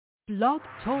Blog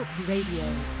Talk Radio.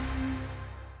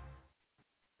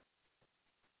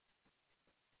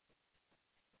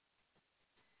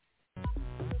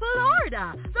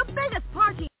 Florida, the biggest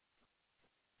party.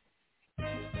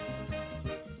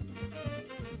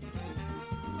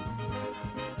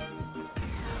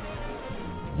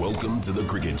 Welcome to the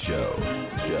Cricket Show.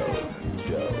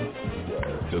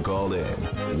 To call in,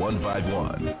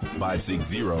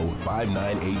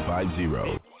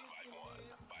 151-560-59850.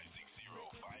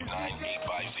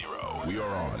 We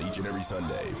are on each and every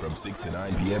Sunday from 6 to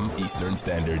 9 p.m. Eastern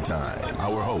Standard Time.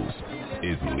 Our host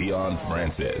is Leon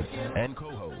Francis and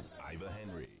co-host Iva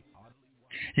Henry.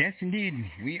 Yes, indeed.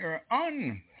 We are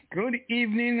on. Good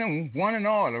evening, one and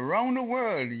all around the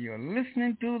world. You're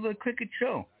listening to the Cricket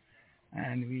Show.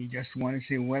 And we just want to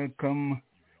say welcome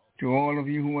to all of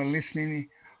you who are listening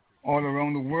all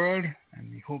around the world. And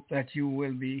we hope that you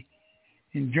will be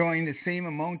enjoying the same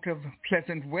amount of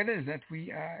pleasant weather that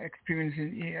we are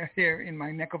experiencing here in my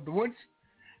neck of the woods.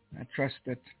 I trust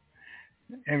that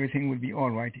everything will be all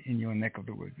right in your neck of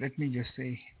the woods. Let me just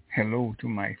say hello to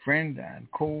my friend and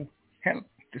co-help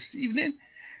this evening,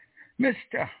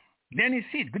 Mr. Dennis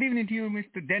Seed. Good evening to you,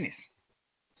 Mr. Dennis.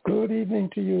 Good evening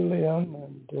to you, Leon,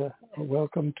 and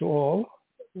welcome to all.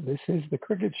 This is the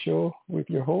Cricket Show with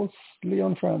your host,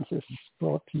 Leon Francis,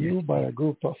 brought to you by a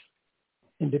group of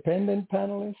independent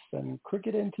panelists and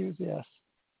cricket enthusiasts.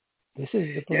 This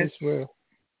is the place where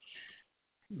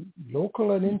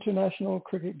local and international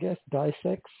cricket guests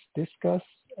dissect, discuss,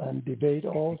 and debate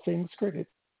all things cricket.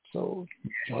 So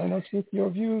join us with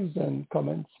your views and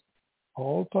comments.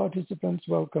 All participants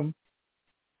welcome.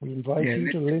 We invite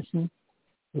you to listen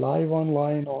live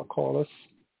online or call us,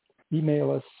 email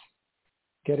us,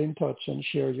 get in touch and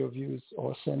share your views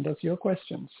or send us your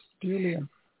questions. Dear Liam.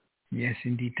 Yes,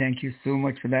 indeed. Thank you so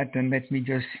much for that. And let me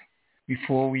just,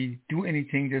 before we do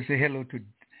anything, just say hello to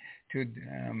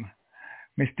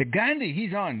Mr. Gandhi.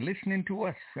 He's on, listening to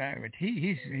us.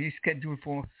 He's scheduled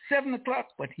for 7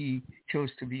 o'clock, but he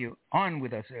chose to be on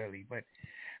with us early. But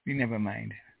we never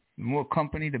mind. The more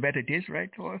company, the better it is,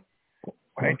 right?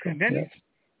 Right, Dennis?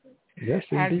 Yes,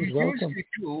 indeed. As we welcome. usually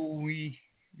do, we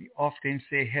often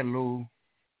say hello,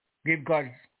 give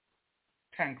God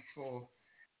thanks for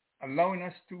allowing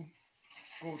us to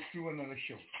go through another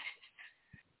show.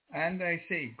 And I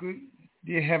say, good,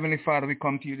 dear Heavenly Father, we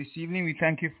come to you this evening. We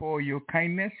thank you for your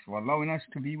kindness, for allowing us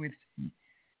to be with you,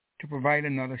 to provide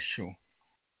another show.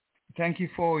 Thank you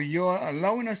for your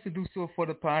allowing us to do so for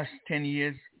the past 10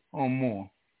 years or more.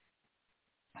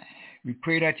 We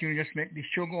pray that you just make the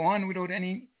show go on without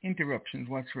any interruptions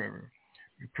whatsoever.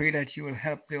 We pray that you will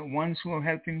help the ones who are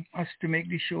helping us to make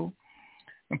the show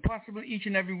possible each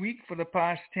and every week for the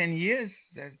past 10 years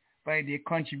that by their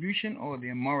contribution or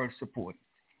their moral support.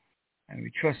 And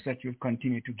we trust that you'll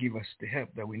continue to give us the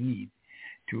help that we need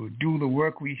to do the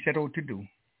work we set out to do,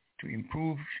 to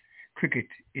improve cricket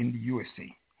in the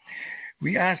USA.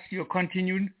 We ask your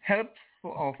continued help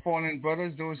for our fallen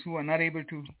brothers, those who are not able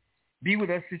to be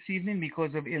with us this evening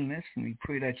because of illness, and we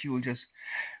pray that you will just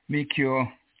make your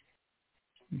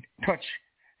touch,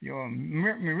 your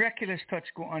miraculous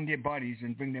touch go on their bodies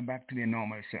and bring them back to their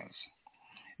normal selves.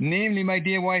 Namely, my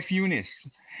dear wife Eunice,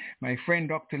 my friend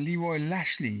Dr. Leroy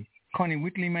Lashley, Connie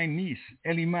Whitley, my niece,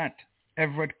 Ellie Matt,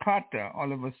 Everett Carter,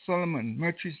 Oliver Solomon,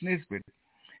 Mertrice Nisbet,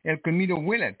 Elcamito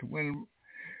Willett,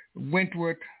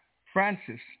 Wentworth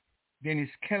Francis,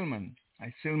 Dennis Kellman,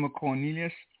 Isilma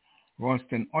Cornelius,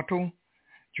 Ralston Otto,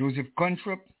 Joseph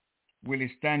Gunthrop,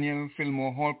 Willis Daniel,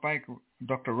 Fillmore Hallpike,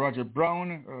 Dr. Roger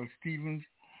Brown, Earl Stevens,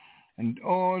 and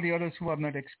all the others who have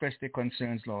not expressed their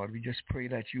concerns, Lord. We just pray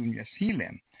that you just heal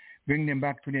them, bring them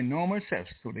back to their normal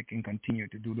selves so they can continue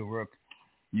to do the work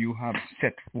you have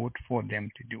set forth for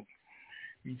them to do.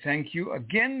 We thank you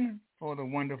again for the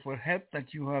wonderful help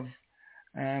that you have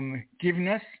given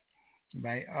us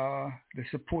by the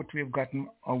support we have gotten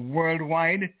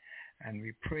worldwide. And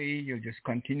we pray you'll just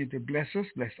continue to bless us,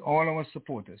 bless all our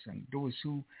supporters and those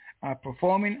who are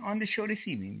performing on the show this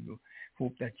evening. We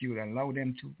hope that you'll allow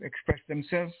them to express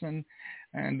themselves and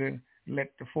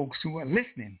let the folks who are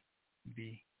listening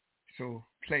be so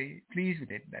pleased with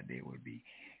it that they will be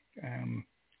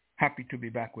happy to be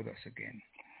back with us again.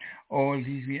 All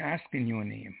these we ask in your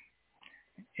name.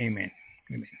 Amen.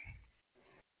 Amen.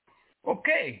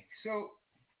 Okay, so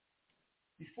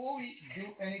before we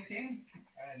do anything,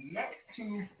 I'd like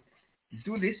to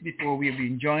do this before we have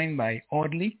been joined by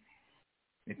Audley.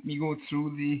 Let me go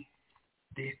through the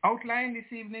outline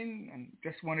this evening and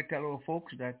just want to tell our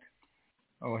folks that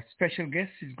our special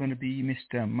guest is going to be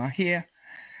Mr. Mihir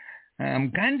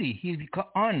Gandhi. He'll be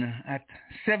on at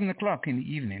 7 o'clock in the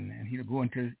evening, and he'll go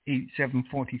until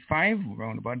 7:45,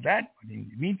 around about that. But in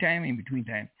the meantime, in between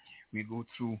time, we'll go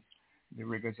through the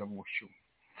rigors of our show.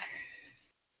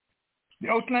 The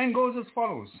outline goes as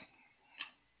follows.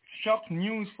 Shock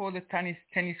news for the tennis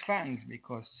fans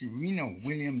because Serena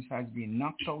Williams has been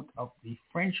knocked out of the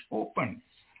French Open.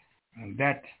 And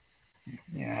that,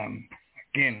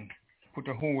 again, put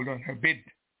a hold on her bid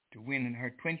to win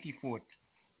her 24th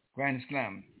Grand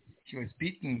Slam. She was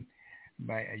beaten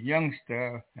by a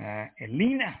youngster,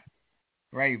 Elena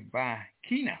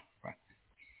Rybakina,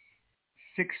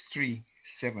 6-3,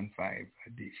 7-5, a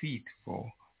defeat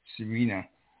for Serena,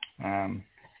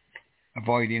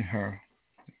 avoiding her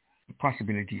the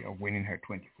possibility of winning her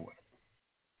 24th.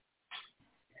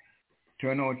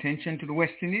 Turn our attention to the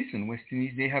West Indies. And West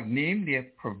Indies, they have named their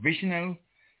provisional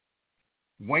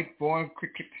red ball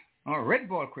cricket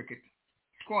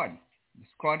squad. The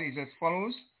squad is as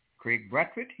follows. Craig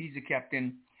Bradford, he's the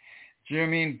captain.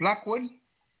 Jermaine Blackwood,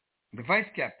 the vice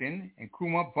captain.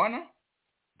 Nkrumah Bonner,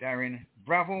 Darren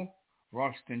Bravo,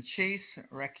 Ralston Chase,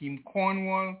 Rakeem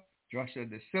Cornwall, Joshua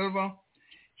De Silva,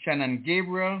 Shannon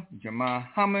Gabriel, Jamal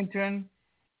Hamilton,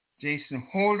 Jason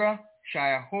Holder,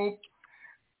 Shia Hope,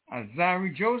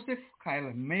 Azari Joseph,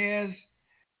 Kyle Mayers,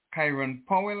 Kyron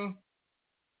Powell,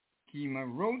 Kima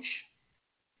Roach,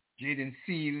 Jaden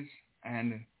Seals,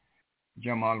 and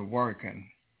Jamal Warrican.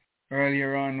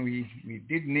 Earlier on, we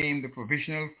did name the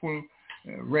provisional full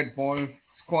red ball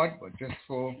squad, but just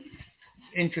for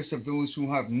interest of those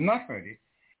who have not heard it,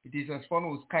 it is as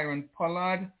follows. Kyron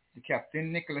Pollard, the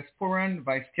captain. Nicholas Puran,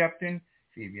 vice captain.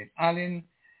 Fabian Allen,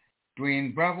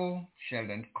 Dwayne Bravo,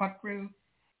 Sheldon Cottrell,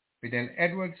 Fidel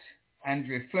Edwards,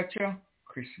 Andre Fletcher,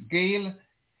 Chris Gale,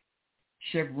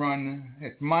 Chevron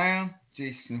Hetmeyer,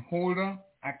 Jason Holder,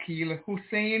 Akil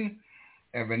Hussein,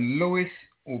 Evan Lewis,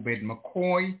 Obed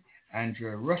McCoy,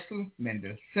 Andrea Russell,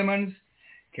 Mendel Simmons,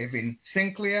 Kevin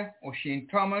Sinclair, O'Shane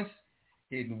Thomas,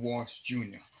 Hayden Walsh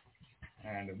Jr.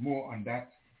 And more on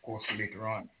that, of course, later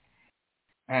on.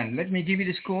 And let me give you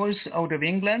the scores out of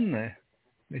England.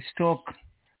 Let's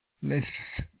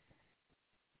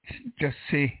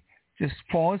just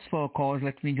pause for a cause.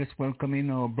 Let me just welcome in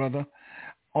our brother,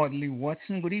 Audley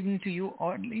Watson. Good evening to you,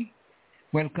 Audley.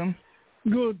 Welcome.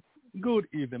 Good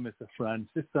evening, Mr.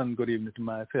 Francis, and good evening to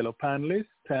my fellow panelists.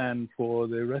 And for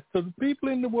the rest of the people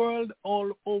in the world,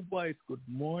 all over, it's good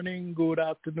morning, good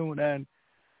afternoon, and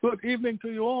good evening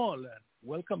to you all. And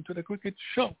welcome to the Cricket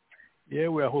Show. Yeah,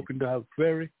 we are hoping to have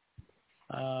very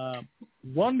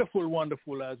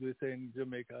wonderful, as we say in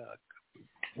Jamaica,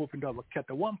 hoping to have a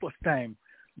catawampus time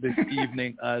this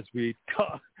evening as we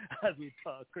talk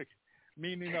cricket.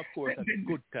 Meaning, of course, a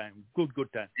good time, good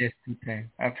time. Yes, good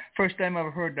time. First time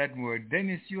I've heard that word.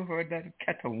 Dennis, you heard that?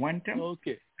 Catawampus?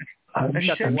 Okay.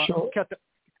 Catawampus.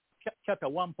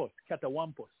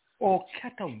 Oh,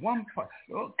 catawampus.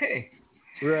 Okay.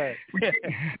 Right.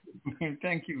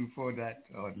 Thank you for that,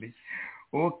 Audley.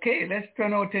 Okay, let's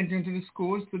turn our attention to the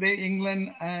scores. Today,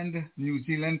 England and New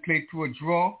Zealand played to a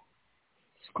draw.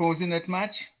 Scores in that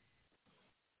match.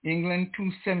 England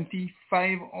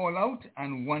 275 all out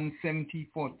and 170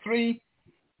 for 3.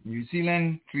 New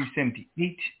Zealand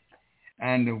 378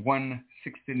 and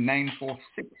 169 for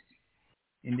 6.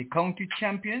 In the county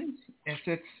champions,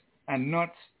 Essex and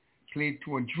Notts played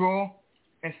to a draw.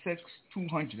 Essex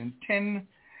 210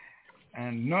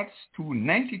 and Notts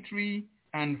 293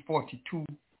 and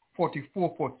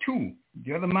 44 for 2.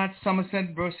 The other match,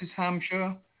 Somerset versus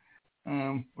Hampshire,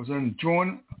 was a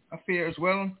drawn affair as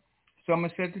well.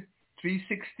 Somerset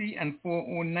 360 and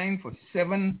 409 for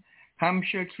 7.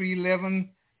 Hampshire 311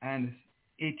 and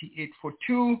 88 for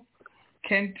 2.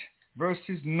 Kent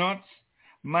versus Notts,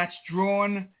 match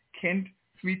drawn. Kent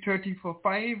 330 for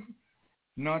 5.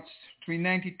 Notts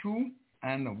 392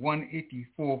 and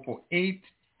 184 for 8.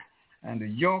 And the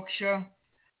Yorkshire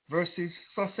versus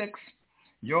Sussex,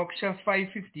 Yorkshire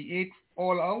 558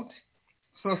 all out.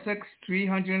 Sussex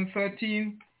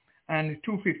 313 and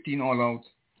 215 all out.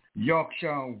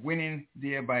 Yorkshire winning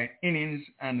there by innings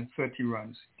and 30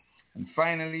 runs. And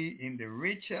finally, in the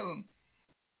Rachel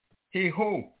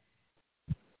Hey-Ho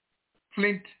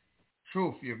Flint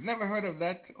Trophy. I've never heard of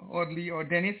that, Audley or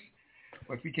Dennis,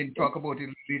 but we can talk about it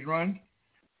later on.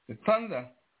 The Thunder.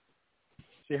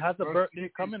 She has a birthday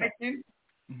coming up.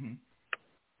 Mm-hmm.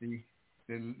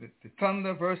 The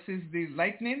Thunder versus the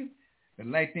Lightning. The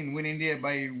Lightning winning there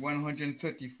by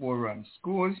 134 runs.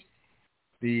 Scores.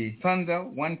 The Thunder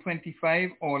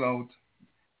 125 all out,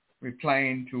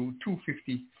 replying to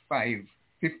 255,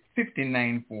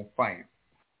 59 for 5.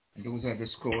 And those are the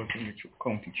scores in the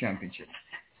county championship.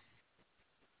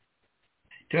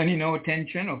 Turning our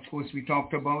attention, of course, we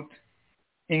talked about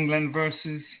England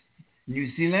versus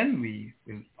New Zealand. We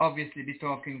will obviously be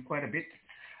talking quite a bit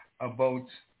about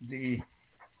the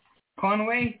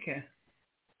Conway,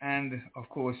 and of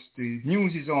course the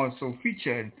news is also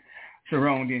featured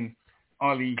surrounding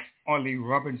Ollie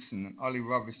Robinson. Ollie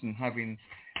Robinson having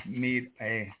made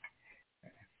a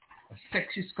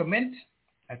sexist comment,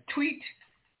 a tweet,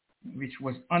 which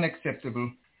was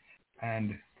unacceptable,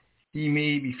 and he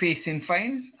may be facing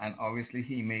fines, and obviously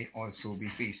he may also be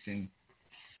facing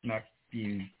not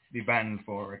being banned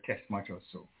for a test match or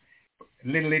so. A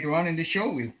little later on in the show,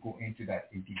 we'll go into that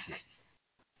in detail.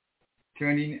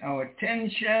 Turning our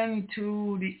attention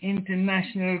to the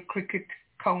International Cricket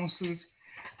Council's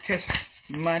test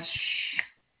match,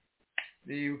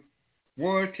 the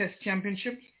World Test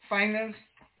Championship finals,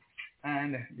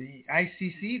 and the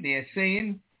ICC, they are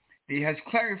saying they has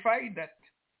clarified that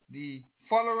the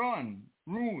follow-on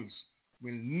rules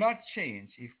will not change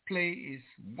if play is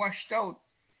washed out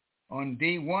on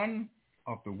day one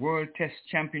of the World Test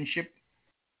Championship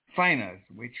finals,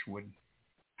 which would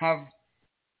have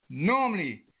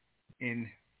normally in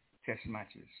test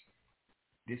matches.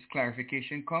 This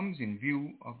clarification comes in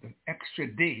view of the extra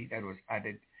day that was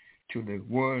added to the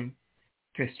World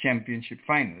Test Championship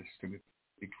finals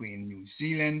between New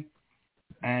Zealand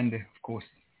and, of course,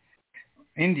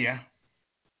 India,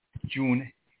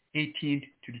 June 18th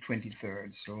to the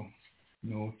 23rd. So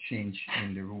no change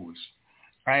in the rules.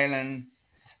 Ireland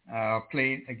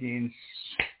played against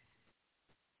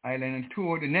Ireland and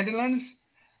toured the Netherlands,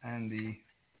 and the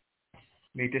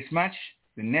latest match,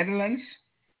 the Netherlands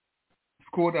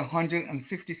scored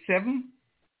 157,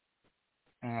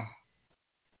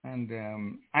 and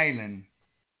Ireland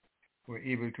were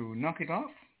able to knock it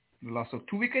off. The loss of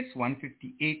 2 wickets,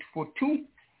 158 for 2,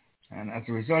 and as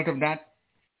a result of that,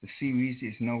 the series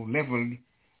is now leveled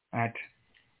at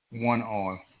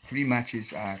 1-1. 3 matches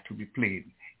are to be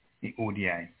played in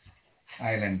ODI.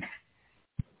 Ireland.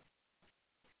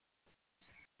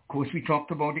 Of course, we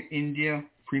talked about the India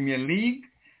Premier League.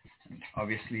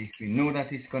 Obviously, we know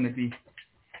that it's going to be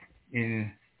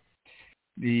in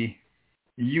the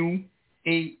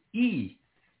UAE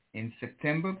in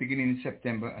September, beginning in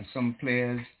September, and some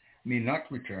players may not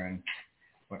return,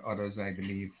 but others, I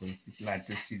believe, will be glad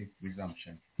to see the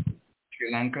resumption.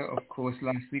 Sri Lanka, of course,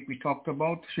 last week we talked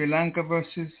about Sri Lanka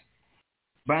versus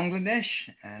Bangladesh,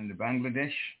 and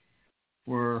Bangladesh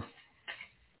were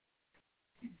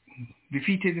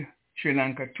defeated Sri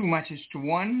Lanka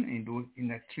 2-1 in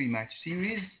that 3-match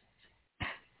series.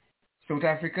 South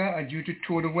Africa are due to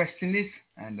tour the West Indies,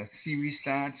 and the series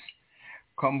starts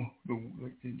come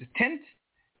the 10th.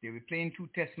 They will be playing 2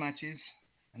 test matches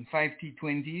and 5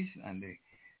 T20s, and the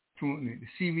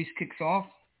series kicks off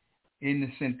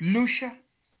in St. Lucia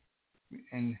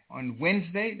and on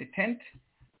Wednesday the 10th,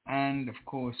 and of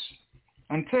course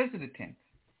on Thursday the 10th,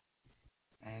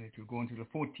 and it will go into the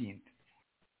 14th.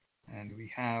 And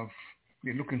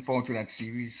we're looking forward to that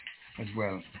series as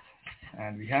well.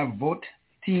 And we have both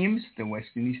teams, the West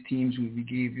Indies teams. We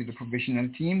gave you the provisional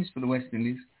teams for the West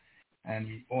Indies, and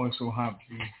we also have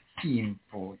the team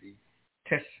for the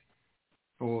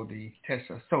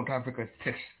South Africa's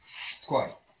test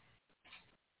squad.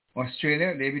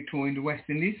 Australia, they'll be touring the West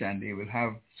Indies, and they will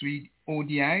have 3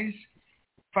 ODIs,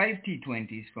 5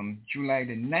 T20s from July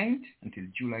the 9th until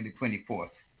July the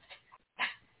 24th.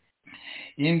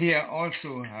 India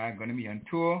also are going to be on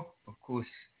tour. Of course,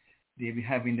 they'll be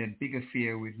having that big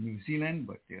affair with New Zealand,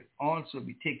 but they'll also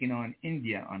be taking on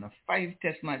India on a 5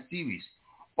 test match series,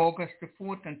 August the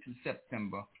 4th until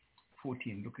September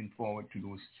 14th. Looking forward to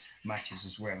those matches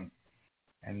as well.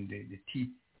 And the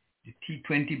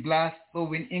T20 Blast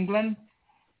over in England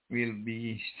will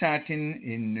be starting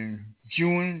in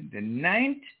June the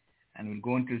 9th and will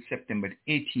go until September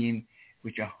 18th,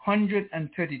 with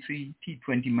 133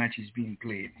 T20 matches being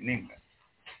played in England.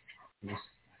 It's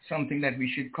something that we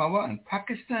should cover. And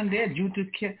Pakistan, they're due to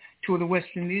tour the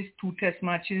West Indies, 2 test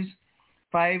matches,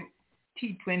 5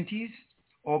 T20s,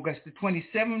 July the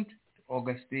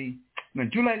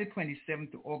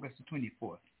 27th to August the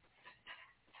 24th.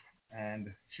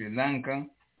 And Sri Lanka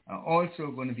are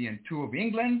also going to be on tour of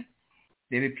England.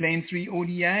 They'll be playing 3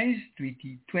 ODIs, 3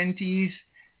 T20s,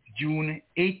 June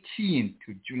 18th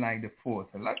to July the 4th.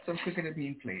 Lots of cricket are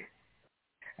being played.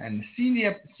 And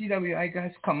CWI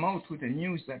has come out with the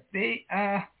news that they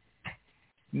are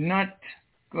not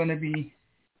going to be,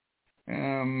 they're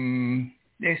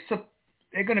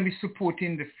going to be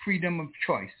supporting the freedom of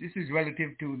choice. This is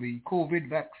relative to the COVID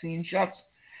vaccine shots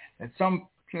that some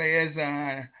players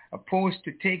are opposed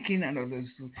to taking, and others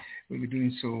will be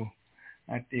doing so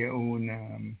at their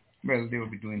own well, they will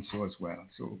be doing so as well.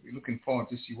 So we're looking forward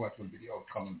to see what will be the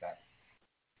outcome of that.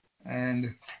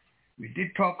 And we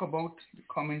did talk about the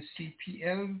coming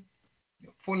CPL.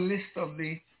 The full list of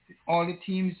all the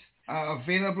teams are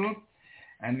available.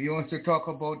 And we also talk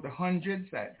about the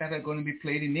hundreds that are going to be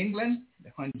played in England,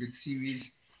 the 100 series.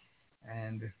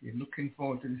 And we're looking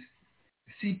forward to the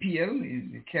CPL in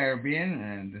the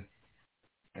Caribbean.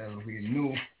 And we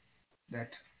know that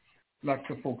lots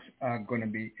of folks are going to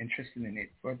be interested in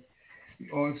it. But we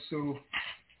also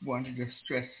wanted to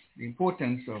stress the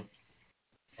importance of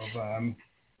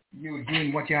you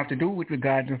doing what you have to do with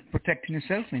regard to protecting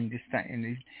yourself in this time,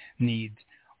 in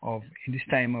this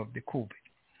time of the COVID.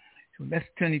 So let's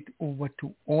turn it over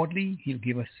to Audley. He'll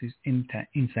give us his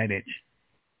inside edge.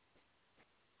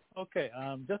 Okay,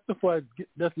 just before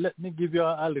just let me give you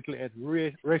a little edge.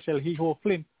 Rachel Hee-Ho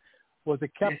Flint was the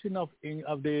captain of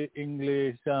the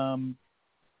English of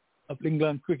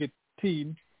England cricket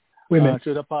team. She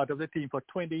was a part of the team for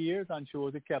 20 years, and she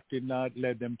was the captain that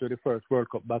led them to the first World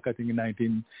Cup back, I think, in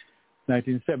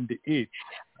 1978.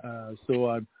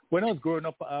 When I was growing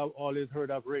up, I always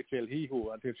heard of Rachel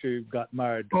Hee-Ho until she got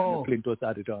married. Flint was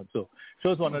added on. So she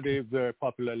was one of the very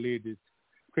popular ladies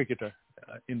cricketer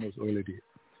in those early days.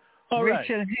 All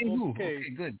Rachel right. Hee-Ho. Okay,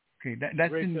 good. Okay,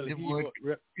 that's the word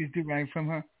is derived from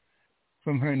her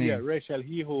name. Yeah, Rachel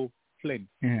Hee-Ho Flint.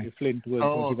 Yeah. Flint was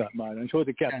when she got married, and she was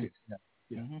the captain.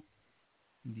 Yeah. Mm-hmm.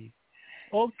 Indeed.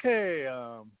 Okay,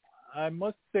 I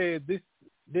must say this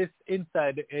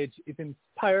Inside Edge is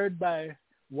inspired by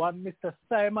one Mr.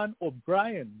 Simon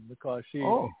O'Brien, because he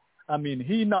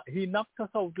knocked us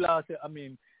out last year. I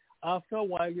mean, after a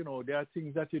while, there are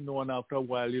things that and after a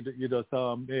while you just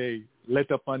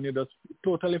let up and you just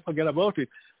totally forget about it.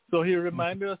 So he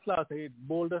reminded us he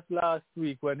bowled us last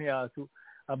week when he asked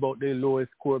about the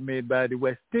lowest score made by the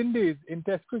West Indies in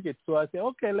Test cricket. So I said,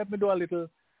 okay, let me do a little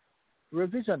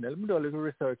revision. Let me do a little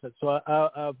research. So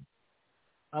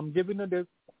I'm giving you the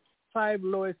 5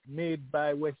 lowest made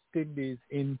by West Indies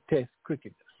in Test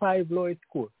cricket. 5 lowest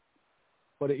scores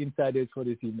for the Inside Edge for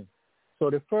this evening. So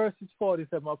the first is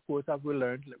 47, of course, as we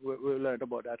learned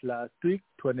about that last week,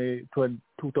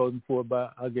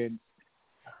 2004 against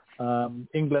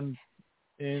England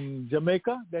in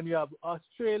Jamaica. Then you have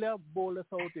Australia bowled us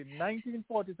out in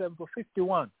 1947 for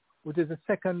 51, which is the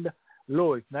second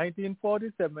lowest.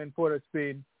 1947 in Port of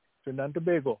Spain, Trinidad and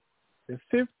Tobago. The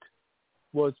 5th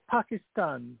was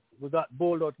Pakistan. We got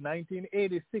bowled out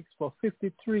 1986 for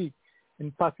 53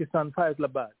 in Pakistan,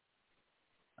 Faisalabad.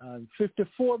 And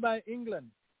 54 by England,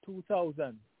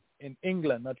 2000 in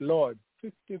England at Lord's,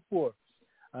 54.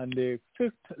 And the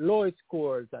 5th lowest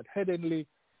scores at Headingley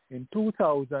in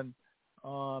 2000,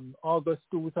 August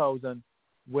 2000,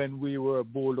 when we were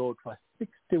bowled out for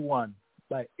 61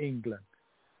 by England.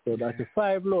 So that's the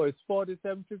 5 lowest,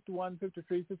 47, 51,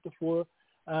 53, 54,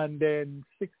 and then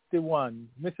 61.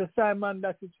 Mr. Simon,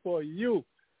 that is for you.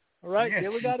 All right, yes.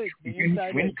 Here we got it.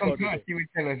 When it comes out, you will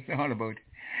tell us all about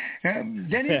it.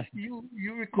 Dennis, you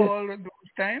recall those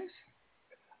times?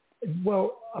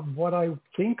 Well, what I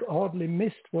think oddly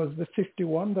missed was the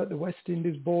 51 that the West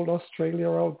Indies bowled Australia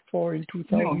out for in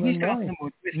 2009. No, he's talking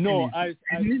about West Indies. No, I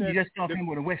said just talking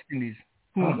about the West Indies.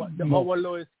 Our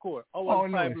lowest score. Our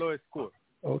 5 lowest score.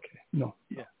 Okay, no.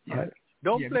 Yeah.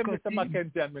 Don't blame Mr.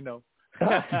 McKenzie and me now.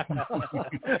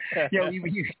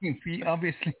 We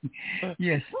obviously,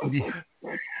 yes.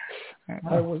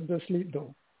 I was asleep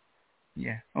though.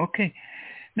 Yeah. Okay.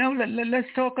 Now let's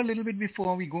talk a little bit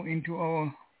before we go into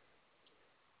our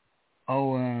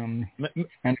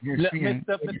anniversary.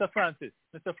 Mr.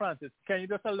 Francis, can you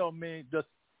just allow me just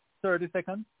 30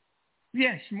 seconds?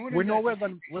 Yes. We know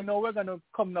we're gonna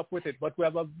come up with it, but we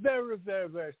have a very, very,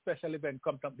 very special event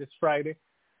coming up this Friday.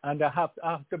 And I have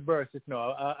to burst it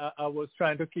now. I was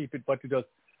trying to keep it, but it just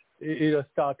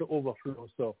started to overflow.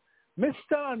 So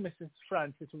Mr. and Mrs.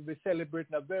 Francis will be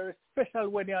celebrating a very special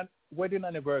wedding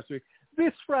anniversary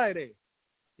this Friday.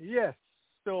 Yes.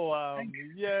 So,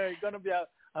 it's going to be a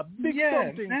big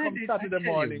something come Saturday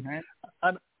morning.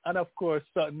 And of course,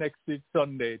 next week,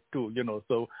 Sunday, too,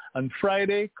 So, on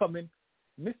Friday coming,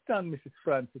 Mr. and Mrs.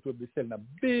 Francis will be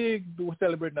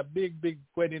celebrating a big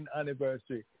wedding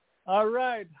anniversary. All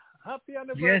right. Happy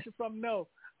anniversary from now.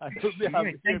 I will be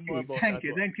happy to hear more about that.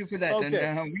 Thank you for that. Okay.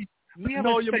 And, we have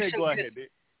you may go ahead.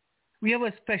 We have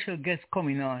a special guest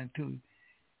coming on, too.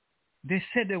 They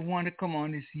said they want to come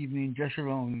on this evening just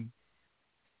around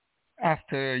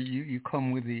after you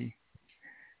come with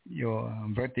your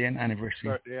birthday and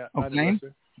anniversary.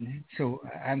 Anniversary. Mm-hmm. So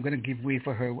I'm going to give way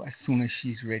for her as soon as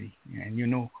she's ready. And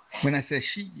when I say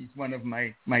she, is one of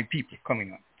my people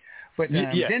coming on. But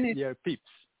Dennis, peeps.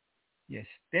 Yes.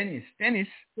 Dennis,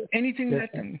 anything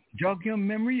that can jog your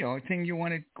memory or thing you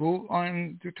want to go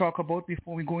on to talk about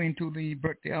before we go into the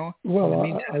birthday hour? Well,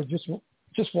 I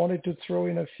just wanted to throw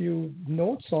in a few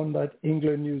notes on that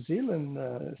England-New Zealand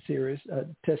series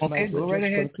test match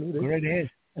that just concluded. Go right ahead.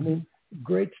 I mean,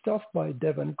 great stuff by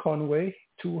Devon Conway,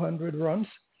 200 runs.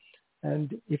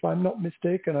 And if I'm not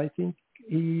mistaken, I think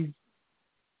he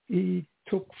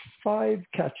took 5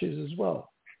 catches as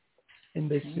well in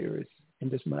this series, in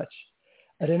this match.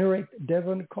 At any rate,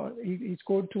 he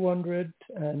scored 200,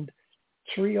 and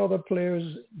 3 other players,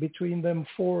 between them,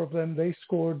 4 of them, they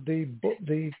scored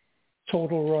the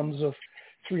total runs of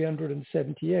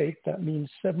 378. That means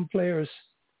 7 players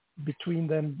between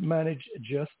them managed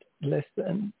just less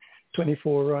than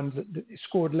 24 runs,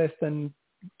 scored less than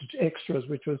extras,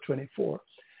 which was 24.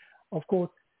 Of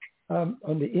course,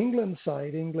 on the England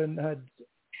side, England had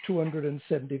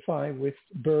 275 with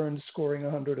Burns scoring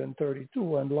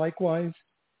 132. And likewise,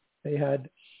 they had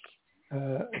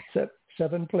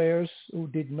 7 players who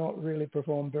did not really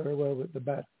perform very well with the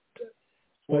bat.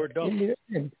 But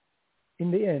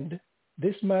in the end,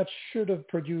 this match should have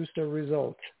produced a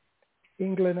result.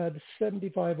 England had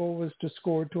 75 overs to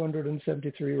score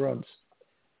 273 runs.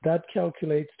 That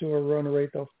calculates to a run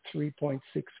rate of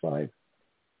 3.65.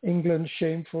 England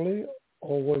shamefully,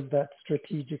 or was that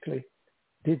strategically,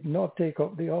 did not take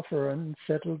up the offer and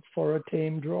settled for a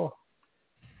tame draw.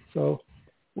 So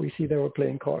we see they were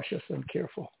playing cautious and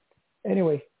careful.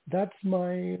 Anyway, that's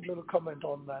my little comment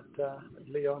on that,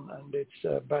 Leon, and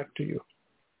it's back to you.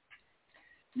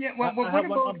 Yeah, well, I have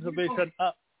one observation.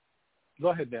 Go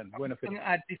ahead then. I'm going to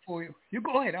add before you. You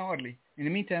go ahead, Hardly. In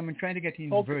the meantime, I'm trying to get in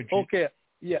Virgin. Okay,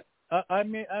 yeah. I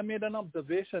made an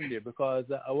observation there because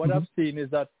what I've seen is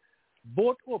that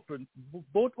both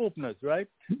openers, right?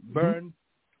 Burns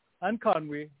and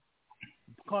Conway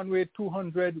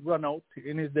 200 run out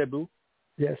in his debut.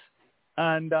 Yes.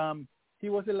 And he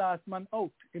was the last man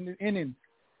out in the innings.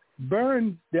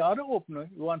 Burns, the other opener,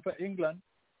 the one for England,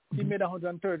 he made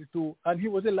 132, and he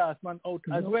was the last man out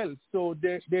as well. So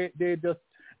they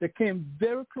came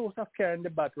very close of carrying the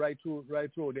bat right through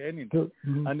the inning,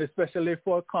 and especially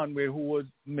for Conway, who was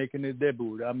making his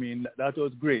debut. I mean, that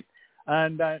was great.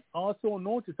 And I also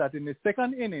noticed that in the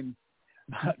second inning,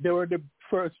 they were the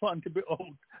first one to be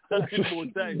out in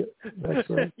both sides. That's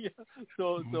right. Yeah.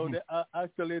 So they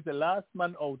actually the last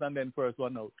man out and then first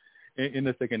one out in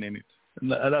the second inning. And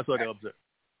that's what I observed.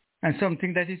 And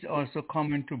something that is also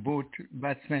common to both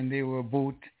batsmen, they were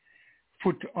both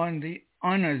put on the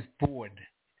honors board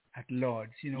at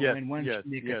Lords. You know, when one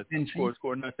make a century.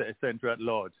 Scoring a century at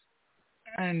Lords.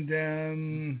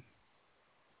 And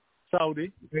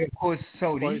Saudi. Of course,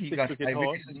 Saudi, he got 5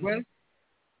 wickets as well.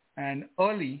 And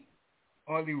Ollie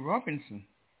Robinson,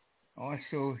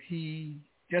 also, he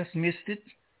just missed it.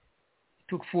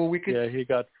 Took 4 wickets. Yeah, he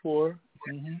got 4.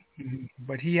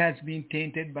 But he has been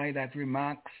tainted by that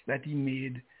remarks that he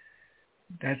made,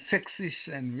 that sexist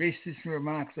and racist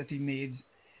remarks that he made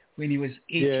when he was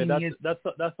 18 years. That's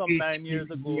some 9 years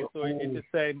ago. So it is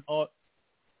saying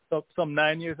some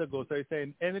 9 years ago. So he's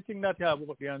saying anything that you have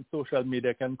out there on social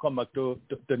media can come back to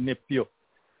nip you,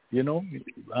 you know.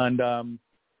 And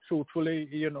truthfully,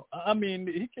 you know, I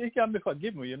mean, he can be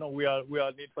forgiven. You know, we all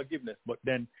need forgiveness. But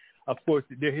then, of course,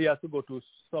 he has to go to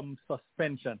some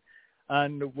suspension.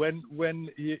 And when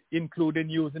including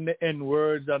using the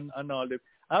N-words and all that,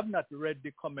 I've not read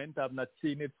the comment, I've not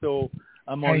seen it, so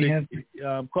I'm only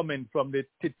comment from the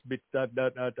tidbits that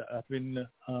have been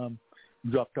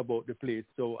dropped about the place.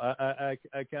 So I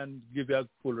can give you a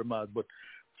full remark, but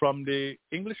from the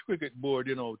English Cricket Board,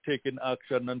 you know, taking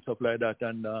action and stuff like that,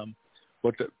 and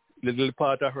but the little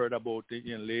part I heard about the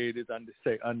ladies and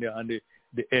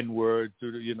the N-words,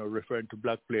 you know, referring to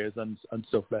black players and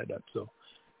stuff like that. So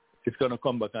it's going to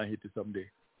come back and hit you someday.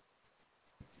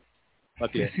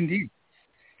 Okay. Yes, indeed.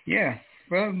 Yeah.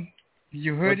 Well,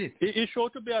 you heard it. He's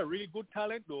sure to be a really good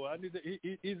talent, though, and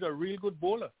he's a real good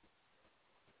bowler.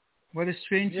 Well, the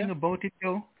strange thing about it,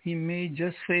 though, he may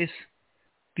just face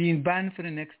being banned for the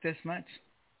next Test match.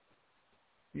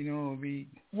 You know, he's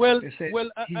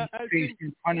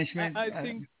facing punishment.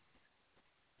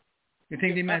 You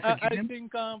think they might forgive him?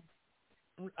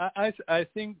 I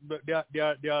think there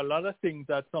are a lot of things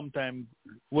that sometimes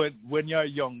when you're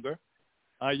younger,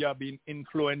 you're being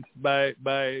influenced by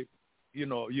you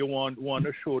know, you want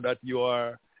to show that you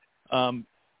are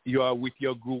with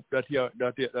your group that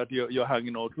you're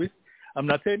hanging out with. I'm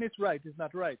not saying it's right; it's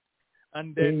not right.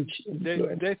 And then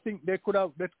they think they could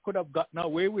have gotten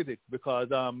away with it because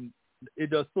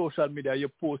it's just social media. You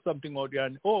post something out there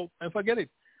and forget it.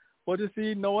 But you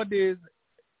see, nowadays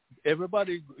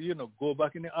everybody, go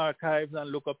back in the archives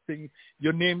and look up things.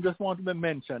 Your name just want to be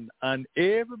mentioned, and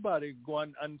everybody go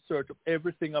and search up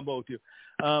everything about you.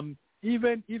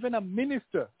 Even a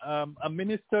minister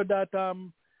that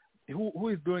who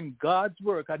is doing God's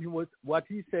work, and what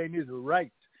he's saying is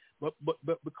right, but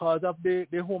because of the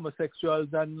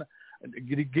homosexuals and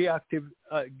the gay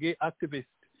activists,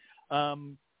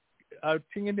 I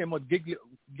think his name was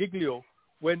Giglio,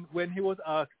 when he was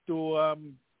asked to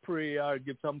pray or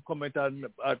give some comment on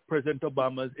President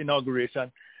Obama's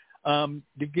inauguration,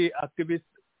 the gay activists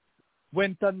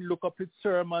went and looked up his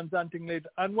sermons and things like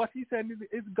that. And what he said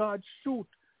is God's truth.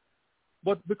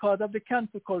 But because of the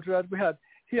cancel culture that we had,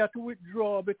 he had to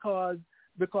withdraw because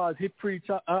he preached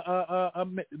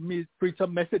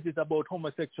some messages about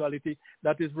homosexuality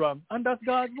that is wrong. And that's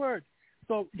God's word.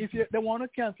 So if they want to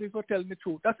cancel you for telling the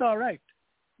truth, that's all right.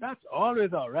 That's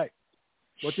always all right.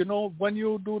 But when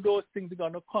you do those things, you're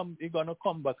gonna come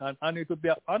back, and it would be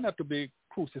an honor to be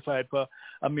crucified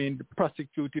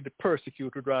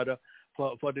persecuted rather,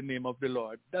 for the name of the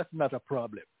Lord. That's not a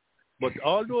problem. But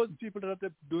all those people that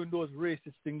are doing those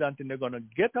racist things and think they're gonna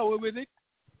get away with it,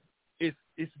 it's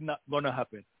not gonna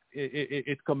happen.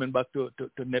 It's coming back to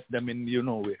nip them in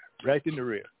where, right in the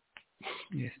rear.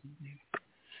 Yes.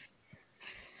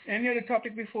 Any other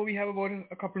topic before we have about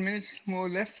a couple of minutes more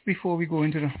left before we go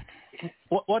into the...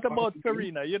 What about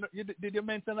Serena? Did you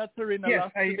mention that Serena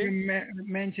last Yes, today? I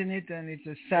mentioned it, and it's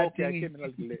a sad thing. It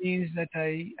means that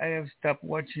I have stopped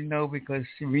watching now because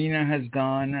Serena has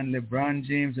gone and LeBron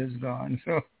James has gone.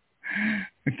 So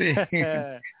they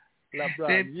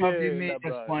probably make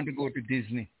us want to go to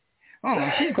Disney.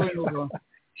 Oh, she's going over.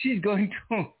 She's going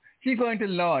to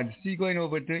Lords. She's going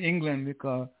over to England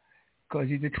because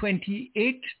it's the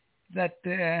 28th that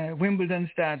Wimbledon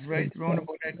starts, right? Around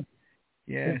about that.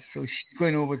 Yeah, so she's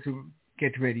going over to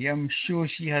get ready. I'm sure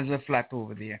she has a flat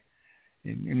over there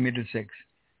in Middlesex,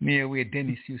 near where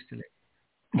Dennis used to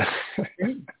live.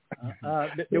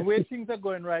 The way things are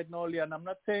going right now, Leon, I'm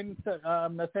not saying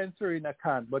Serena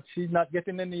can't, but she's not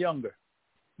getting any younger.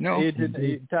 No,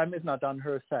 time is not on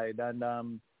her side, and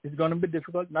it's going to be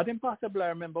difficult. Not impossible. I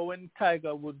remember when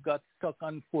Tiger Woods got stuck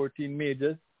on 14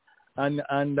 majors. And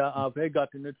he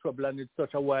got into trouble, and it's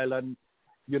such a while, and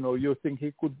you think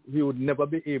he would never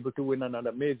be able to win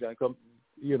another major. And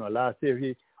last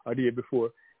year or the year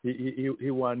before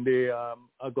he won the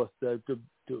Augusta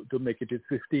to make it his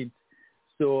 15th.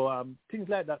 So things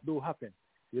like that do happen,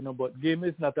 But game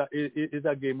is not is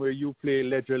a game where you play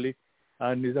leisurely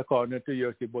and is according to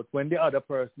your skill. But when the other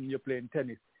person you're playing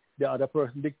tennis, the other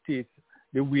person dictates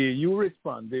the way you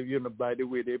respond, by the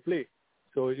way they play.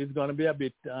 So it's going to be a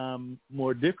bit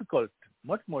more difficult,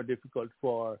 much more difficult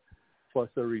for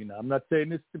Serena. I'm not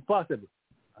saying it's impossible.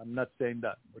 I'm not saying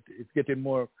that, but it's getting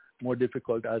more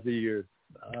difficult as the years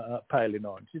piling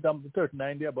on. She's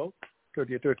 39 there, about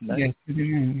 30 or 39. Yes,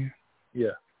 39.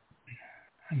 Yeah.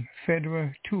 And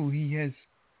Federer too. He has.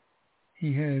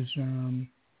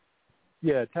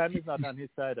 Yeah, time is not on his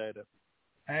side either.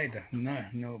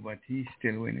 No, but he's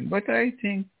still winning. But I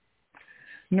think.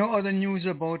 No other news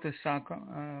about the soccer.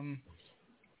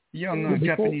 Young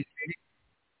Japanese lady.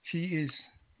 She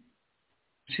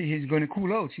is going to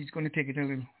cool out. She's going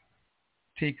to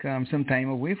take some time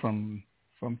away from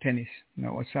tennis,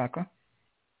 or soccer.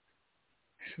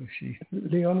 So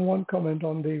Leon, one comment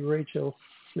on the Rachel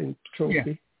Flint Trophy.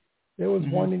 Yeah. There was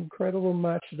one incredible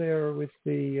match there with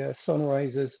the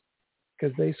Sunrisers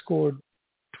because they scored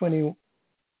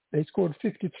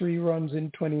 53 runs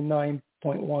in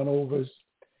 29.1 overs.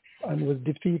 And was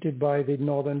defeated by the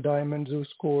Northern Diamonds, who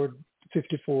scored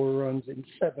 54 runs in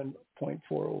 7.4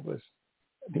 overs.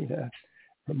 I mean, a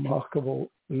remarkable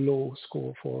low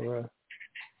score for a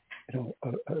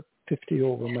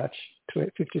 50-over match,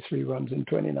 53 runs in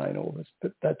 29 overs.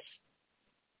 But that's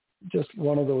just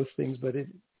one of those things. But it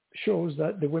shows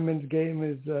that the women's game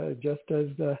is just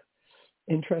as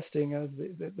interesting as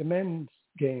the men's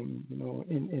game, in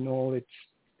all it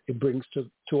brings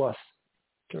to us.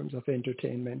 In terms of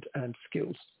entertainment and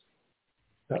skills.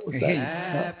 That was that.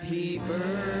 Happy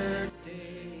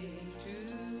birthday to you.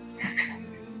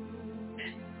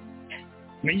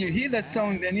 When you hear that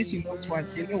song, Dennis, you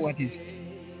know what is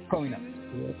coming up.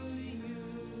 Yeah.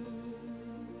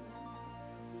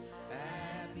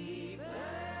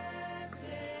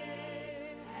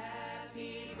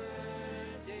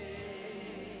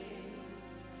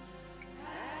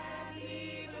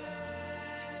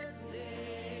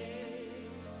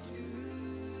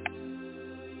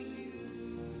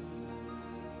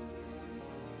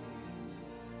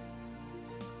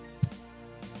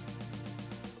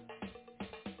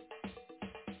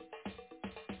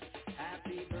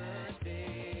 Happy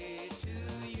birthday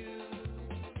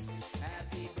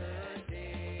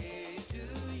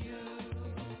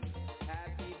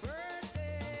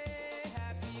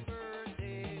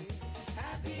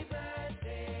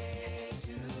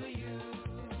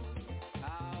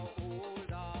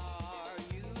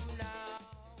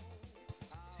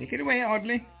Take it away,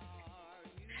 Audley.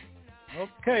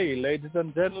 Okay, ladies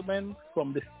and gentlemen,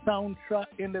 from the soundtrack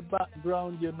in the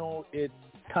background, you know it's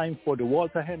time for the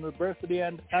Walter Henry birthday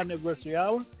and anniversary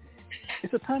hour.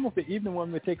 It's a time of the evening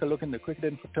when we take a look in the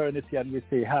cricketing fraternity and we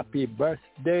say happy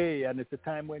birthday. And it's a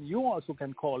time when you also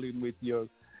can call in with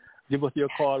give us your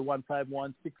call,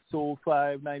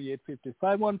 151-605-9850,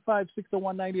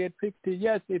 515-601-9850.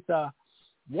 Yes, it's a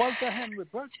Walter Henry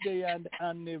birthday and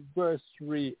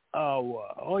anniversary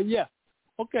hour. Oh, yeah.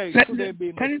 Okay. Can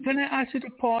I ask you to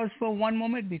pause for one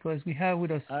moment because we have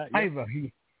with us Ivor.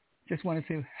 He just want to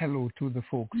say hello to the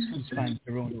folks who's fans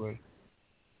around the world.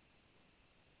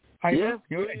 Ivor, yes,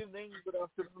 good evening, good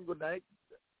afternoon, good night.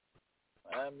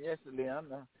 Yes, Leon.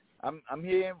 I'm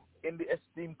here in the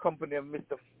esteemed company of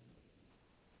Mr.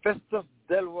 Festus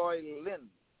Delroy Lynn,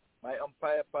 my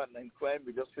umpire partner in crime.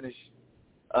 We just finished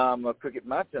a cricket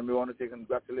match, and we want to say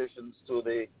congratulations to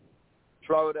the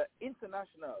Florida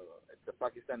International. It's a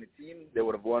Pakistani team. They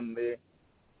would have won the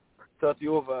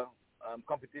 30-over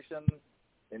competition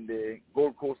in the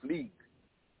Gold Coast League.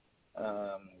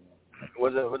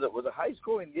 Was a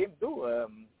high-scoring game too.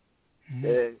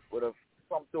 They would have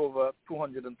pumped over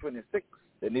 226.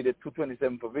 They needed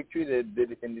 227 for victory. They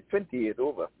did it in the 28th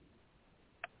over.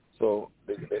 So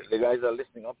the guys are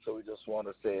listening up. So we just want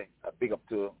to say a big up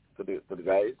to the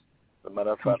guys. As a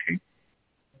matter of fact,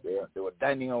 they were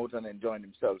dining out and enjoying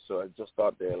themselves. So I just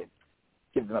thought they'll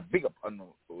give them a big up on the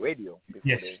radio before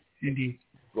they indeed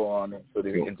go on into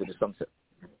the sunset.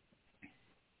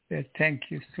 Yeah,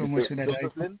 thank you so much for that.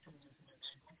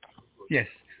 Yes.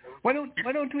 Why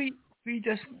don't we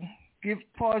just give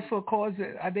pause for cause?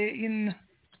 Are they in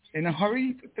a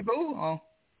hurry to go? Or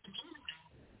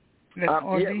yeah,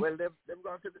 well, they've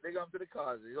gone to the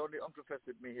cars. There's only Uncle Fest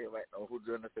with me here right now who's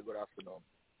doing us a good afternoon.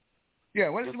 Yeah,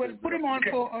 well, put him on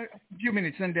for a few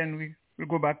minutes and then we'll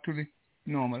go back to the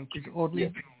normal.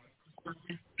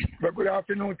 But good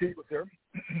afternoon to you, sir.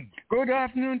 Good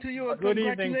afternoon to you. Good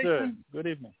evening, sir. Good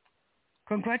evening.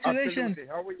 Congratulations. Absolutely.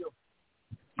 How are you?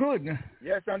 Good.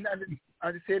 Yes, and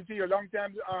the same to you. Long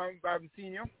time I haven't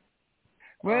seen you.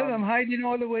 Well, I'm hiding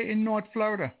all the way in North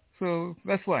Florida, so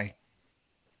that's why.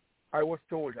 I was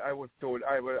told. I was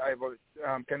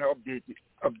kind of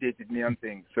updated me on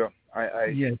things, so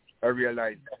I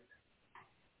realized that.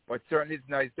 But certainly it's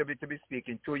nice to be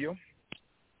speaking to you.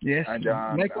 Yes. And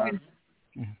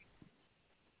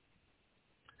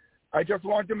I just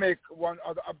want to make one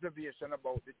other observation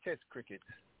about the Test cricket.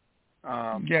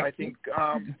 I think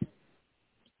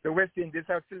the West Indies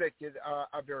have selected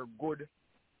a very good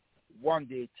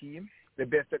one-day team, the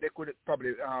best that they could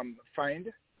probably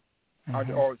find,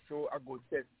 and also a good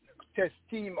test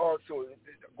team, also a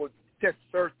good test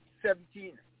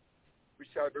 17, which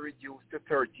shall be reduced to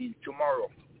 13 tomorrow.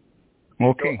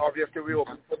 Okay. So obviously we're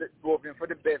hoping for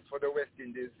the best for the West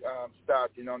Indies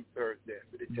starting on Thursday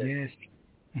with the test. Yes.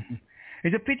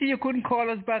 It's a pity you couldn't call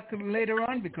us back later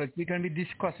on because we're going to be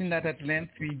discussing that at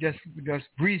length. We just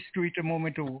breezed through it a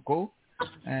moment ago.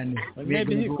 And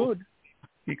maybe he could.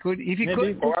 He could. If he maybe could.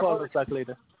 He could call us back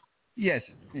later. Yes.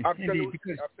 Absolutely. Indeed,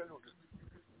 because, absolutely.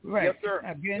 Right. Yes, sir.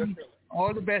 Again, yes, sir.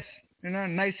 all the best.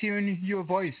 Nice hearing your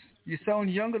voice. You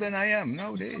sound younger than I am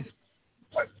nowadays.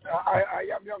 I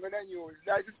am younger than you.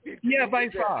 Nice to speak to you. Yeah, by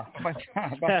far.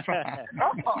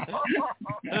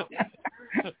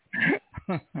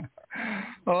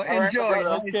 Oh, enjoy. Right,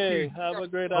 okay, have a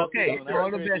great afternoon. Okay, all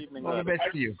the best. All the best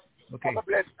to you. Okay. Have a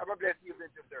blessed evening,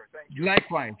 sir. Thank you.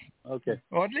 Likewise. Okay.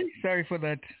 Audley, sorry for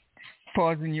that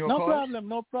pause in your call.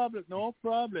 No problem.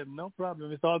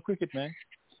 It's all cricket, man.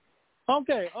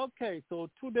 Okay. So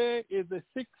today is the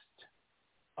 6th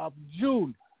of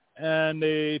June. And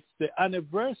it's the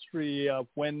anniversary of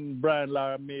when Brian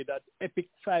Lara made that epic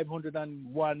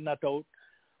 501 not out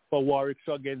for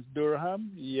Warwickshire against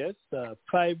Durham. Yes,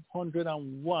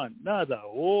 501. That's a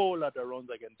whole lot of runs,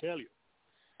 I can tell you.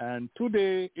 And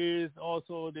today is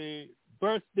also the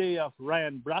birthday of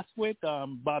Ryan Brathwaite,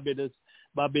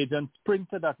 Barbadian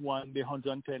sprinter that won the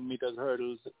 110 meters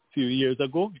hurdles a few years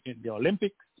ago in the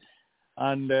Olympics.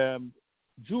 And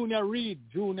Junior Reid,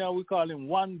 we call him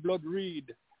One Blood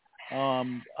Reid,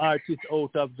 artist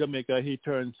out of Jamaica. He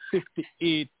turns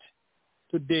 58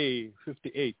 today,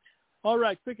 58. All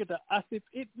right, cricketer Asif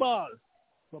Iqbal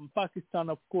from Pakistan,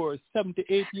 of course,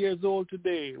 78 years old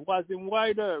today. Wasim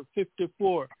Wider,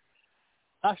 54.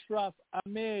 Ashraf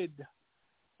Ahmed,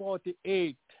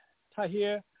 48.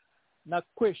 Tahir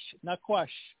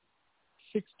Nakwash,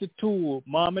 62.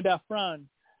 Mohamed Afran,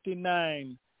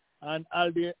 59. And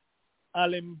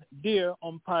Alim Deer,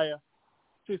 umpire,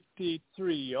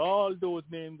 53. All those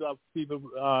names of people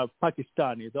are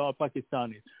Pakistanis, all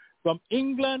Pakistanis. From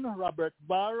England, Robert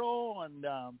Barrow and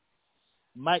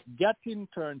Mike Gattin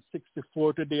turned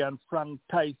 64 today, and Frank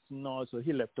Tyson also,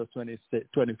 he left us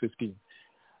 2015.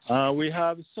 We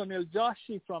have Sunil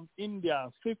Joshi from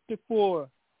India, 54.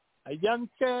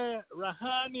 Ayanke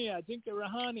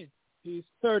Rahani, he's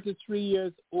 33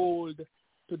 years old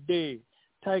today.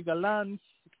 Tiger Lance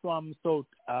from South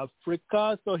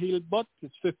Africa, Sohail Butt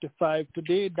is 55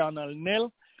 today. Donald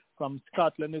Nell from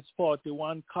Scotland is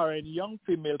 41. Karen Young,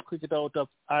 female cricketer out of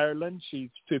Ireland, she's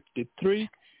 53.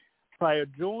 Pryor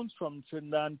Jones from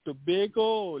Trinidad and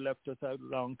Tobago, left us a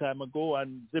long time ago.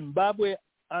 And Zimbabwe,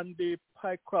 Andy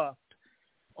Pycroft,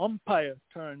 umpire,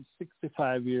 turned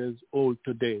 65 years old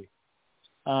today.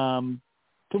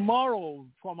 Tomorrow,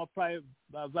 former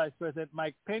Vice President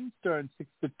Mike Pence turned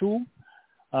 62.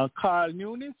 Carl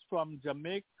Nunes from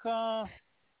Jamaica,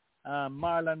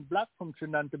 Marlon Black from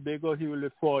Trinidad and Tobago, he will be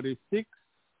 46.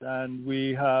 And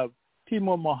we have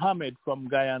Timo Mohammed from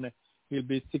Guyana, he'll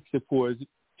be 64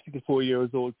 years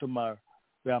old tomorrow.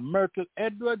 We have Myrtle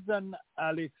Edwards and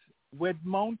Alex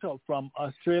Wedmount from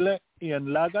Australia, Ian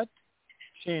Lagat,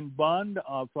 Shane Bond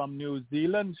from New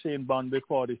Zealand, Shane Bond will be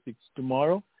 46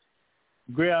 tomorrow.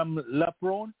 Graham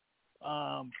Laprone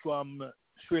from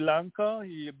Sri Lanka,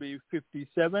 he'll be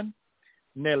 57.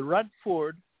 Nell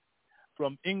Radford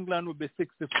from England will be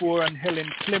 64, and Helen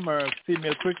Klimmer,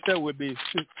 female cricketer, will be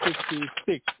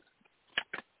 56.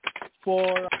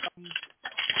 For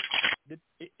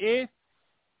the eighth,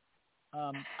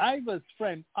 Ivor's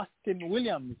friend Austin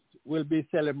Williams will be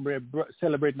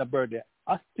celebrating a birthday.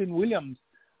 Austin Williams,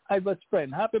 Ivor's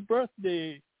friend, happy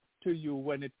birthday to you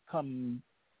when it comes,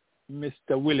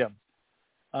 Mr. Williams.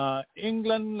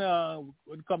 England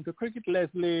would come to cricket.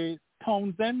 Leslie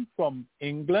Townsend from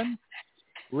England.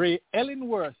 Ray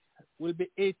Ellingworth will be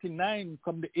 89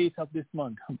 come the 8th of this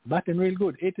month. Batting real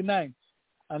good, 89.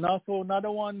 And also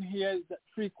another one here is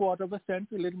 3/4 of a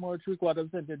century, a little more than 3/4 of a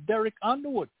century. Derek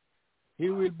Underwood, he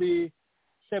will be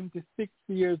 76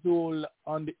 years old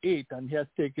on the 8th, and he has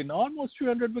taken almost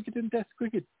 300 wickets in Test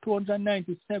cricket,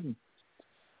 297.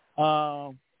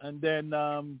 And then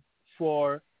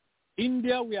for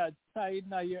India, we had Saeed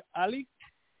Nair Ali,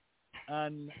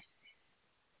 and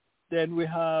then we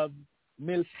have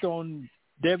Millstone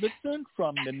Davidson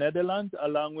from the Netherlands,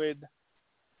 along with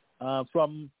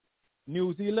from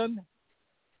New Zealand,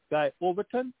 Guy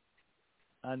Overton,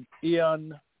 and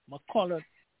Ian McCollum.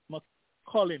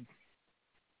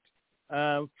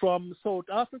 From South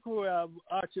Africa, we have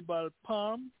Archibald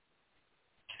Palm,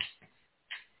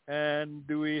 and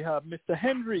we have Mr.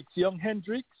 Hendricks, young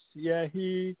Hendricks. Yeah,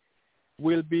 he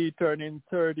will be turning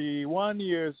 31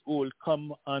 years old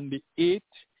come on the 8th.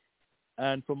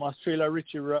 And from Australia,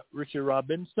 Richie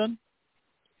Robinson.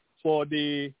 For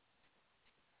the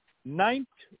 9th,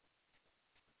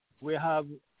 we have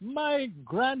my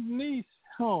grandniece.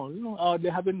 Oh, they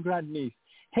having grandniece.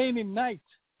 Haney Knight.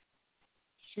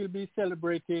 She'll be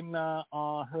celebrating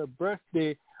her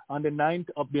birthday on the 9th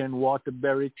up there in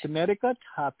Waterbury, Connecticut.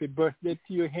 Happy birthday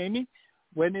to you, Haney.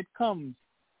 When it comes,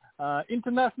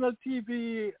 international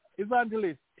TV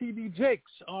evangelist T.D.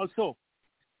 Jakes also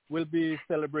will be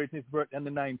celebrating his birthday on the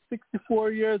 9th,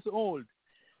 64 years old.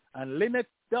 And Lynette's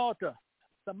daughter,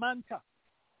 Samantha,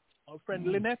 our friend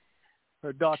Lynette,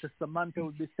 her daughter Samantha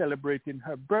will be celebrating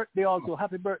her birthday also.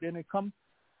 Happy birthday when it comes,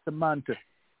 Samantha.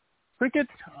 Cricket,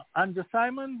 Andrew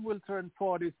Simon will turn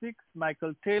 46,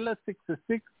 Michael Taylor,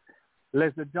 66,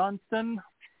 Leslie Johnston,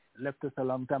 left us a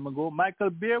long time ago, Michael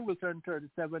Beer will turn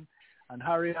 37, and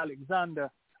Harry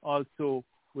Alexander also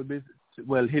will be,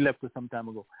 well, he left us some time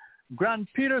ago.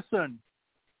 Grant Peterson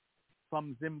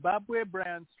from Zimbabwe,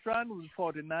 Brian Strand will be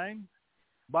 49,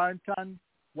 Barrington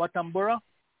Watambura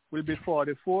will be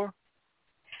 44,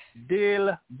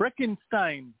 Dale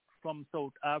Breckenstein from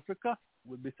South Africa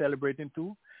will be celebrating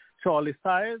too, Charlie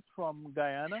Sires from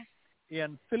Guyana,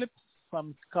 Ian Phillips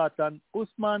from Scotland,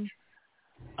 Usman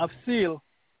Afsil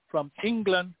from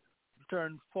England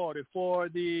turned 44.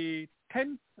 The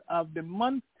 10th of the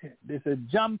month, this is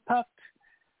jam-packed.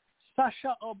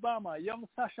 Sasha Obama, young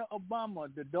Sasha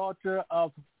Obama, the daughter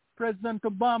of President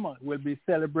Obama, will be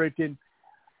celebrating.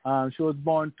 She was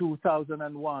born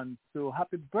 2001. So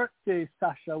happy birthday,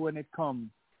 Sasha, when it comes.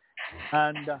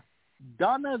 And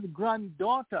Donna's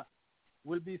granddaughter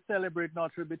will be celebrating. Now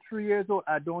she'll be 3 years old.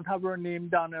 I don't have her name,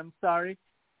 Donna. I'm sorry.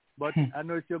 But I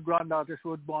know it's your granddaughter. She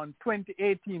was born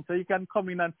 2018. So you can come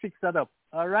in and fix that up.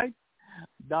 All right?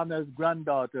 Donna's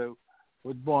granddaughter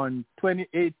was born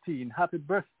 2018. Happy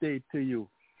birthday to you.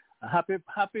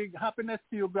 Happiness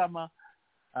to you, Grandma.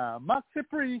 Maxie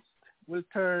Priest will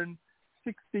turn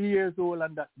 60 years old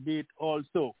on that date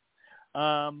also.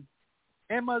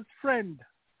 Emma's friend,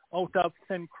 out of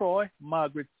St. Croix,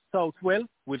 Margaret Southwell,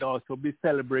 will also be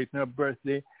celebrating her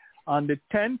birthday on the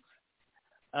 10th.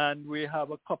 And we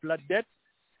have a couple of deaths.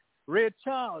 Ray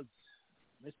Charles,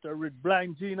 Mr.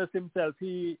 Blind Genius himself,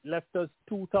 he left us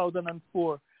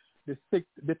 2004,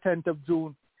 the 10th of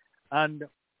June. And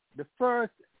the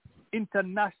first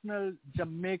international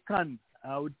Jamaican,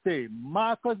 I would say,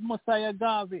 Marcus Mosiah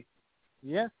Garvey.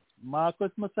 Yes,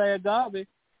 Marcus Mosiah Garvey.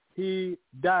 He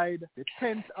died the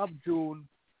 10th of June,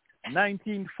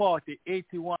 1940,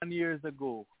 81 years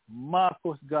ago.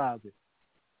 Marcus Garvey.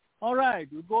 All right,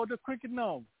 we go to cricket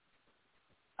now.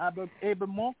 Abel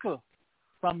Monkel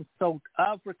from South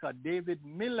Africa, David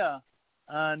Miller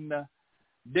and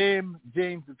Dame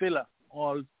James Villa,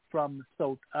 all from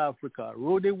South Africa.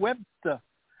 Rudy Webster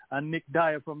and Nick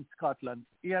Dyer from Scotland.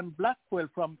 Ian Blackwell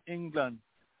from England.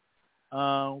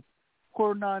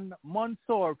 Kurnan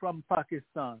Mansour from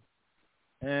Pakistan.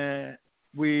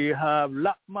 We have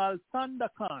Lakmal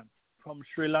Sandakan from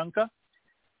Sri Lanka.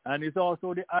 And it's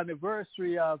also the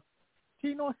anniversary of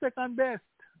Tino Second Best.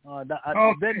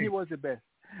 Then he was the best.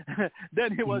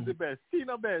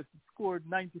 Tino Best scored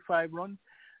 95 runs.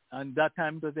 And that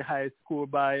time it was the highest score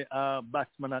by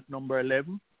batsman at number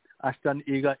 11. Ashton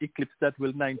Eager eclipsed that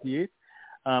with 98.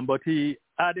 But he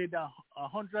added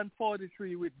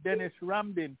 143 with Dennis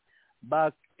Ramdin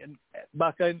back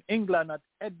in England at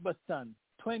Edgbaston,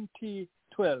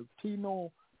 2012.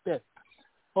 Tino Best.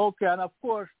 Okay, and of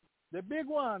course, the big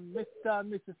one, Mr.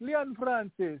 and Mrs. Leon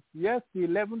Francis. Yes, the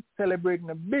 11th, celebrating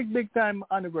a big time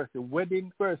anniversary,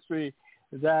 wedding anniversary,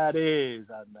 that is.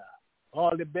 And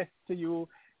all the best to you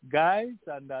guys.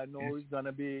 And I know you're going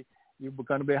to be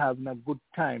having a good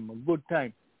time. And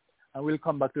we'll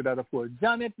come back to that, of course.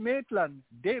 Janet Maitland,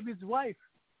 David's wife.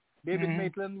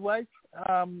 Maitland's wife,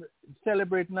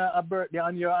 celebrating a birthday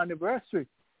on your anniversary.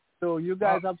 So you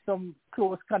guys have some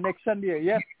close connection there.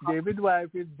 Yes, David's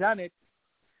wife is Janet.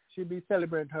 She'll be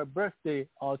celebrating her birthday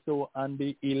also on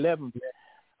the 11th.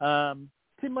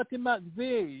 Timothy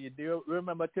McVeigh, do you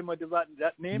remember Timothy,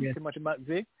 that name? Yes. Timothy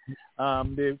McVeigh,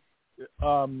 the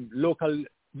local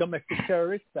domestic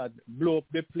terrorist that blew up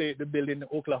the building in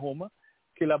Oklahoma,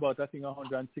 killed about, I think,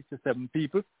 167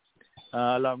 people,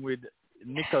 along with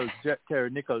Terry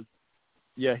Nichols.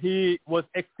 Yeah, he was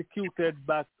executed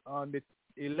back on the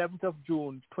 11th of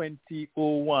June,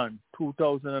 2001.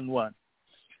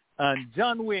 And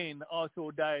John Wayne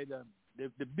also died,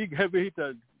 the big heavy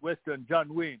hitter, Western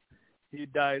John Wayne. He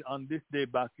died on this day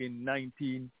back in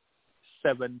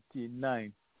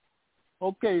 1979.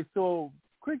 Okay, so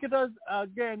cricketers,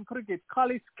 again,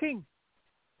 Collis King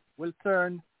will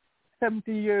turn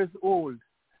 70 years old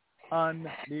on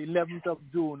the 11th of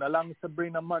June, along with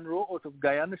Sabrina Monroe out of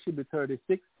Guyana. She'll be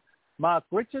 36. Mark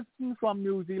Richardson from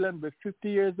New Zealand will be 50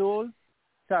 years old.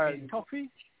 Sarah Tuffy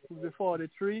will be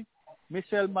 43.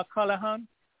 Michelle McCallaghan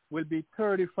will be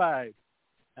 35.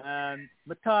 And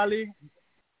Matali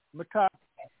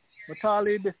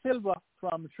De Silva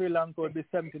from Sri Lanka will be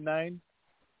 79.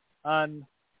 And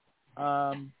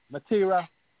Matira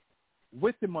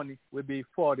Wittimoni will be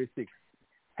 46.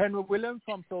 Henry Williams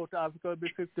from South Africa will be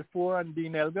 54. And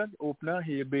Dean Elgin, opener,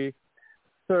 he'll be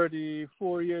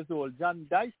 34 years old. John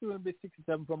Dyson will be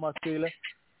 67 from Australia.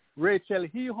 Rachel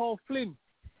Hee-Haw Flynn,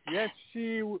 yes,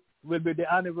 she will be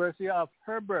the anniversary of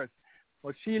her birth.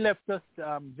 But she left us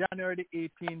January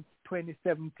 18,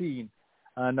 2017.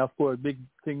 And, of course, big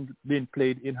things being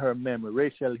played in her memory,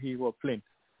 Rachel Hee-Haw Flynn.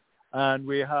 And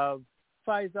we have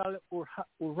Faisal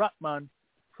Ur-Rahman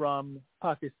from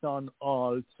Pakistan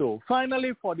also.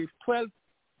 Finally, for the 12th,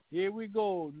 here we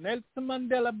go. Nelson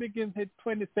Mandela begins his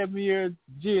 27 years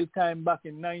jail time back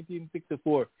in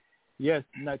 1964. Yes,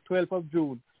 12th of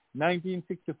June,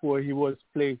 1964, he was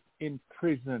placed in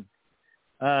prison.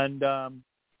 And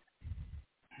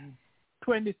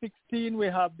 2016, we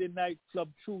have the nightclub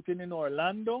shooting in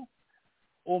Orlando.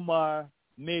 Omar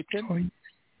Maton,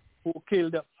 who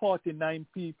killed 49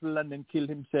 people and then killed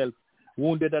himself,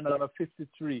 wounded another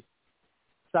 53.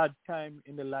 Sad time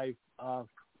in the life of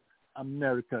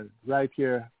America, right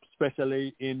here,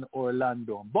 especially in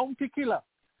Orlando. Bounty Killer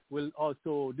will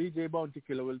also, DJ Bounty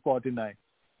Killer will 49.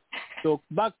 So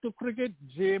back to cricket,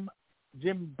 Jim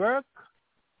Burke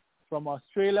from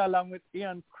Australia, along with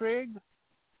Ian Craig,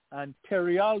 and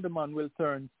Terry Alderman will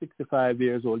turn 65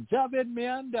 years old. Javed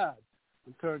Miandad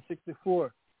will turn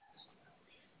 64.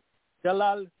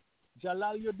 Jalal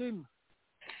Yuddin,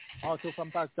 also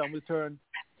from Pakistan, will turn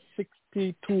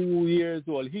 62 years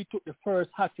old. He took the first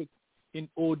hat-trick in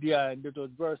ODI, and it was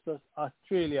versus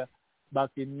Australia back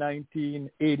in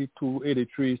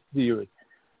 1982-83 series.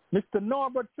 Mr.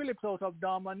 Norbert Phillips out of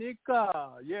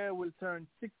Dominica, will turn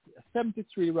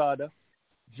 73 rather.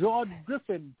 George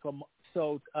Griffin from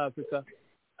South Africa,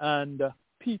 and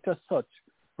Peter Such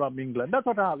from England. That's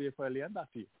what I have here for Elian.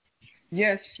 Back to you.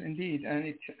 Yes, indeed.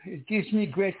 And it gives me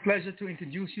great pleasure to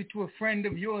introduce you to a friend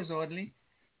of yours, Audley.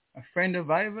 A friend of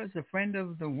Ivor's, a friend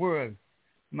of the world.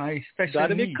 My special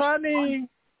niece. Connie.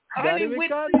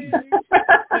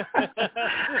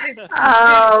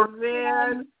 Oh,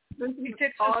 man. It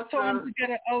takes a storm to get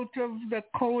her out of the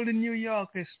cold in New York.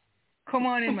 Come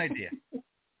on in, my dear.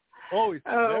 Oh, it's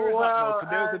very hot now.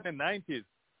 Today was in the 90s.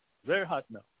 Very hot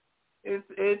now. It's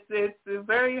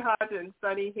very hot and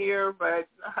sunny here, but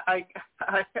I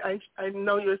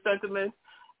know your sentiment.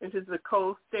 This is a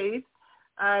cold state.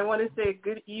 I want to say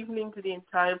good evening to the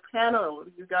entire panel,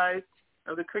 you guys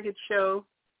of the Cricket Show,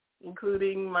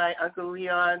 including my Uncle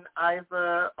Leon,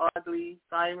 Iva, Audley,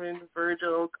 Simon,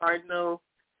 Virgil, Cardinal,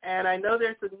 and I know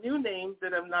there's some new names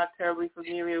that I'm not terribly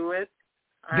familiar with.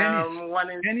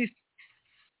 One is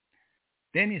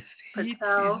Dennis. He is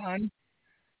on.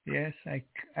 Yes,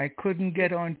 I couldn't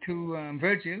get on to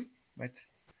Virgil, but.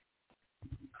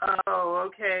 Oh,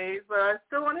 okay. But I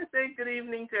still want to say good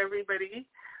evening to everybody,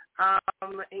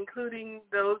 including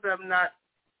those I'm not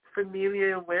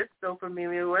so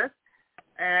familiar with.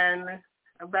 And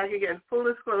I'm back again. Full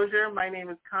disclosure, my name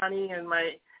is Connie,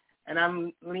 and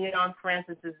I'm Leon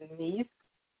Francis's niece.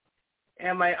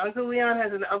 And my Uncle Leon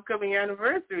has an upcoming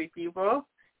anniversary, people.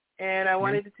 And I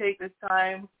wanted to take this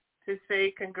time to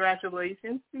say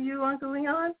congratulations to you, Uncle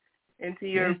Leon, and to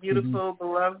your beautiful,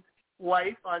 beloved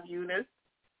wife, Aunt Eunice.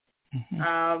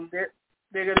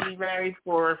 They're going to be married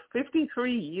for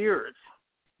 53 years.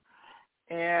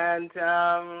 And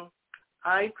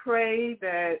I pray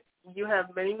that you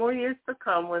have many more years to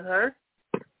come with her.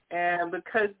 And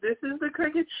because this is the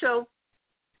Cricket Show,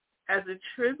 as a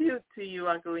tribute to you,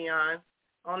 Uncle Leon,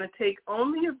 I want to take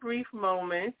only a brief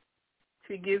moment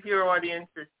to give your audience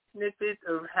a snippet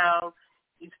of how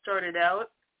you started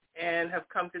out and have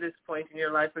come to this point in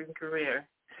your life and career.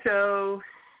 So,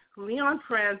 Leon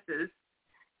Francis,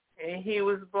 he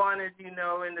was born, as you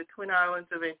know, in the Twin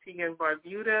Islands of Antigua and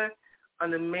Barbuda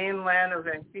on the mainland of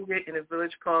Antigua in a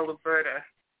village called Alberta.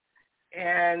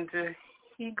 And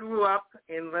he grew up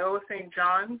in Lower St.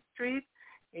 John Street,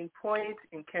 in Point,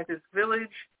 in Kentish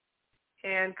Village,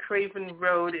 and Craven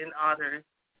Road in Otters.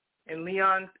 And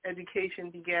Leon's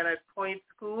education began at Point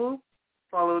School,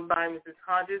 followed by Mrs.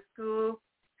 Hodges School,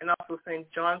 and also St.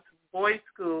 John's Boys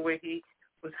School, where he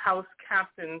was house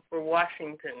captain for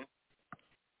Washington.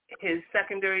 His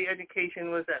secondary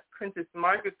education was at Princess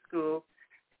Margaret School.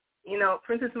 You know,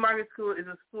 Princess Margaret School is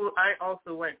a school I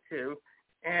also went to.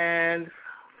 And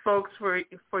folks,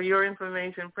 for your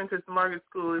information, Princess Margaret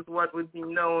School is what would be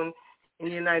known in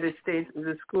the United States as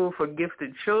a school for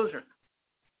gifted children.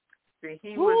 So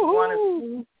he was one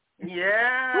of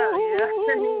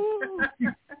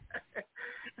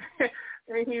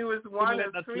and he was one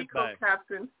of three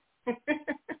co-captains.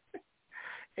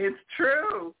 It's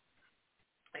true.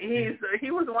 He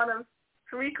was one of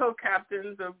three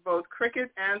co-captains of both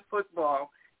cricket and football.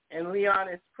 And Leon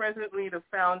is presently the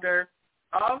founder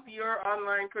of your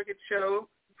online cricket show,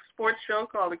 sports show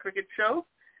called The Cricket Show.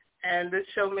 And this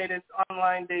show made its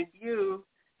online debut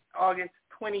August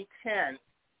 2010.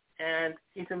 And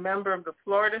he's a member of the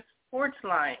Florida Sports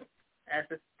Line as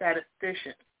a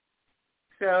statistician.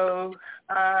 So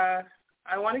I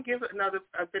want to give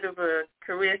a bit of a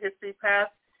career history pass.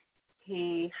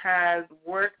 He has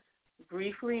worked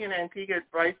briefly in Antigua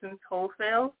at Bryson's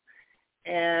Wholesale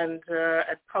and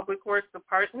at Public Works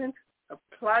Department,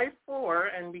 applied for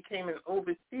and became an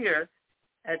overseer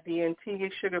at the Antigua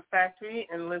Sugar Factory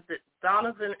and lived at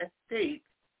Donovan Estate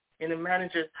in a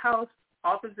manager's house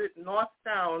opposite North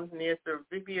Sound near Sir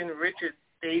Vivian Richards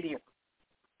Stadium.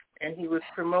 And he was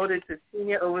promoted to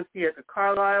senior overseer at the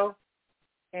Carlisle.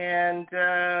 And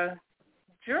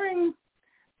during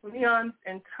Leon's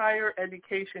entire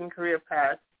education career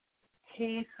path,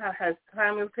 he has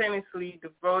simultaneously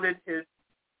devoted his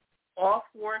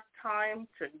off-work time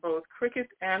to both cricket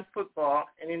and football.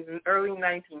 And in the early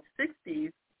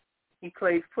 1960s, he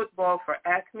played football for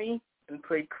Acme and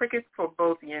played cricket for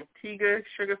both the Antigua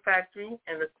Sugar Factory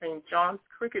and the St. John's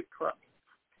Cricket Club.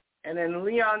 And then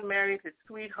Leon married his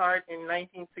sweetheart in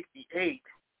 1968,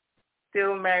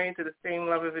 still married to the same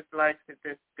love of his life to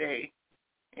this day.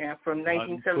 And from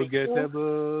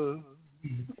 1974...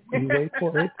 Wait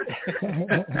for it.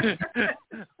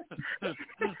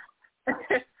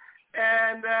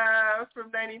 And from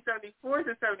 1974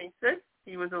 to 76,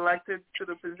 he was elected to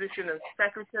the position of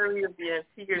Secretary of the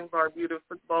Antigua and Barbuda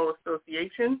Football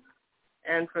Association.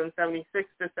 And from 76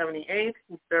 to 78,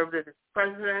 he served as its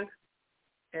president.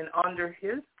 and under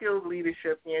his skilled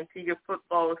leadership, the Antigua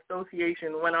Football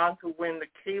Association went on to win the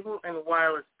Cable and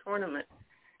Wireless Tournament.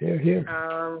 They're here.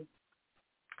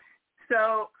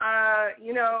 So,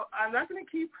 I'm not going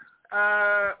to keep,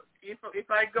 if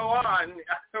I go on,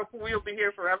 we'll be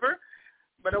here forever.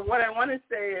 But what I want to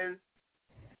say is,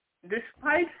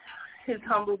 despite his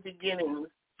humble beginnings,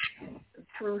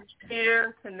 through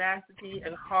sheer tenacity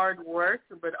and hard work,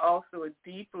 but also a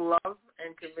deep love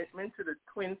and commitment to the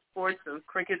twin sports of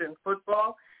cricket and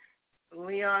football,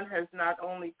 Leon has not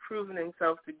only proven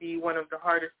himself to be one of the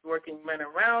hardest working men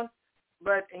around,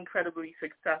 but incredibly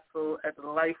successful at the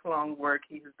lifelong work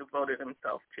he has devoted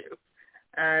himself to.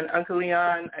 And Uncle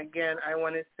Leon, again, I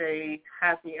want to say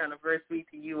happy anniversary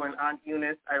to you and Aunt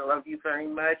Eunice. I love you very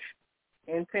much,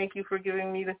 and thank you for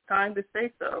giving me this time to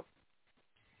say so.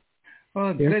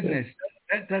 Oh, goodness.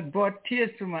 That brought tears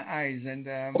to my eyes, and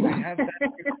I have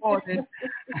that recorded.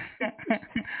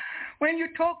 When you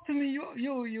talk to me,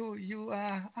 you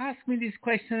ask me these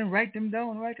questions and write them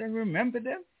down, right, and remember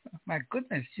them. My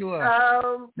goodness, you are.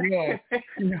 I've been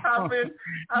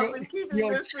keeping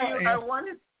this for you.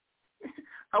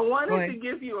 I wanted to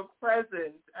give you a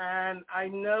present, and I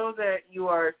know that you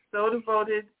are so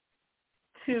devoted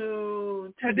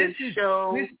to this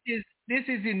show. This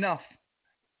is enough.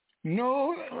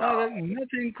 No,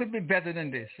 nothing could be better than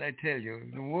this, I tell you.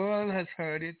 The world has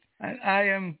heard it, and I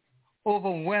am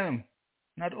overwhelmed,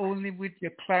 not only with your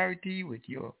clarity, with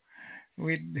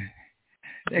the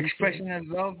expression of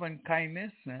love and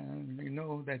kindness. You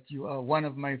know that you are one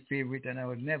of my favorite, and I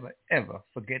would never, ever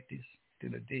forget this to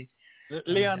the day.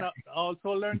 Leon, I also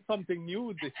learned something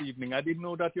new this evening. I didn't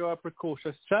know that you're a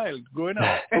precocious child growing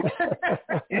up.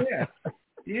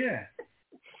 Yeah.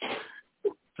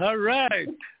 All right.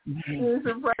 It's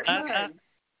a bright night.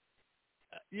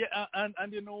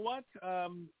 And you know what? I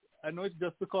know it's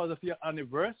just because of your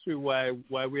anniversary why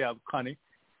we have Connie.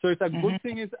 So it's a good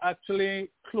thing it's actually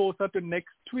closer to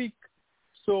next week.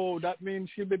 So that means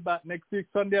she'll be back next week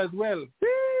Sunday as well.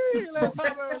 Let's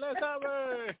have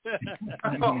her.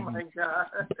 Oh, my God.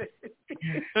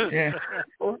 Yeah.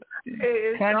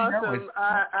 It's awesome.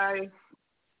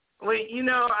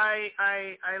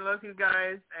 I love you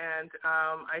guys, and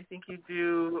I think you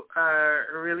do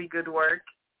really good work,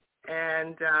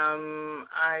 and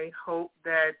I hope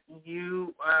that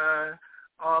you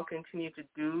all continue to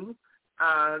do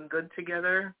good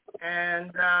together,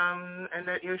 and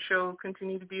that your show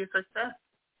continue to be a success.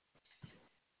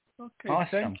 Okay,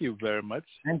 awesome. Thank you very much.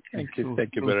 Thank you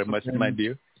very much, my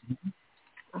dear.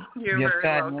 You're we have very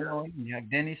Todd welcome. on, we have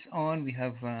Dennis on, we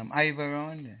have Ivor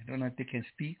on. I don't know if they can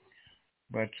speak,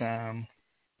 but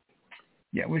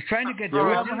we're trying to get. We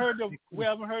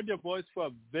haven't heard your voice for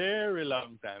a very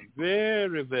long time,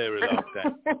 very, very long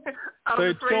time. So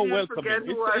it's so welcoming.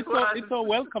 It's so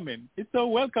welcoming. It's so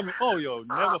welcoming. Oh,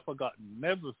 never forgotten.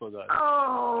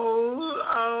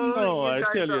 Oh. No, I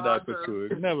tell you that awesome. for sure.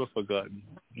 Never forgotten.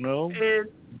 No.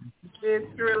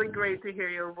 It's really great to hear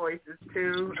your voices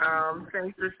too.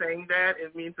 Thanks for saying that.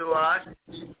 It means a lot.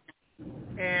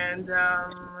 And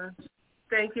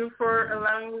thank you for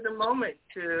allowing me the moment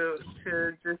to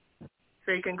just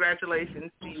say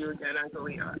congratulations to you again, Uncle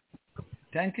Leon.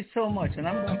 Thank you so much. And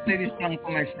I'm going to play this song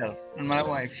for myself and my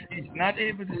wife. She's not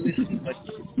able to listen, but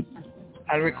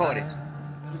I'll record it.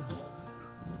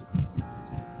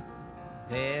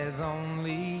 There's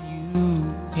only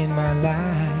you in my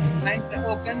life. Lines are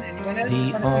open. Anyone else The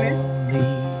want to come in?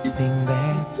 only thing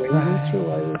that's right. I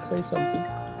will say something.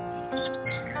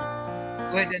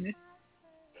 Go ahead, Dennis.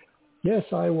 Yes,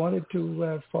 I wanted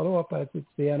to follow up as it's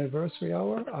the anniversary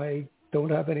hour. I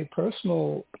don't have any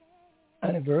personal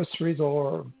anniversaries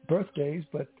or birthdays,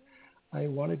 but I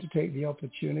wanted to take the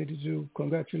opportunity to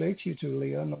congratulate you two,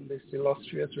 Leon, on this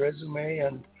illustrious resume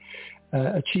and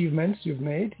achievements you've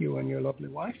made, you and your lovely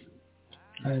wife.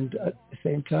 And at the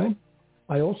same time,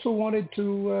 I also wanted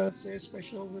to say a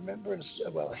special remembrance.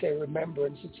 Well, I say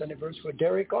remembrance, it's anniversary for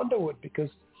Derek Underwood,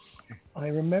 because I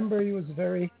remember he was a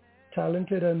very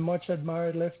talented and much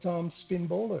admired left-arm spin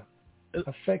bowler.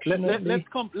 Affectionately.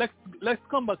 Let's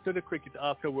come back to the cricket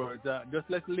afterwards. Just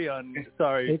let Leon. It's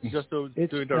to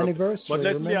interrupt. anniversary. But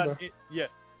let remember. Leon.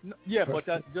 But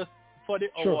just for the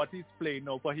Sure. what he's playing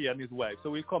now for he and his wife.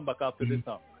 So we'll come back after the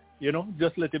song.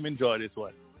 Just let him enjoy this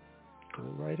one. Go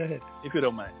right ahead. If you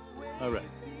don't mind. All right.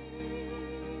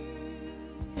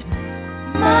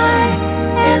 My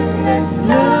endless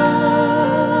love.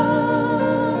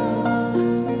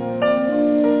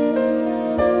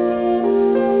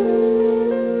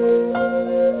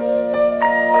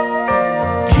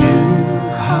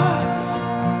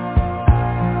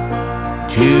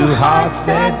 Two hearts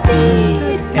that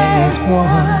beat as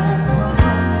one.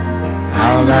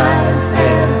 life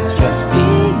has just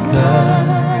begun.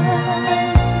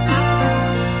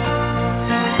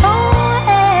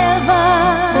 Forever,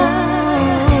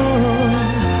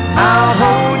 I'll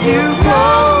hold you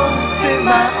close in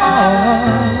my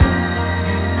arms.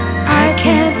 I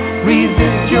can't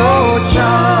resist your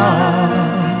charm.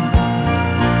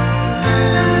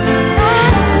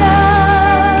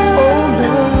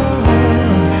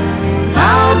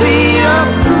 I'll be a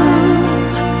fool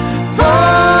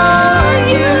for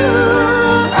you,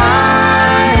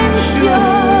 I'm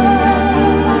sure.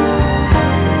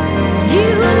 You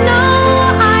know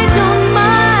I don't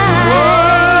mind.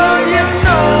 Oh, you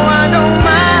know I don't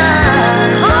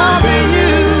mind loving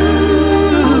you.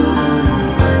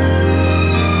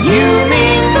 You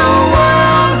mean the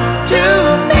world to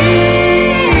me.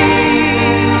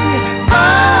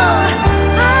 Oh,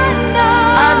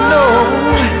 I know.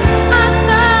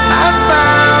 I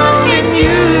found in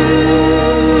you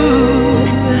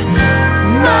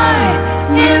my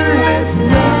endless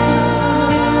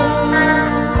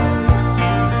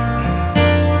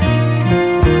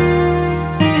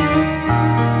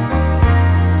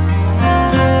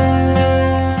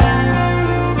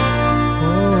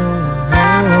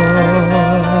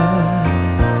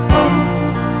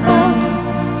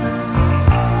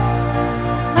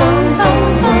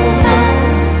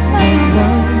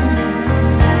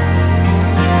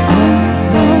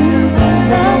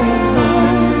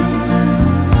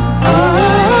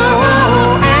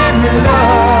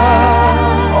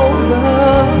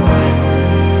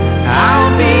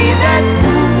I'll be that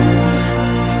fool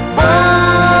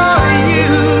for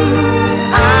you,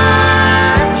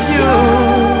 I'm sure.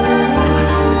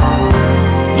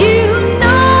 You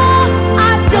know I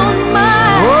don't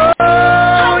mind.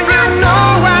 Oh, you know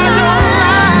I don't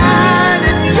mind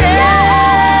it, yeah.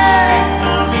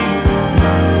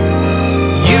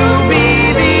 You be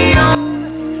the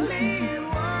only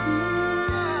one.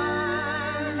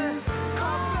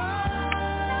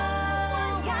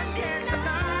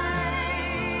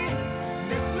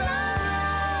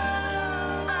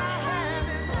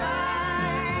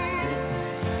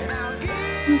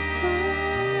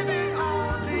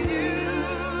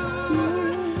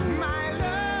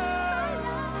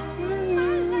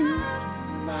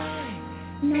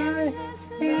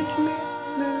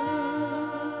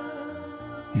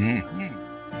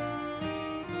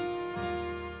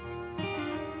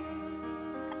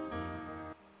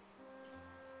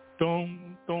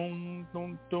 Dum, dum,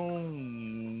 dum,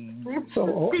 dum.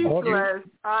 So, Speechless.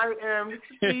 I am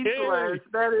speechless.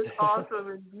 That is awesome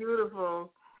and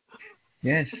beautiful.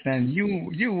 Yes, and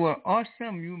you were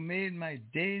awesome. You made my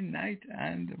day, night,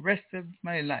 and the rest of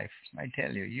my life. I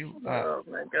tell you, you Oh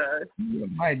my God. you are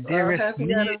my dearest happy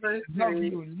niece.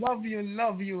 anniversary. Love you a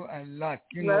lot.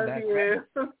 You Love know that, you. right?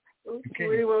 Okay.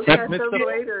 We will catch up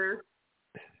later.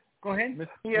 Go ahead.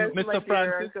 Yes, my Mr. dear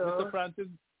Francis,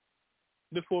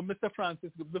 Mr.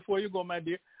 Francis, before you go, my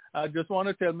dear, I just want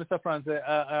to tell Mr. Francis,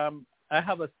 I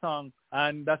have a song,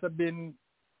 and that's been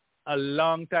a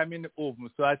long time in the oven,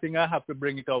 so I think I have to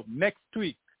bring it out next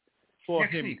week for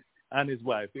him and his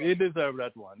wife. He deserves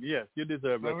that one. Yes, you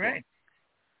deserve that one. All right.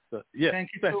 So, yes, thank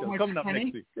you special. so much, Coming up honey.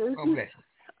 next week. God bless.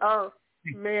 Oh,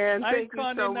 man, thank you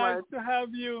so nice much. to have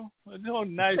you. It's so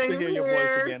nice Same to hear your here,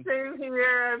 voice again. Same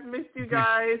here. I've missed you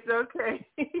guys. Okay.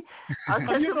 I'll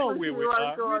catch You up know with where you. we I'll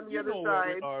are. go on the other know side.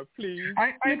 where we are, please.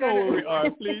 I know where we are,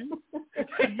 please.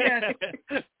 Yes.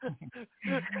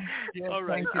 All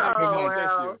right. Thank you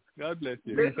so much. God bless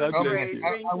you. This God is bless great. you.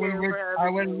 Thank you for I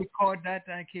having will me. record that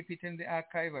and keep it in the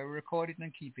archive. I will record it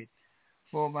and keep it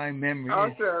for my memory.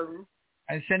 Awesome.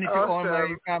 I send it to all my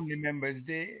family members.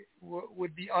 They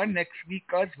would be on next week,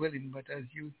 God's willing. But as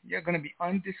you're going to be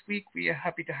on this week, we are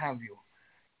happy to have you.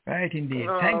 Right, indeed.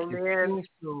 Thank you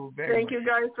so very Thank much. you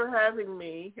guys for having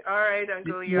me. All right,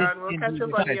 Uncle Leon. We'll catch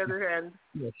up on the other end.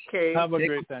 Yes. Okay. Have a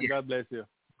great time. God bless you.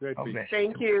 Great week.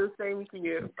 Thank you. Same to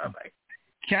you. Bye-bye.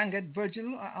 Can't get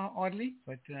Virgil oddly,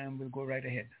 but we'll go right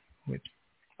ahead with.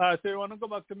 So you want to go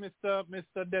back to Mr.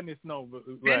 Dennis now?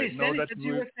 Dennis, that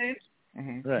you were saying?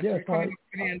 Mm-hmm. Right. Yes,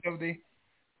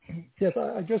 yes,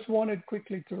 I just wanted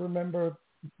quickly to remember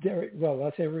Derek. Well,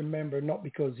 I say remember not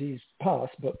because he's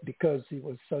passed, but because he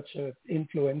was such an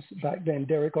influence back then.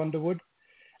 Derek Underwood,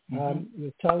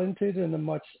 the talented and a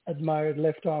much admired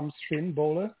left arm spin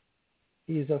bowler.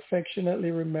 He is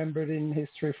affectionately remembered in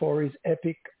history for his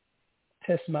epic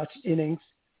Test match innings,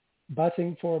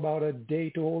 batting for about a day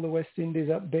to hold the West Indies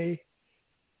at bay.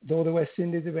 Though the West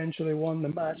Indies eventually won the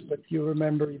match, but you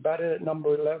remember he batted at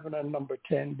number 11 and number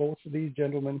 10. Both of these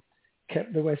gentlemen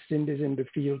kept the West Indies in the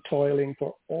field toiling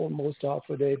for almost half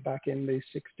a day back in the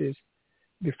 60s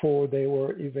before they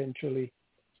were eventually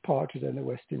part of the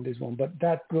West Indies one, but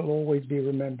that will always be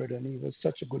remembered, and he was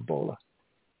such a good bowler.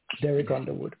 Derek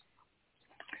Underwood.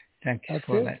 Thank you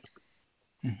for that.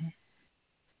 Mm-hmm.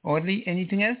 Audley,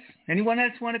 anything else? Anyone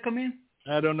else want to come in?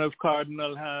 I don't know if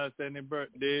Cardinal has any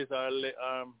birthdays. I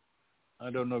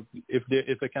don't know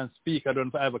if I can speak. I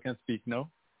don't know if Ivor can speak now.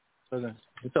 So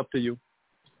it's up to you.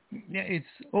 Yeah, it's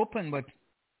open, but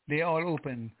they're all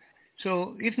open.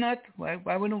 So if not, I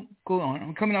want to go on.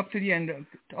 I'm coming up to the end of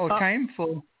our time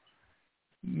for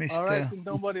Mr. All right, if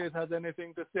nobody has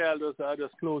anything to say, I'll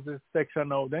just close this section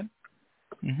now then.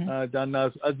 Mm-hmm. Then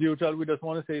as usual, we just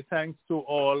want to say thanks to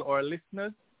all our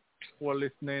listeners who are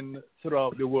listening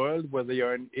throughout the world, whether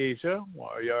you're in Asia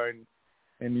or you're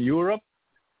in Europe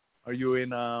or you're in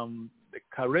the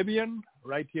Caribbean,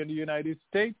 right here in the United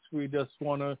States. We just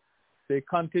want to say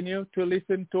continue to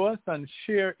listen to us and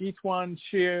share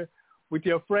with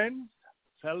your friends.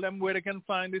 Tell them where they can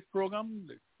find this program,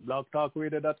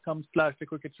 blogtalkradio.com/The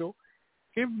Cricket Show.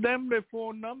 Give them the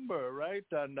phone number, right?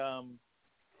 And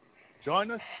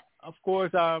join us. Of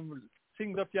course,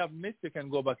 things that you have missed, you can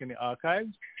go back in the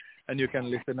archives and you can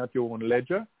listen at your own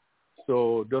leisure.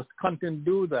 So just continue to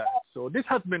do that. So this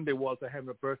has been the Walter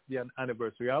Henry Birthday and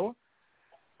Anniversary Hour.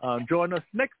 Join us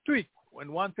next week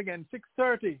when once again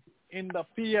 6:30 in the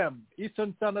p.m.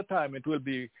 Eastern Standard Time. It will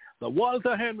be the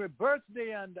Walter Henry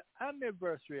Birthday and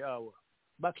Anniversary Hour.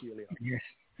 Back to you, Leon. Yes,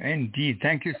 indeed.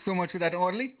 Thank you so much for that,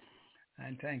 Audley.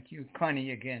 And thank you,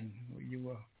 Connie, again.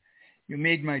 You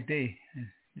made my day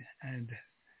and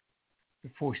the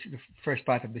first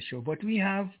part of the show. But we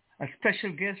have a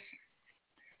special guest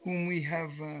whom we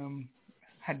have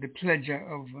had the pleasure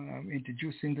of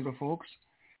introducing to the folks.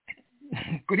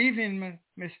 Good evening,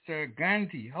 Mr.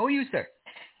 Gandhi. How are you, sir?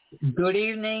 Good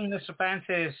evening, Mr.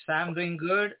 Francis. I'm doing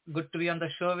good. Good to be on the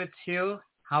show with you.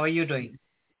 How are you doing?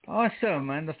 Awesome.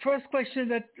 And the first question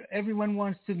that everyone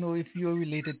wants to know if you're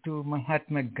related to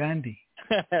Mahatma Gandhi.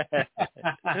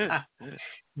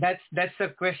 That's a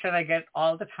question I get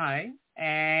all the time.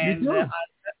 And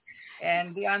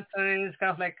the answer is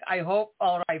kind of like, I hope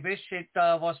or I wish it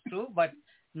was true, but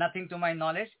nothing to my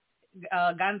knowledge.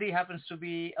 Gandhi happens to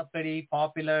be a pretty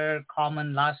popular,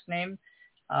 common last name.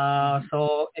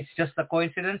 So it's just a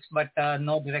coincidence, but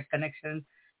no direct connection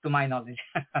to my knowledge.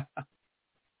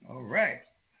 All right.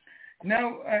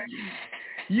 Now,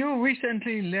 you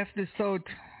recently left the South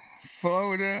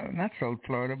Florida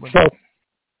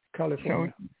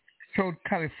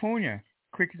California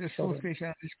Cricket Association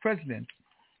as president.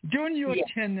 During your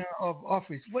tenure of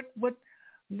office,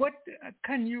 what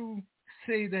can you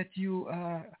say that you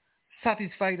are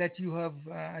satisfied that you have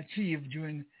achieved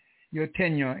during your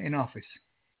tenure in office?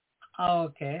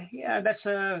 Okay. Yeah, that's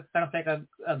a kind of like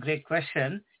a great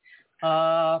question.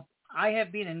 I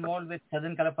have been involved with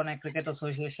Southern California Cricket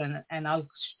Association, and I'll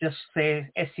just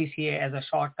say SCCA as a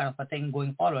short kind of a thing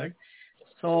going forward.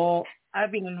 So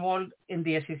I've been involved in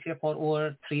the SCCA for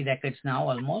over 3 decades now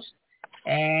almost.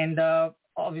 And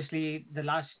obviously the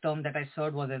last term that I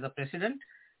served was as a president.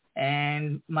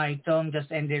 And my term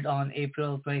just ended on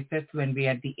April 25th when we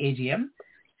had the AGM.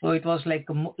 So it was like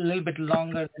a little bit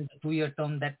longer than the 2-year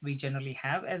term that we generally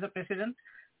have as a president.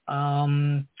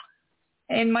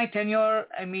 In my tenure,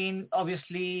 I mean,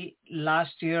 obviously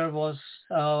last year was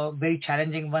a very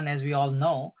challenging one, as we all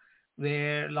know,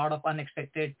 where a lot of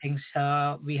unexpected things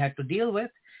we had to deal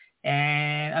with.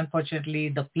 And unfortunately,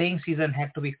 the playing season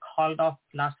had to be called off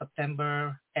last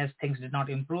September as things did not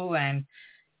improve. And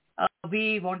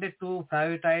we wanted to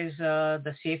prioritize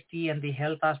the safety and the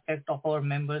health aspect of our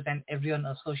members and everyone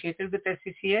associated with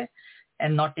SCCA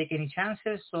and not take any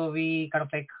chances. So we kind of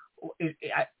like,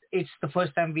 it's the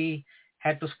first time we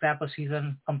had to scrap a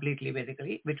season completely,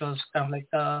 basically, which was kind of like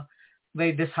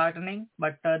very disheartening,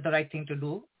 but the right thing to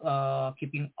do,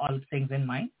 keeping all things in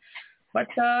mind. But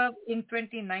in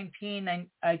 2019,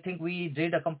 I think we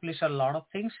did accomplish a lot of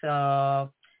things,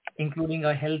 including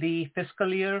a healthy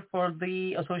fiscal year for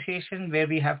the association, where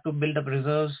we have to build up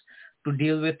reserves to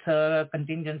deal with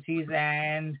contingencies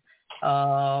and,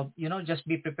 just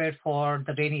be prepared for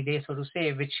the rainy day, so to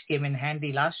say, which came in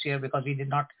handy last year because we did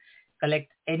not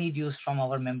collect any dues from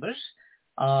our members.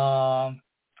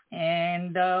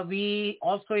 And we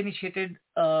also initiated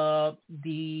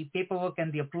the paperwork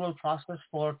and the approval process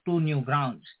for 2 new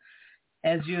grounds.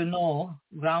 As you know,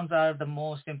 grounds are the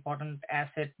most important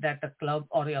asset that a club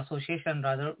or the association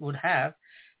rather would have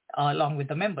along with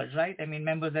the members, right? I mean,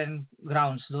 members and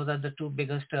grounds, those are the 2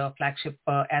 biggest flagship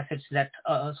assets that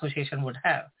association would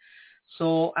have.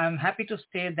 So I'm happy to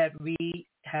say that we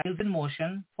have in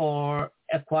motion for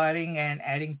acquiring and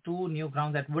adding 2 new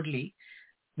grounds at Woodley.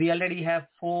 We already have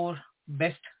 4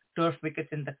 best turf wickets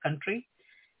in the country.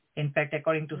 In fact,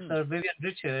 according to Sir Vivian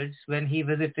Richards, when he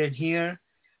visited here,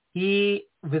 he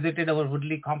visited our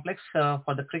Woodley complex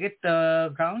for the cricket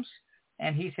grounds,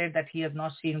 and he said that he has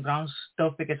not seen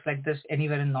turf wickets like this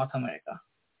anywhere in North America.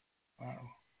 Wow.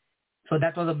 So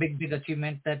that was a big, big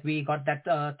achievement that we got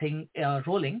that thing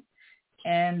rolling.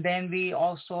 And then we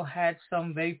also had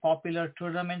some very popular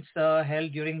tournaments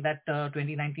held during that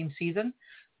 2019 season,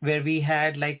 where we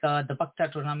had like the Bhakta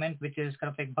tournament, which is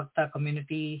kind of like Bhakta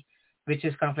community, which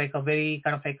is kind of like a very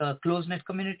kind of like a close-knit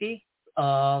community,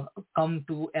 come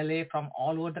to LA from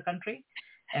all over the country.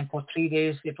 And for 3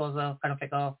 days, it was a kind of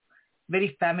like a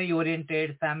very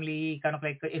family-oriented, family kind of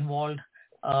like involved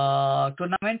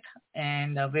tournament,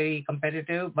 and very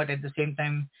competitive, but at the same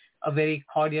time, a very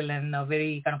cordial and a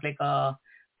very kind of like a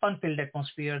fun-filled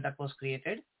atmosphere that was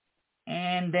created.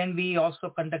 And then we also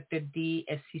conducted the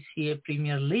SCCA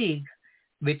Premier League,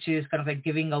 which is kind of like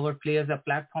giving our players a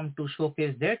platform to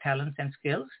showcase their talents and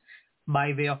skills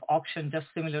by way of auction, just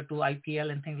similar to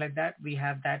IPL and things like that. We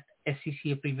have that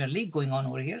SCCA Premier League going on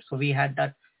over here. So we had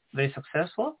that very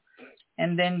successful.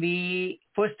 And then we,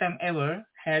 first time ever,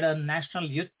 had a national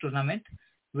youth tournament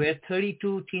where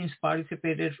 32 teams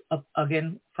participated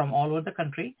again from all over the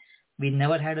country. We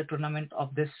never had a tournament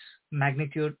of this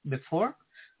magnitude before.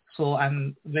 So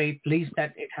I'm very pleased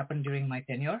that it happened during my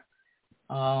tenure.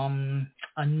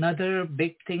 Another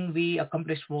big thing we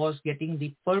accomplished was getting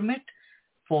the permit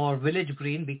for Village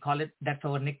Green. We call it, that's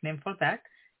our nickname for that.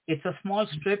 It's a small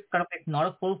strip, kind of like not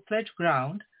a full-fledged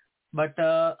ground, but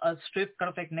a strip kind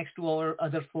of like next to our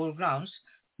other 4 grounds,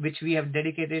 which we have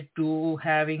dedicated to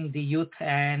having the youth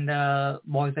and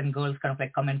boys and girls kind of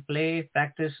like come and play,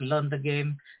 practice, learn the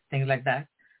game, things like that.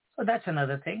 So that's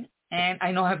another thing. And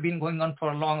I know I've been going on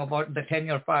for long about the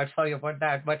tenure part. Sorry about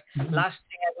that. But last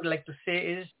thing I would like to say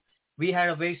is we had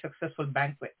a very successful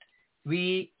banquet.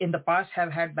 We, in the past,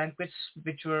 have had banquets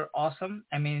which were awesome.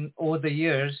 I mean, over the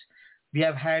years, we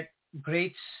have had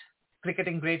greats,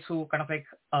 cricketing greats who kind of like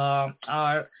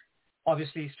are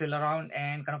obviously still around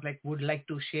and kind of like would like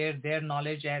to share their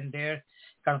knowledge and their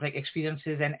kind of like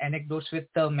experiences and anecdotes with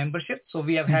the membership. So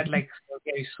we have had like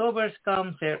Gary Sobers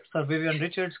come, Sir Vivian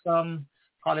Richards come,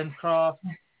 Colin Croft,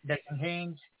 Declan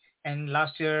Haynes, and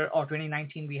last year or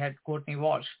 2019 we had Courtney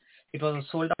Walsh. It was a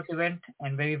sold-out event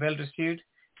and very well received.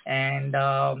 And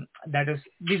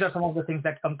these are some of the things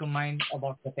that come to mind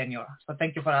about the tenure. So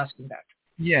thank you for asking that.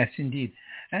 Yes, indeed,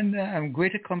 and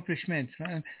great accomplishments.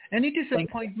 Any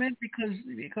disappointment because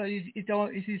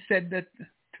it is said that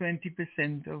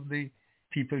 20% of the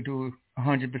people do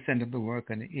 100% of the work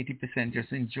and 80%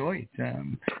 just enjoy it.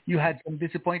 You had some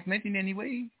disappointment in any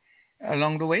way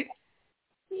along the way?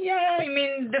 Yeah, I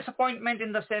mean, disappointment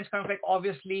in the sense kind of like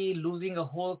obviously losing a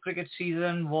whole cricket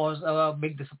season was a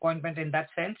big disappointment in that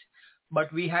sense.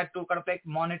 But we had to kind of like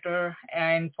monitor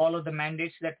and follow the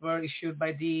mandates that were issued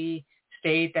by the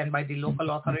state and by the local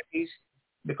authorities,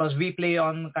 because we play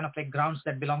on kind of like grounds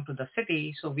that belong to the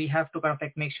city. So we have to kind of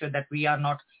like make sure that we are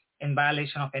not in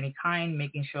violation of any kind,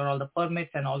 making sure all the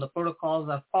permits and all the protocols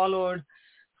are followed.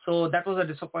 So that was a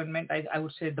disappointment. I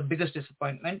would say the biggest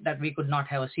disappointment that we could not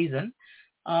have a season.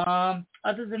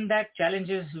 Other than that,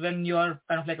 challenges when you are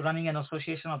kind of like running an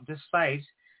association of this size,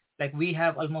 like we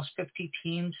have almost 50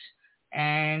 teams,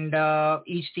 and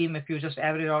each team, if you just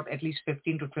average out at least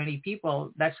 15 to 20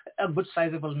 people, that's a good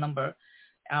sizable number.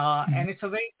 And it's a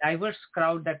very diverse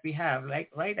crowd that we have, like,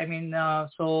 right? I mean,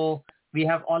 so we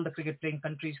have all the cricket playing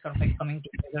countries kind of like coming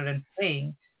together and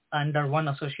playing under one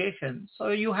association. So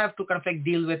you have to kind of like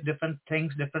deal with different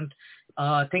things, different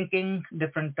thinking,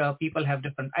 different people have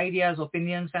different ideas,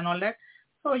 opinions and all that.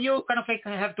 So you kind of like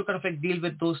have to kind of like deal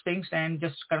with those things and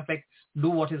just kind of like do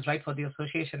what is right for the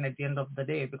association at the end of the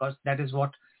day, because that is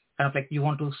what kind of like you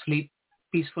want to sleep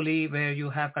peacefully, where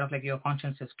you have kind of like your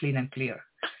conscience is clean and clear.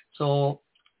 So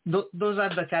those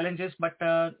are the challenges, but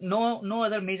no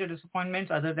other major disappointments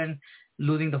other than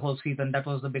losing the whole season. That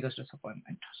was the biggest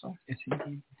disappointment. So yes,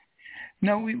 indeed.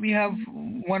 Now we have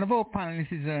one of our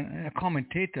panelists is a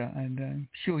commentator, and I'm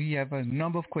sure he have a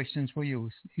number of questions for you.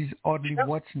 He's Audley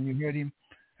Watson. You heard him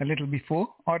a little before.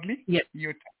 Audley? Yes.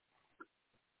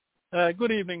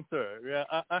 Good evening, sir.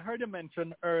 Yeah, I heard you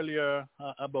mention earlier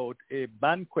about a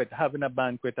banquet, having a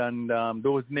banquet, and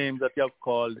those names that you have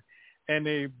called.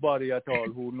 Anybody at all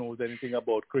who knows anything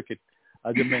about cricket,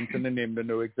 as you mentioned the name, they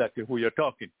know exactly who you're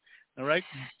talking. All right.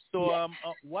 So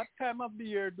what time of the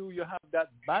year do you have that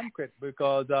banquet?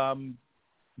 Because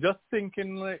just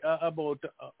thinking about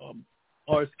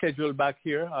our schedule back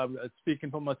here,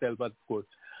 speaking for myself, of course,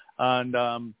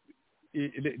 and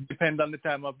it depends on the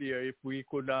time of the year. If we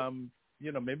could,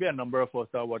 maybe a number of us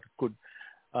could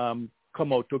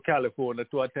come out to California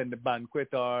to attend the banquet,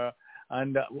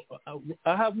 and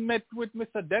I have met with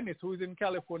Mr. Dennis, who is in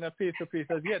California face to face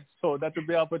as yet. So that would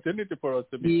be an opportunity for us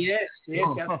to meet. Yes,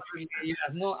 absolutely. Yeah.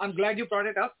 No, I'm glad you brought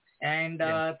it up, and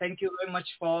thank you very much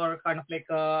for kind of like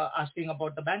asking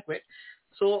about the banquet.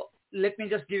 So let me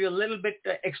just give you a little bit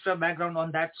extra background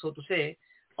on that, so to say.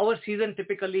 Our season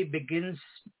typically begins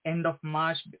end of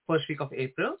March, first week of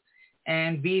April,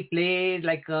 and we play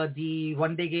like the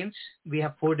one-day games. We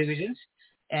have 4 divisions,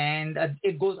 and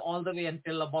it goes all the way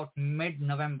until about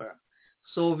mid-November.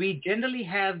 So we generally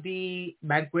have the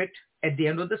banquet at the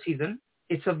end of the season.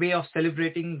 It's a way of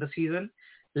celebrating the season,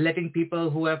 letting people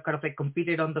who have kind of like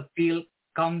competed on the field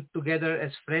come together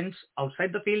as friends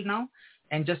outside the field now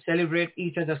and just celebrate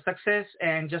each other's success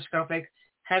and just kind of like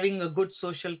having a good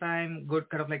social time, good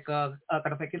kind of like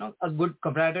a good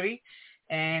camaraderie.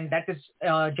 And that is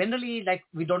generally like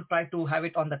we don't try to have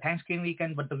it on the Thanksgiving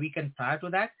weekend, but the weekend prior to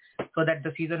that, so that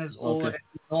the season is over and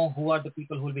we know who are the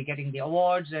people who will be getting the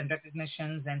awards and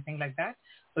recognitions and things like that.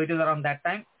 So it is around that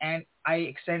time. And I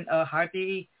extend a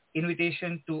hearty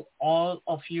invitation to all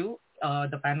of you,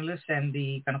 the panelists and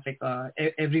the kind of like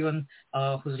everyone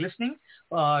who's listening.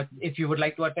 If you would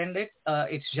like to attend it,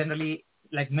 it's generally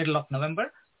like middle of November,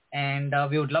 and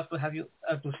we would love to have you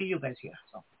to see you guys here.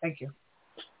 So thank you.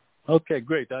 Okay,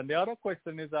 great. And the other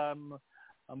question is,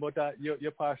 but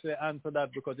you partially answered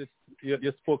that because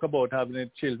you spoke about having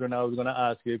children. I was going to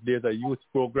ask you if there's a youth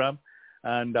program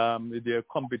and is there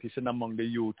competition among the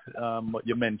youth. But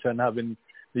you mentioned having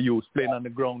the youth playing on the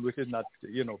ground, which is not,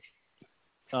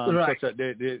 right. such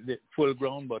the full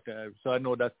ground, but so I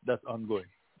know that's ongoing.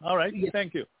 All right, yes.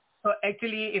 Thank you. So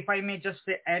actually, if I may just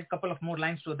add a couple of more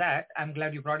lines to that, I'm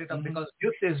glad you brought it up because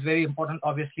youth is very important.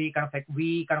 Obviously,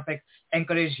 we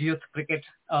encourage youth cricket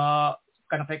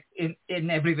in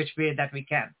every which way that we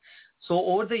can. So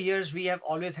over the years, we have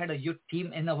always had a youth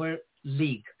team in our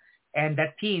league, and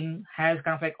that team has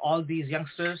all these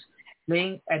youngsters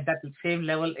playing at that same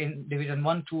level in Division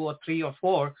 1, 2, or 3, or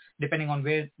 4, depending on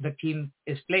where the team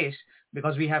is placed,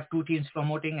 because we have 2 teams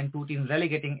promoting and 2 teams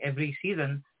relegating every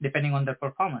season, depending on their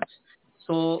performance.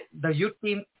 So the youth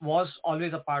team was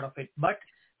always a part of it. But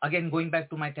again, going back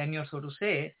to my tenure, so to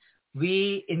say,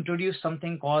 we introduced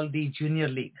something called the Junior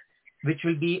League, which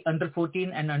will be under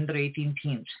 14 and under 18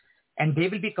 teams. And they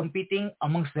will be competing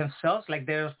amongst themselves. Like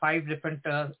there are 5 different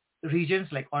regions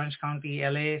like Orange County,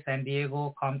 LA, San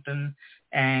Diego, Compton,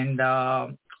 and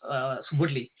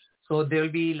Woodley. So they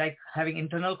will be like having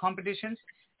internal competitions,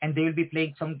 and they will be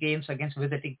playing some games against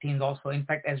visiting teams also. In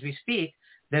fact, as we speak,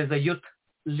 there's a youth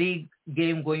league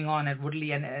game going on at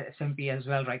Woodley and SMP as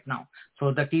well right now.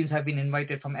 So the teams have been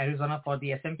invited from Arizona for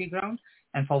the SMP ground,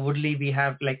 and for Woodley we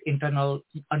have like internal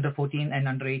under 14 and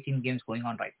under 18 games going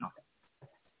on right now.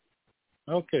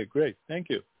 Okay, great. Thank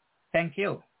you. Thank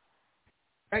you.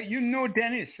 You know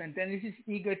Dennis, and Dennis is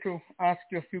eager to ask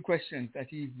you a few questions that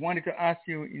he wanted to ask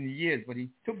you in years, but he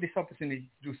took this opportunity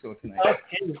to do so tonight.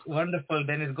 Okay, wonderful.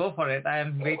 Dennis, go for it. I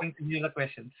am waiting to hear the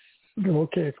questions.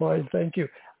 Okay, fine. Thank you.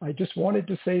 I just wanted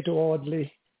to say to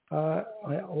Audley,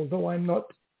 although I'm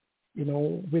not,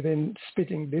 within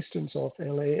spitting distance of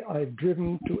LA, I've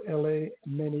driven to LA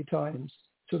many times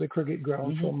to the cricket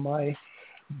ground from my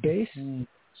base.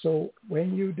 So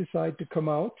when you decide to come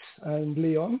out, and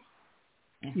Leon,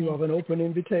 you have an open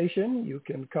invitation. You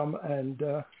can come and,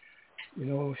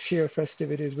 share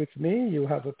festivities with me. You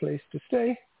have a place to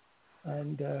stay,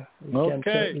 and we can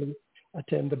certainly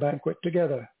attend the banquet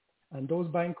together. And those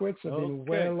banquets have been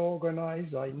well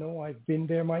organized. I know I've been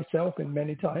there myself and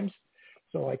many times,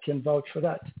 so I can vouch for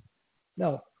that.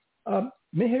 Now,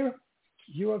 Mihir,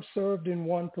 you have served in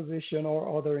one position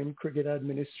or other in cricket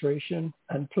administration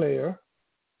and player.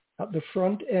 At the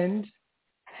front end,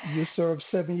 you served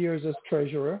 7 years as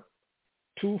treasurer,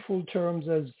 2 full terms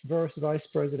as vice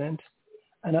president,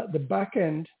 and at the back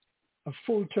end, a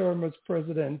full term as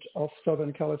president of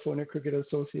Southern California Cricket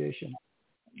Association.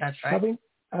 That's right.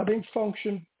 Having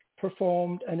functioned,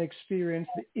 performed, and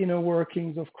experienced the inner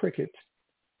workings of cricket,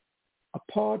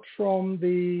 apart from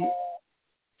the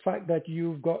fact that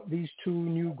you've got these 2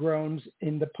 new grounds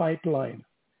in the pipeline,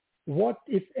 what,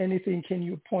 if anything, can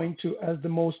you point to as the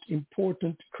most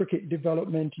important cricket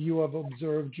development you have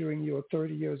observed during your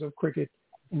 30 years of cricket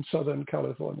in Southern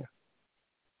California?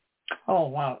 Oh,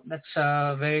 wow. That's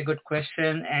a very good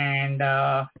question, and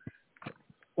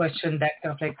question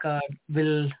that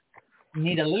will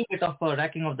need a little bit of a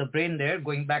racking of the brain there,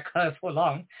 going back so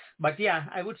long. But yeah,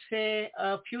 I would say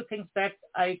a few things that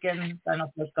I can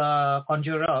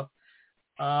conjure up.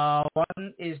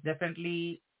 One is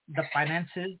definitely the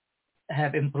finances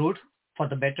have improved for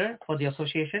the better for the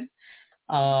association.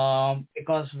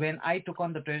 because when I took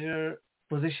on the treasurer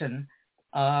position,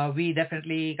 we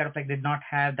definitely kind of like did not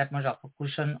have that much of a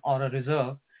cushion or a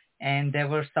reserve. And there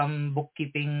were some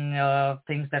bookkeeping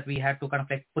things that we had to kind of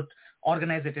like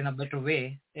organize it in a better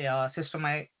way,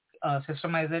 systemize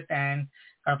it, and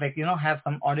kind of like, have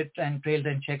some audit and trails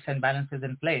and checks and balances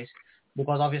in place.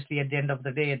 Because obviously at the end of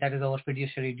the day, that is our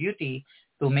fiduciary duty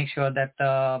to make sure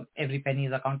that every penny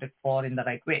is accounted for in the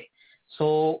right way.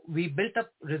 So we built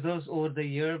up reserves over the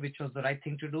year, which was the right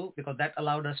thing to do, because that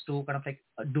allowed us to kind of like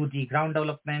do the ground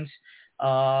developments,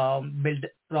 build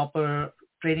proper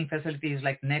training facilities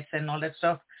like nets and all that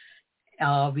stuff.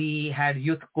 We had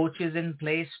youth coaches in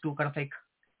place to kind of like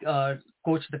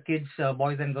coach the kids,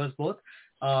 boys and girls both,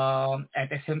 at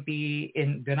SMP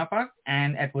in Buena Park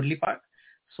and at Woodley Park.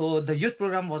 So the youth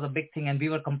program was a big thing, and we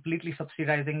were completely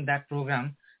subsidizing that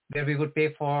program, where we would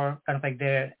pay for kind of like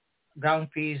their ground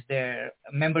fees, their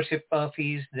membership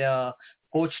fees, the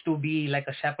coach to be like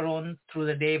a chaperone through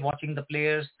the day, watching the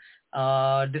players,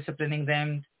 disciplining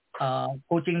them,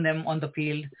 coaching them on the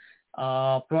field,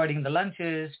 providing the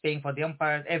lunches, paying for the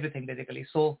umpires, everything basically.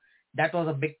 So that was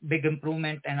a big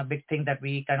improvement and a big thing that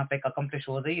we kind of like accomplished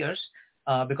over the years,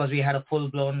 because we had a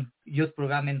full-blown youth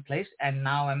program in place. And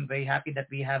now I'm very happy that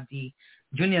we have the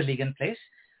junior league in place.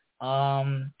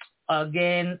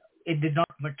 Again, it did not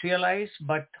materialize,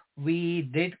 but we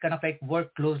did kind of like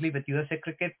work closely with USA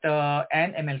Cricket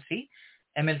and MLC.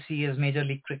 MLC is Major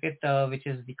League Cricket, which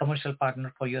is the commercial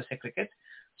partner for USA Cricket.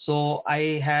 So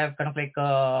I have kind of like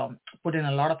put in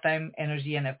a lot of time,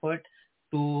 energy, and effort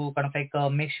to kind of like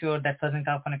make sure that Southern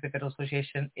California Cricket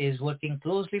Association is working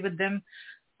closely with them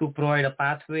to provide a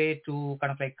pathway to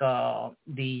kind of like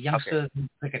the youngsters and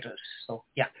cricketers. So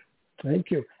yeah. Thank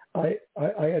you. I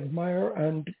admire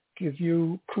and give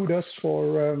you kudos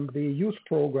for the youth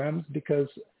programs, because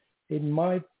in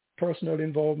my personal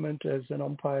involvement as an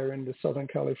umpire in the Southern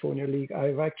California League,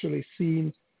 I've actually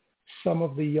seen some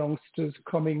of the youngsters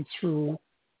coming through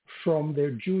from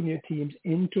their junior teams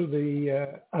into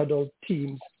the adult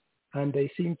teams, and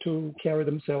they seem to carry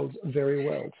themselves very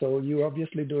well. So you're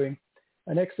obviously doing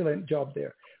an excellent job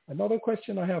there. Another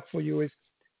question I have for you is,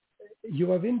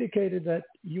 you have indicated that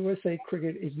USA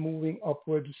Cricket is moving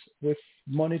upwards with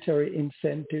monetary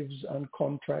incentives and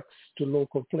contracts to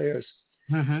local players.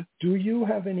 Mm-hmm. Do you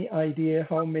have any idea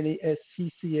how many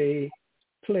SCCA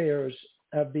players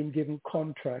have been given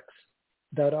contracts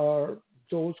that are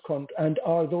those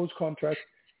are those contracts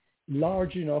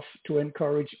large enough to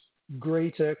encourage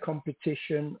greater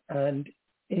competition and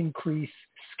increase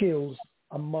skills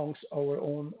amongst our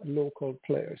own local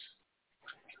players?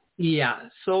 Yeah,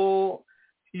 so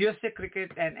USA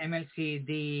Cricket and MLC,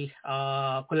 the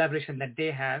collaboration that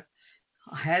they have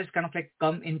has kind of like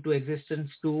come into existence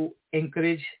to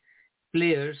encourage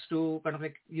players to kind of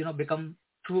like, become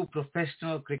true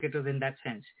professional cricketers in that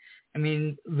sense. I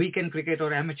mean, weekend cricket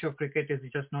or amateur cricket is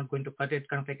just not going to cut it,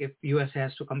 kind of like if USA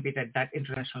has to compete at that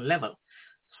international level.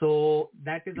 So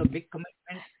that is a big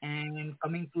commitment. And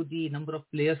coming to the number of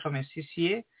players from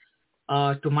SCCA,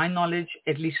 to my knowledge,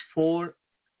 at least 4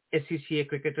 SCCA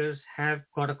cricketers have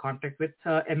got a contract with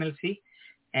MLC,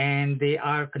 and they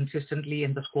are consistently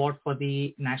in the squad for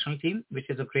the national team, which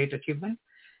is a great achievement.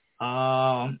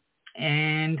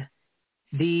 And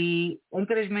the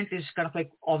encouragement is kind of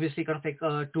like, obviously kind of like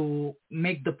to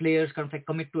make the players kind of like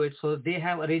commit to it. So they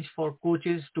have arranged for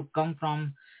coaches to come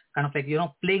from kind of like,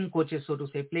 playing coaches, so to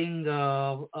say, playing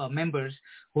members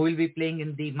who will be playing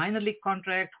in the minor league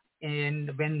contract. And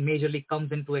when Major League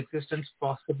comes into existence,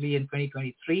 possibly in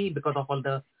 2023, because of all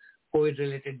the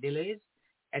COVID-related delays,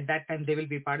 at that time they will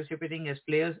be participating as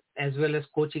players as well as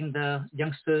coaching the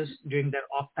youngsters during their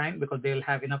off time, because they will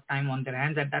have enough time on their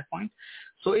hands at that point.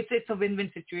 So it's a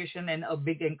win-win situation and a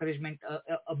big encouragement,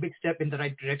 a big step in the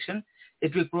right direction.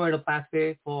 It will provide a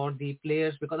pathway for the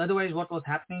players, because otherwise what was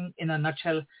happening in a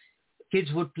nutshell, kids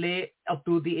would play up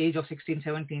to the age of 16,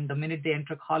 17. The minute they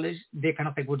enter college, they kind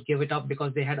of like would give it up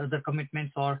because they had other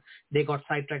commitments or they got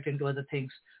sidetracked into other things.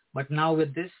 But now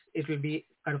with this, it will be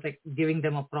kind of like giving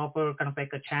them a proper kind of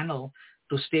like a channel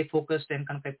to stay focused and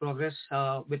kind of like progress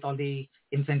with all the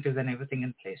incentives and everything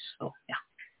in place. So,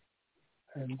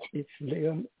 yeah. And if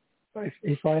Leon,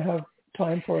 if I have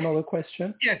time for another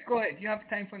question. Yes, go ahead. You have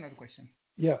time for another question.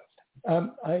 Yeah.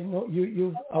 I know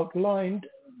you've outlined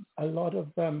a lot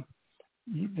of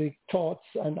the thoughts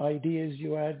and ideas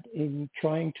you had in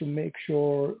trying to make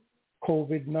sure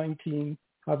COVID-19,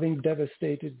 having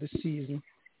devastated the season,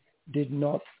 did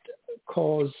not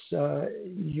cause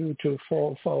you to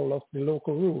fall foul of the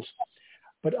local rules.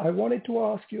 But I wanted to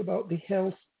ask you about the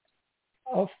health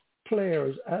of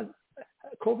players.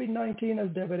 COVID-19 has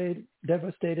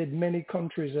devastated many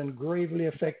countries and gravely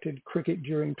affected cricket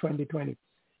during 2020.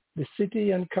 The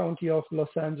city and county of Los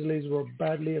Angeles were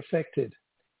badly affected.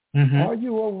 Mm-hmm. Are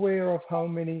you aware of how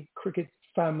many cricket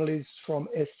families from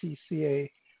SCCA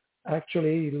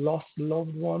actually lost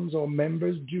loved ones or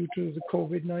members due to the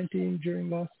COVID-19 during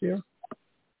last year?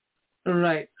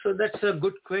 Right. So that's a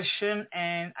good question,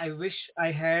 and I wish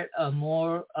I had a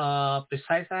more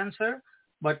precise answer.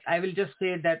 But I will just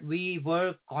say that we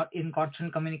were in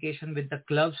constant communication with the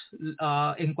clubs,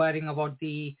 inquiring about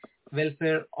the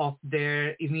welfare of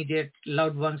their immediate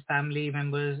loved ones, family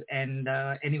members, and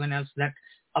anyone else that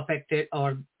affected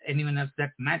or anyone else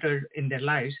that mattered in their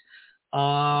lives.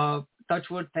 Touch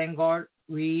wood, thank God,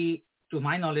 we, to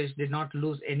my knowledge, did not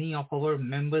lose any of our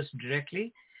members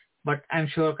directly. But I'm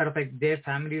sure kind of like their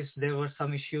families, there were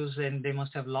some issues and they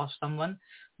must have lost someone.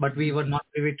 But we were not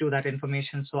privy to that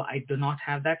information, so I do not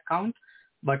have that count.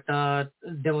 But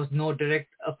there was no direct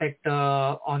effect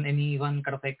on anyone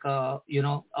kind of like,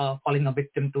 falling a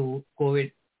victim to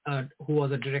COVID who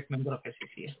was a direct member of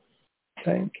SCCA.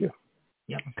 Thank you.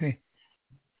 Yeah. Okay.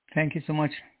 Thank you so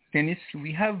much, Dennis.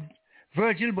 We have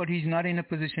Virgil, but he's not in a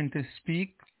position to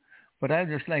speak. But I'd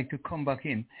just like to come back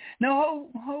in. Now,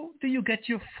 how do you get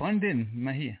your funding,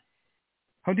 Mihir?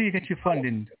 How do you get your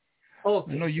funding?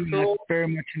 Okay. I know you're not very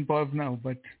much involved now,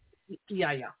 but...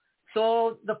 Yeah.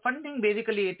 So the funding,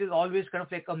 basically, it is always kind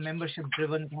of like a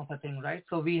membership-driven kind of a thing, right?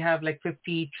 So we have like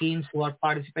 50 teams who are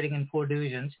participating in 4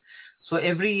 divisions. So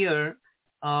every year,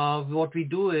 what we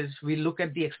do is we look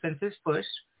at the expenses first.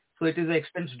 So it is an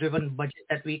expense-driven budget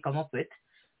that we come up with.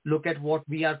 Look at what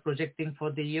we are projecting for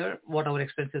the year, what our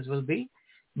expenses will be.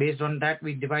 Based on that,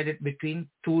 we divide it between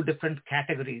 2 different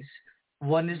categories.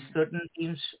 One is certain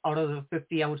teams out of the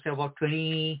 50, I would say about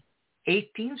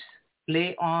 28 teams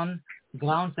play on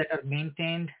grounds that are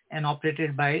maintained and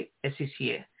operated by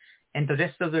SCCA. And the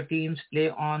rest of the teams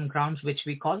play on grounds which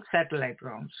we call satellite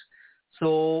grounds.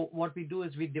 So what we do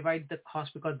is we divide the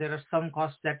cost because there are some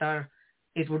costs that are,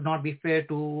 it would not be fair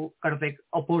to kind of like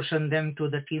apportion them to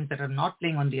the teams that are not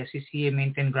playing on the SCCA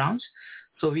maintained grounds.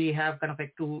 So we have kind of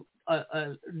like 2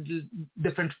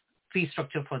 different fee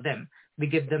structure for them. We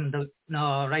give them the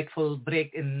rightful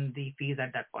break in the fees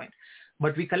at that point.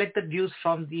 But we collect the dues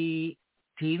from the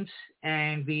teams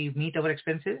and we meet our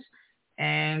expenses.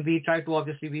 And we try to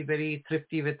obviously be very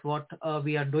thrifty with what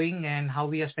we are doing and how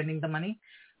we are spending the money.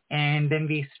 And then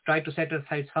we try to set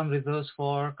aside some reserves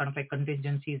for kind of like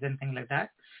contingencies and things like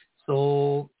that.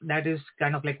 So that is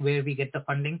kind of like where we get the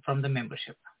funding from the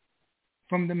membership.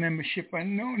 From the membership,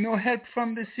 and no help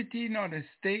from the city, nor the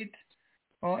state,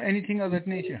 or anything of that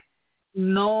nature?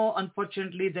 No,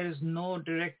 unfortunately, there is no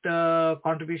direct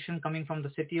contribution coming from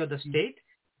the city or the state.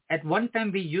 At one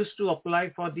time, we used to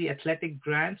apply for the athletic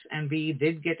grants, and we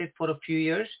did get it for a few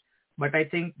years. But I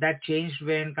think that changed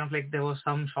when kind of like there was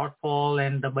some shortfall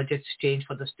and the budgets changed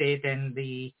for the state and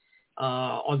the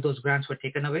all those grants were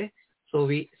taken away. So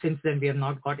since then we have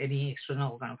not got any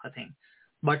external kind of a thing.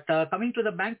 But coming to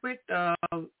the banquet,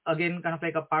 again, kind of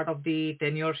like a part of the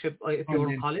tenureship, if you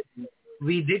want to call it,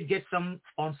 we did get some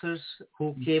sponsors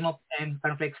who came up and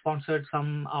kind of like sponsored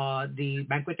some the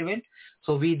banquet event.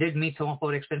 So we did meet some of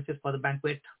our expenses for the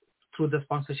banquet through the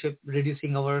sponsorship,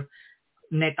 reducing our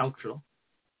net outflow.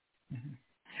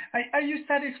 Mm-hmm. Are you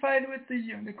satisfied with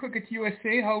the Cricket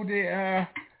USA, how they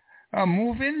are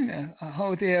moving,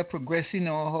 how they are progressing,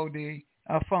 or how they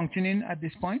are functioning at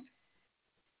this point?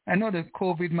 I know that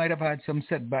COVID might have had some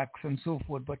setbacks and so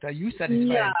forth, but are you satisfied?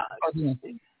 Yeah.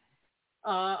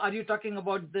 Are you talking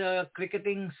about the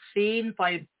cricketing scene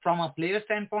from a player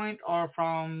standpoint or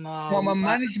from a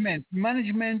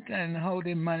management and how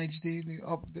they manage the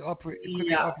cricket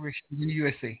operations in the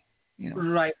USA? You know.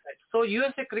 Right. So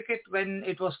USA Cricket, when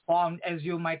it was formed, as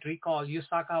you might recall,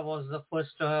 USACA was the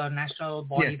first national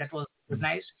body that was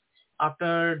recognized.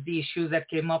 After the issues that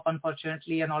came up,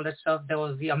 unfortunately, and all that stuff, there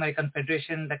was the American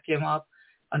Federation that came up.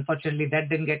 Unfortunately, that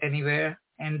didn't get anywhere.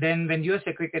 And then when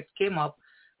USA Cricket came up,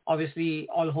 obviously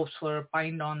all hopes were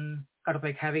pinned on kind of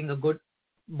like having a good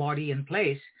body in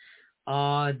place.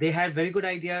 They had very good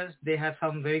ideas. They have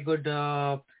some very good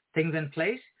things in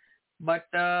place. But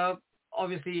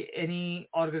obviously, any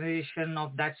organization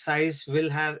of that size will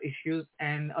have issues,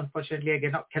 and unfortunately, I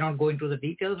cannot go into the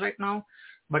details right now,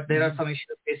 but there are some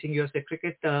issues facing USA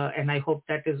Cricket, and I hope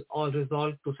that is all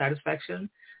resolved to satisfaction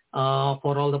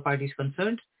for all the parties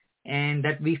concerned, and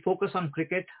that we focus on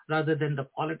cricket rather than the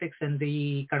politics and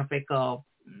the kind of like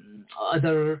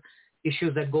other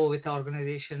issues that go with the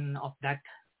organization of that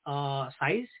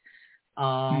size.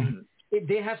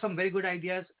 They have some very good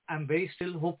ideas. I'm very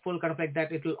still hopeful kind of like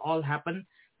that it will all happen.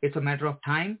 It's a matter of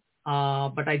time.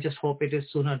 but I just hope it is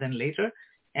sooner than later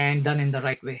and done in the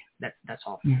right way. That's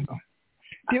all.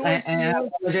 So, and I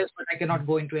apologize, but I cannot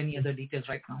go into any other details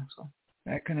right now. So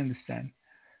I can understand.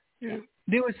 Yeah.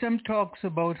 There were some talks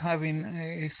about having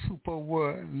a Super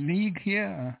World League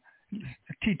here,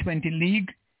 a T20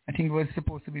 league. I think it was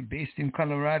supposed to be based in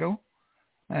Colorado.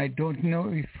 I don't know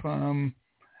if,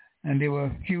 and there were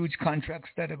huge contracts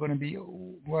that were going to be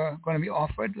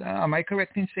offered. Am I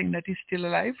correct in saying that it's still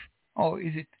alive, or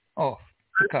is it off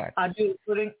the card?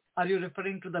 Are you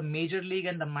referring to the major league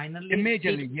and the minor league? The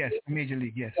major league, yes. The major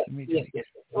league, yes. The major league. Yes.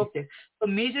 Okay. So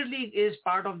major league is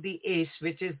part of the ACE,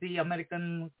 which is the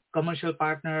American commercial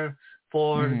partner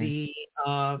for the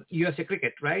USA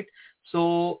Cricket, right?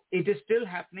 So it is still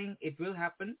happening. It will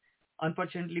happen.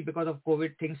 Unfortunately, because of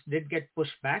COVID, things did get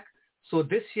pushed back. So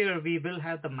this year we will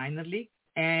have the minor league,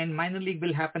 and minor league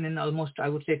will happen in almost, I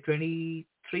would say,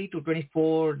 23 to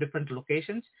 24 different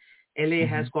locations. LA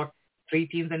has got 3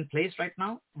 teams in place right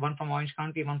now, one from Orange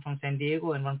County, one from San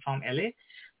Diego, and one from LA.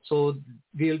 So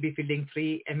we will be fielding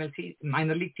 3 MLC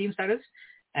minor league teams, that is,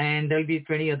 and there will be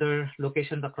 20 other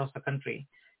locations across the country.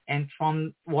 And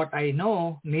from what I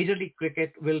know, Major League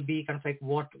Cricket will be kind of like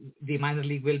what the minor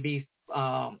league will be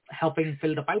helping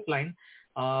fill the pipeline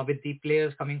with the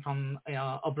players coming from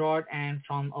abroad and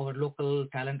from our local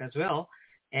talent as well.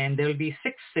 And there will be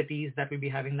 6 cities that will be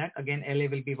having that. Again, LA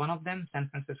will be one of them. San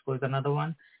Francisco is another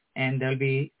one. And there will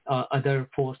be other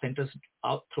 4 centers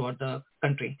out throughout the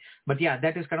country. But yeah,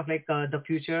 that is kind of like the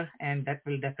future, and that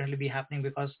will definitely be happening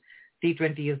because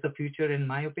T20 is the future in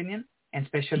my opinion, and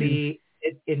especially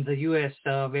in the US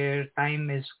where time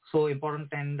is so important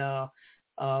and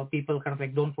people kind of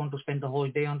like don't want to spend the whole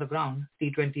day on the ground.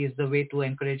 T20 is the way to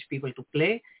encourage people to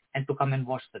play and to come and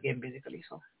watch the game basically.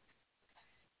 So.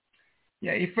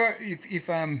 Yeah, if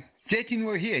Jatin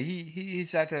were here, he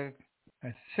is at a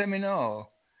seminar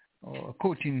or a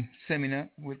coaching seminar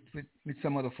with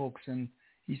some other folks, and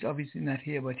he's obviously not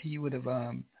here, but he would have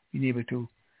been able to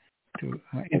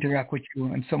interact with you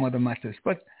on some other matters.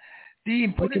 But the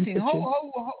important thing,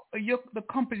 how the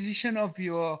composition of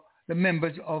the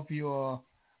members of the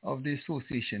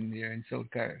association here in South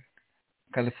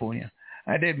California,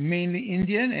 are they mainly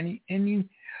Indian? Any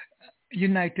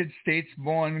United States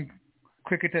born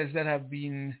cricketers that have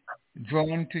been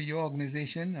drawn to your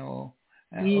organization or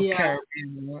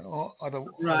Caribbean or other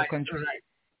countries?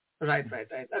 Right.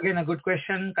 Again, a good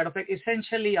question. Kind of like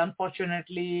essentially,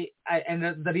 unfortunately, and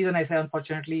the reason I say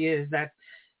unfortunately is that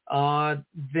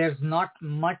there's not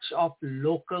much of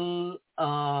local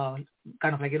kind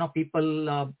of like,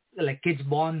 people like kids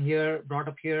born here, brought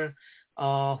up here,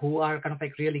 who are kind of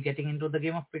like really getting into the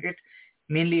game of cricket.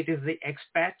 Mainly it is the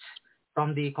expats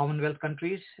from the Commonwealth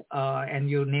countries, and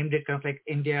you named it kind of like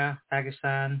India,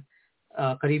 Pakistan,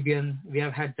 Caribbean. We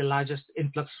have had the largest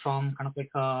influx from kind of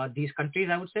like these countries,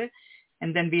 I would say.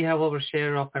 And then we have our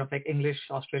share of kind of like English,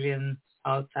 Australian,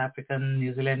 South African,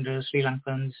 New Zealanders, Sri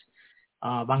Lankans,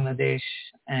 Bangladesh,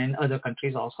 and other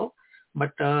countries also.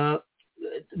 But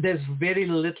there's very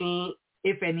little,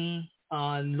 if any,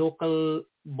 local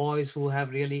boys who have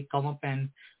really come up and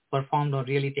performed or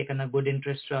really taken a good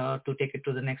interest to take it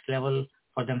to the next level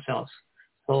for themselves.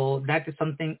 So that is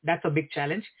something, that's a big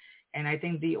challenge. And I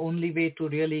think the only way to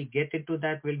really get into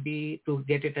that will be to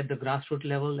get it at the grassroots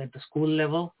level, at the school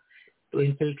level, to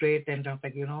infiltrate and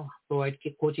like, provide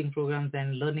coaching programs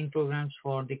and learning programs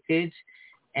for the kids,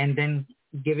 and then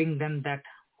giving them that,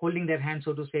 holding their hand,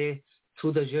 so to say,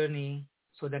 through the journey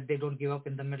so that they don't give up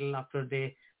in the middle after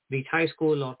they reach high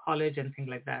school or college and things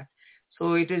like that.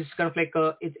 So it is kind of like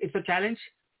it's a challenge,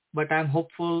 but I'm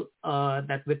hopeful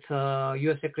that with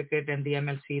USA Cricket and the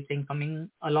MLC thing coming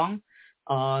along,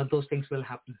 those things will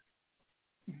happen.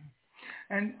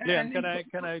 And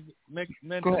can I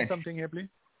mention something here, please?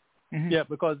 Mm-hmm. Yeah,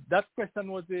 because that question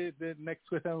was the next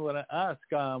question I want to ask.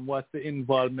 What's the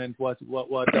involvement? What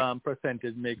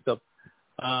percentage makes up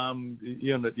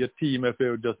your team, if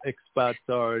you're just expats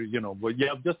or but you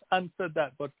have just answered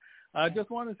that. But I just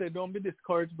want to say, don't be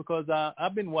discouraged, because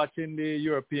I've been watching the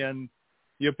European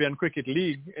Cricket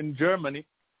League in Germany,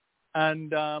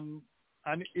 and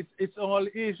it's all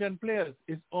Asian players.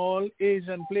 It's all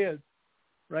Asian players,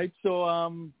 right? So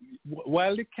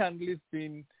while the candle is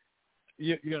being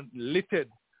littered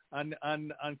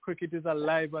and cricket is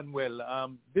alive and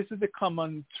well, this is the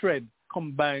common thread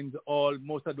combines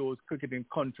most of those cricketing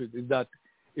countries, is that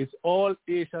it's all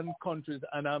Asian countries.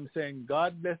 And I'm saying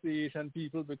God bless the Asian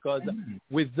people, because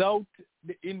without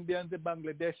the Indians, the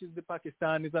Bangladeshis, the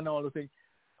Pakistanis and all the things,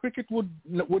 cricket would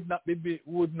not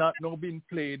now being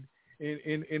played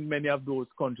in many of those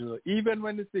countries. Even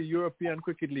when it's the European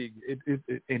Cricket League, it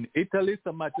in Italy,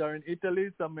 some matches are in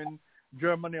Italy, some in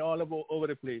Germany, all over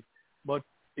the place. But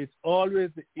it's always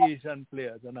the Asian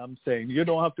players, and I'm saying you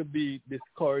don't have to be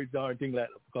discouraged or anything like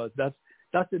that, because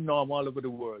that's the norm all over the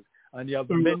world. And you have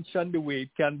mentioned the way it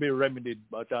can be remedied,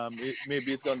 but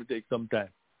maybe it's going to take some time.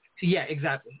 Yeah,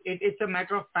 exactly. It's a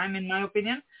matter of time, in my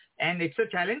opinion, and it's a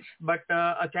challenge, but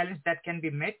a challenge that can be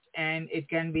met, and it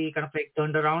can be kind of like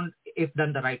turned around if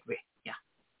done the right way.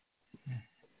 Yeah.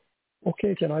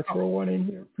 Okay, can I throw one in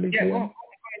here, please? Yeah,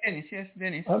 Dennis. Yes,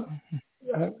 Dennis.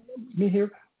 Mihir,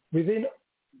 within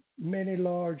many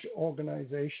large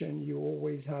organizations, you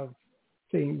always have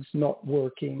things not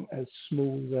working as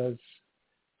smooth as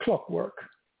clockwork.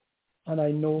 And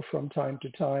I know from time to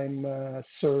time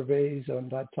surveys and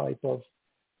that type of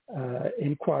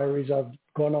inquiries have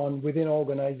gone on within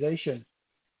organizations.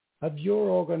 Have your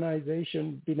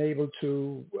organization been able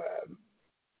to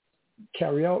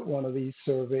carry out one of these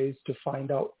surveys to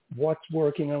find out what's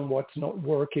working and what's not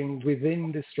working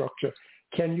within the structure?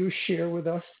 Can you share with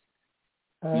us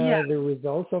the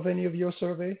results of any of your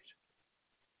surveys?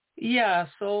 Yeah,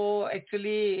 so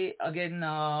actually, again,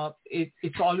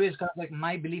 it's always kind of like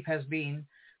my belief has been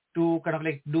to kind of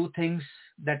like do things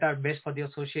that are best for the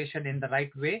association in the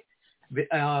right way.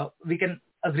 We can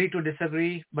agree to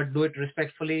disagree, but do it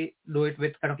respectfully, do it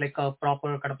with kind of like a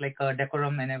proper kind of like a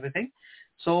decorum and everything.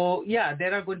 So yeah,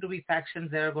 there are going to be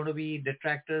factions, there are going to be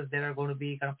detractors, there are going to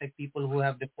be kind of like people who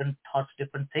have different thoughts,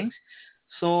 different things.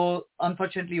 So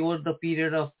unfortunately, over the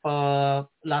period of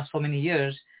last so many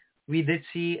years, we did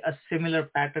see a similar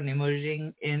pattern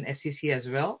emerging in SEC as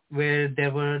well, where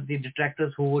there were the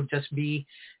detractors who would just be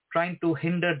trying to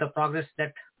hinder the progress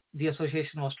that the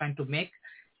association was trying to make,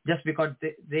 just because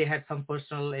they had some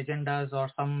personal agendas or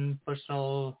some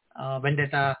personal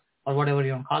vendetta or whatever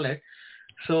you want to call it.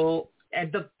 So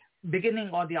at the beginning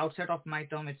or the outset of my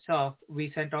term itself,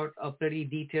 we sent out a pretty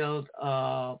detailed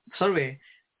survey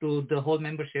to the whole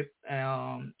membership.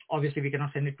 Obviously, we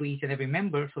cannot send it to each and every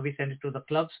member, so we sent it to the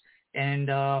clubs and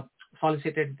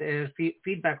solicited their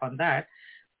feedback on that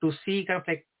to see kind of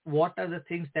like what are the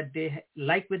things that they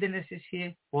like within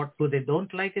SCCA, what do they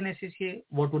don't like in SCCA,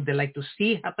 what would they like to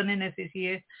see happen in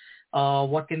SCCA,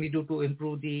 what can we do to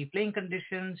improve the playing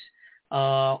conditions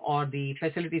or the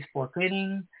facilities for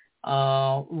training,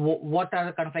 what are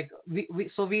the kind of like,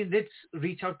 we did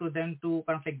reach out to them to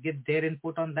kind of like get their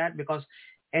input on that, because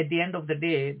at the end of the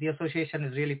day, the association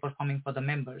is really performing for the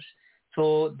members.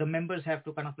 So the members have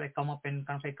to kind of like come up and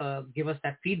kind of like give us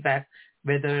that feedback,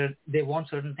 whether they want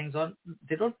certain things or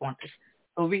they don't want it.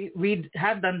 So we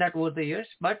have done that over the years,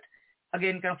 but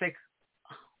again, kind of like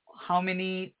how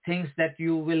many things that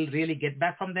you will really get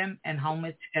back from them and how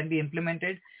much can be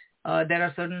implemented. There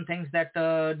are certain things that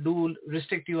do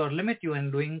restrict you or limit you in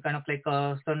doing kind of like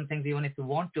certain things even if you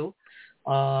want to.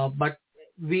 But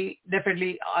we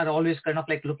definitely are always kind of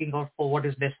like looking out for what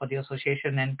is best for the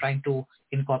association and trying to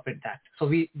incorporate that. So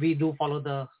we do follow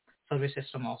the survey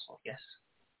system also, yes.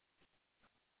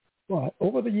 Well,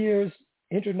 over the years,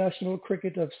 international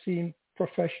cricket have seen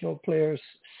professional players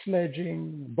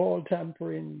sledging, ball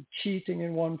tampering, cheating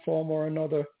in one form or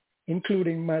another,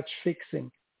 including match fixing.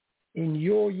 In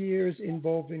your years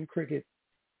involved in cricket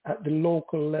at the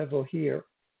local level here,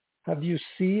 have you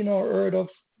seen or heard of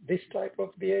this type of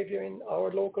behavior in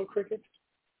our local cricket?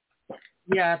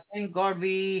 Yeah, thank God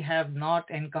we have not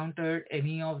encountered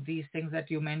any of these things that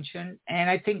you mentioned. And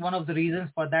I think one of the reasons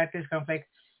for that is kind of like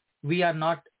we are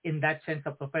not in that sense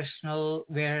a professional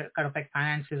where kind of like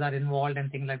finances are involved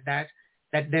and things like that,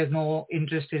 that there's no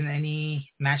interest in any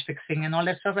match fixing and all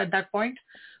that stuff at that point.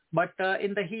 But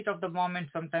in the heat of the moment,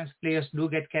 sometimes players do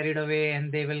get carried away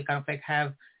and they will kind of like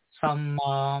have some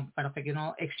kind of like,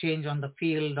 exchange on the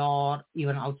field or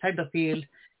even outside the field,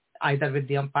 either with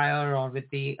the umpire or with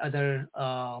the other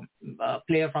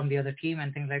player from the other team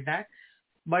and things like that.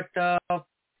 But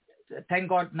thank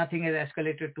God nothing has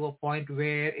escalated to a point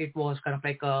where it was kind of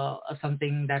like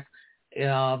something that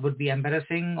would be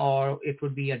embarrassing or it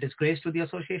would be a disgrace to the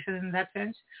association in that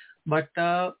sense. But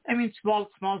I mean,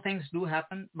 small things do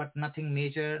happen, but nothing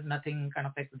major, nothing kind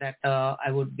of like that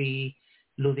I would be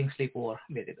losing sleep over,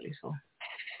 basically. So,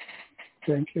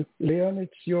 thank you, Leon.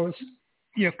 It's yours.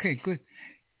 Yeah. Okay. Good.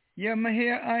 Yeah,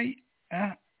 Mihir.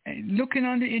 Looking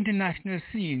on the international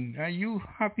scene, are you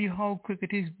happy how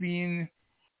cricket is being?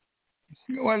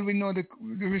 Well, we know the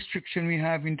restriction we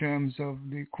have in terms of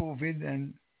the COVID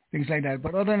and things like that.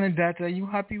 But other than that, are you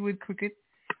happy with cricket?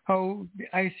 How the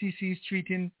ICC is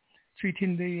treating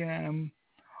the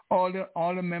all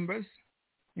the members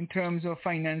in terms of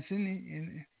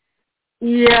financing?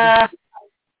 Yeah,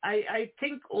 I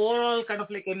think overall kind of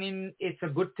like, I mean, it's a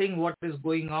good thing what is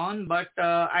going on, but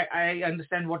I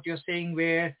understand what you're saying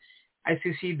where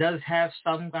ICC does have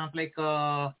some kind of like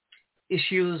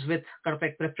issues with kind of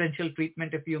like preferential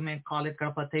treatment, if you may call it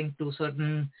kind of a thing, to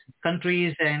certain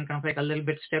countries, and kind of like a little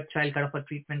bit stepchild kind of a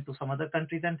treatment to some other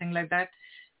countries and things like that.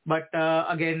 But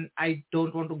again, I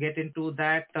don't want to get into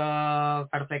that kind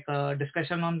of like a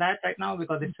discussion on that right now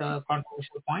because it's a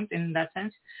controversial point in that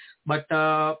sense. But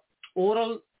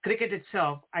overall, cricket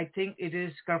itself, I think it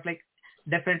is kind of like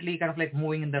definitely kind of like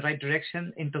moving in the right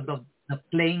direction in terms of the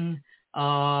playing,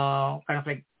 kind of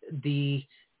like the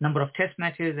number of test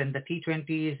matches and the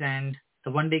T20s and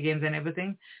the one-day games and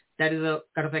everything. That is a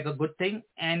kind of like a good thing.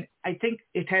 And I think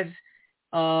it has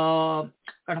kind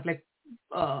of like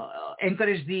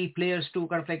encouraged the players to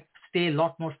kind of like stay a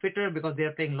lot more fitter because they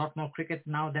are playing a lot more cricket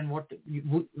now than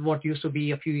what used to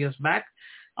be a few years back.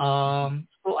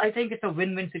 So I think it's a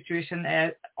win-win situation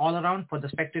all around for the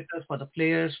spectators, for the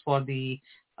players, for the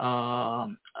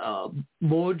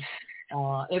boards,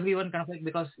 everyone kind of like,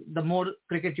 because the more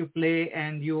cricket you play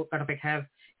and you kind of like have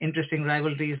interesting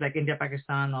rivalries like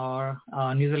India-Pakistan or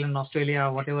New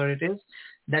Zealand-Australia, whatever it is,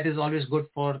 that is always good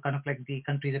for kind of like the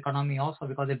country's economy also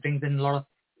because it brings in a lot of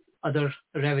other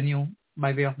revenue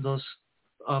by way of those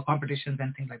competitions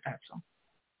and things like that. So,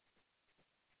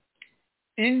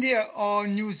 India or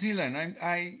New Zealand?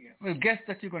 I will guess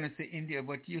that you're going to say India,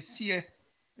 but you see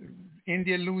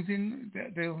India losing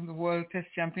the World Test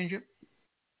Championship?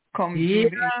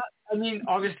 Yeah, I mean,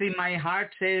 obviously my heart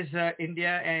says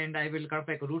India, and I will kind of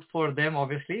like root for them,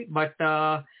 obviously. But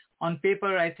on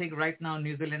paper, I think right now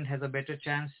New Zealand has a better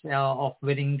chance of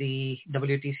winning the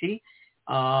WTC,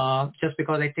 just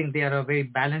because I think they are a very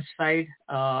balanced side,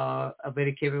 a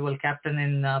very capable captain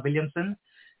in Williamson,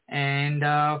 and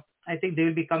I think they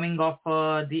will be coming off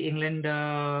the England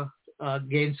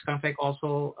games kind of like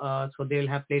also, so they'll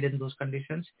have played in those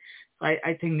conditions. So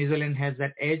I think New Zealand has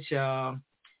that edge.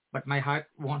 But my heart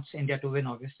wants India to win,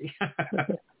 obviously.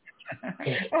 Can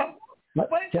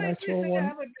I throw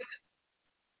one?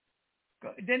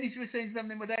 Dennis was saying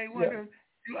something, but I wanted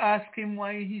to ask him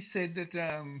why he said that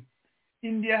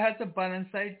India has a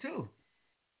balanced side too.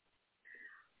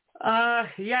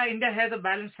 Yeah, India has a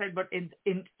balanced side, but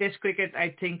in Test cricket,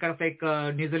 I think kind of like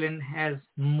New Zealand has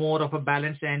more of a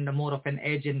balance and more of an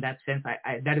edge in that sense.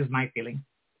 That is my feeling.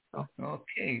 So.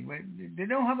 Okay, but they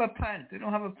don't have a pant. They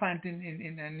don't have a pant in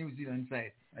the New Zealand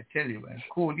side. I tell you, man.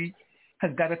 Kohli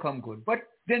has got to come good. But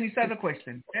Dennis has a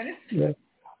question. Dennis? Yeah.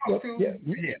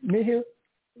 Mihir,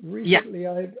 recently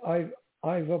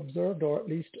I've observed or at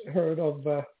least heard of,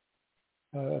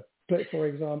 for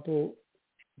example,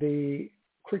 the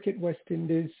Cricket West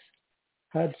Indies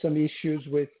had some issues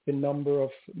with the number of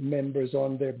members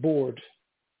on their board,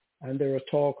 and there was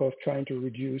talk of trying to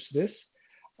reduce this.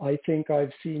 I think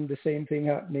I've seen the same thing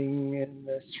happening in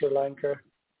the Sri Lanka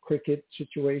cricket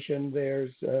situation.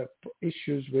 There's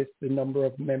issues with the number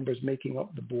of members making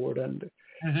up the board and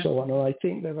so on. And I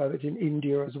think they've had it in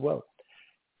India as well.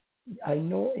 I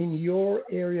know in your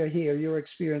area here, your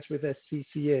experience with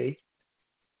SCCA,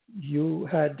 you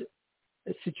had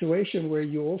a situation where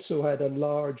you also had a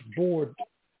large board.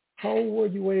 How were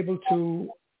you able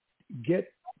to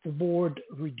get the board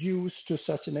reduced to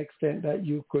such an extent that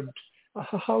you could...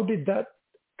 How did that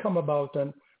come about,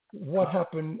 and what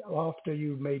happened after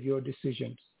you made your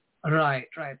decisions? Right.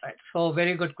 So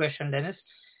very good question, Dennis.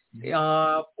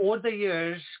 Over the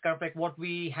years, kind of like what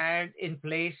we had in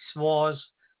place was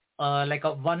like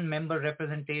a one-member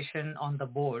representation on the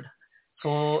board.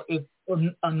 So it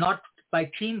not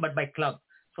by team, but by club.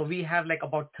 So we have like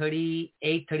about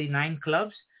 38, 39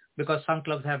 clubs, because some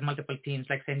clubs have multiple teams,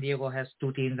 like San Diego has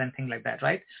 2 teams and things like that,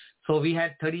 right? So we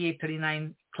had 38,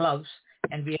 39 clubs,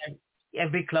 and we had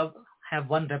every club have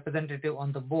one representative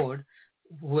on the board,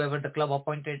 whoever the club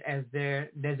appointed as their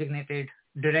designated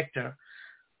director.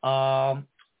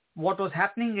 What was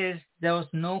happening is there was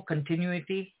no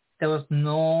continuity, there was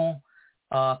no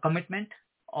commitment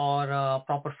or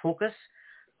proper focus.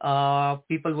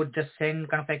 People would just send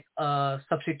kind of like a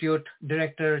substitute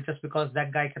director just because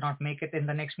that guy cannot make it in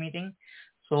the next meeting.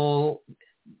 So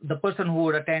the person who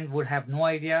would attend would have no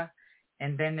idea,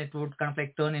 and then it would kind of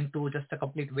like turn into just a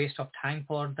complete waste of time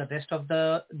for the rest of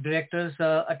the directors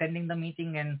attending the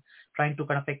meeting and trying to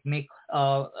kind of like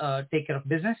take care of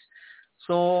business.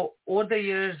 So over the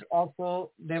years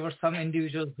also, there were some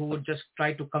individuals who would just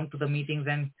try to come to the meetings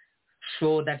and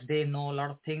show that they know a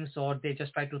lot of things, or they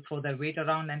just try to throw their weight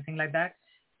around and things like that.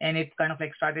 And it kind of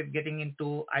like started getting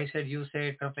into, I said, you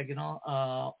said, kind of like,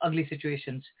 ugly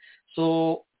situations.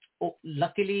 So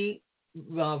luckily,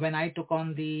 when I took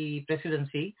on the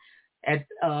presidency,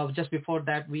 Just before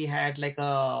that, we had like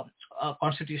a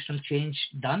constitutional change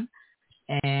done.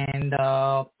 And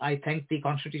I thank the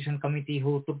Constitution Committee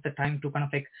who took the time to kind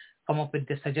of like come up with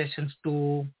the suggestions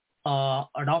to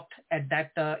adopt at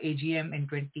that AGM in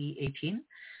 2018.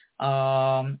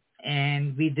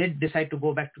 And we did decide to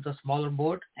go back to the smaller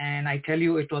board. And I tell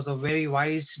you, it was a very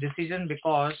wise decision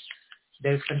because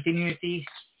there's continuity.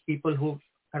 People who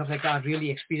kind of like are really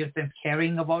experienced and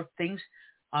caring about things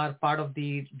are part of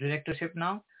the directorship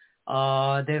now.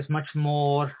 There's much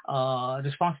more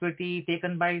responsibility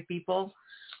taken by people.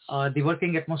 The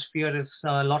working atmosphere is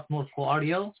a lot more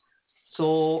cordial.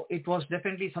 So it was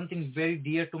definitely something very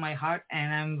dear to my heart,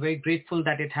 and I'm very grateful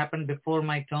that it happened before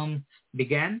my term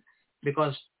began,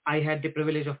 because I had the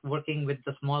privilege of working with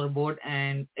the smaller board,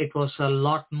 and it was a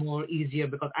lot more easier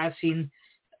because I've seen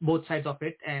both sides of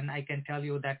it, and I can tell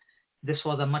you that this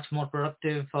was a much more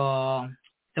productive,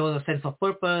 there was a sense of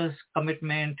purpose,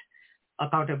 commitment,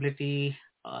 accountability,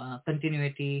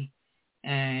 continuity,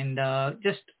 and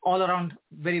just all around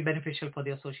very beneficial for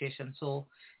the association. So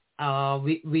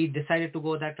we decided to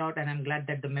go that route, and I'm glad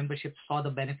that the membership saw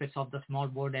the benefits of the small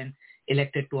board and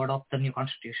elected to adopt the new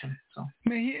constitution. So,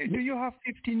 Mihir, do you have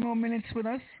 15 more minutes with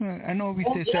us? I know we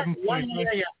say 7:45.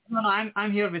 Yeah. No,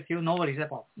 I'm here with you. No worries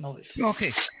at all. No worries.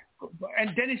 Okay.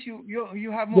 And Dennis,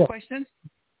 you have more questions?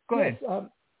 Go ahead.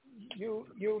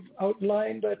 You've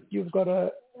outlined that you've got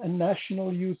a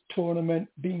national youth tournament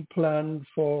being planned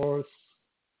for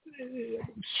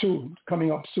soon,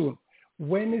 coming up soon.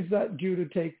 When is that due to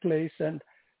take place, and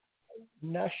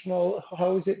national,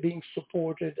 how is it being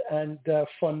supported and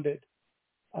funded,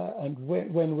 and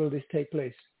when will this take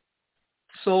place?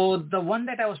 So the one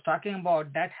that I was talking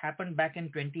about, that happened back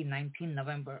in 2019,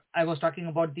 November. I was talking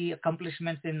about the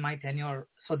accomplishments in my tenure.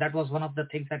 So that was one of the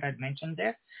things that I'd mentioned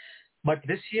there. But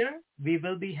this year, we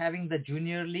will be having the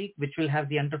Junior League, which will have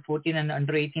the under 14 and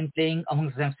under 18 playing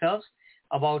amongst themselves,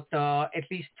 about at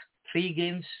least 3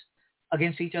 games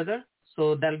against each other.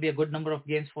 So that'll be a good number of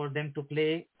games for them to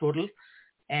play total.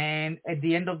 And at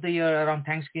the end of the year, around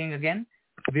Thanksgiving again,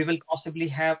 we will possibly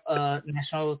have a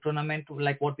national tournament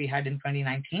like what we had in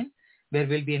 2019, where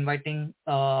we'll be inviting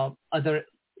other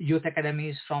youth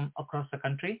academies from across the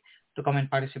country to come and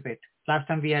participate. Last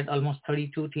time we had almost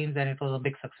 32 teams, and it was a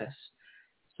big success.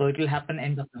 So it will happen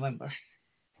end of November.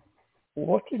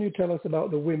 What can you tell us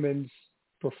about the women's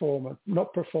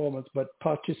but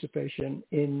participation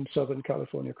in Southern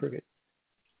California cricket?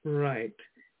 Right.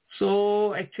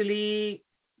 So actually,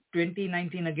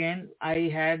 2019 again,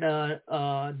 I had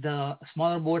the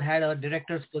smaller board had a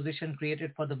director's position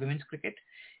created for the women's cricket,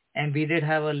 and we did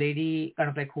have a lady kind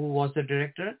of like who was the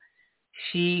director.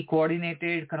 She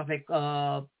coordinated kind of like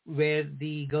where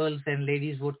the girls and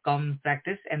ladies would come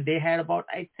practice, and they had about,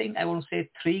 I think I want to say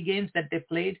 3 games that they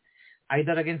played,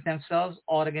 either against themselves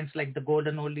or against like the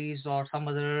Golden Oldies or some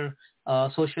other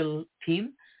social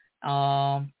team.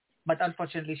 But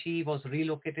unfortunately, she was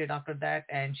relocated after that,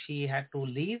 and she had to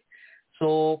leave.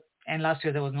 So, and last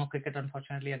year there was no cricket,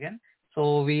 unfortunately, again.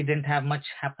 So we didn't have much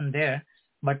happen there.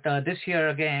 But this year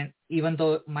again, even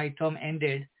though my term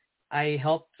ended, I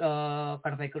helped kind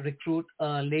of like recruit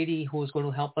a lady who's going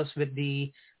to help us with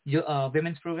the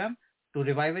women's program to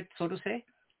revive it, so to say.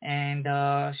 And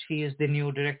she is the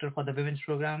new director for the women's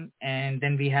program. And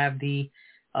then we have the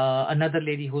another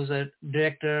lady who's a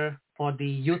director for the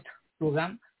youth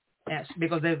program. Yes,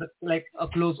 because there's like a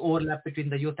close overlap between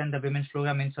the youth and the women's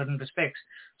program in certain respects.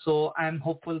 So I'm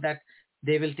hopeful that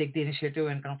they will take the initiative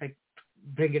and kind of like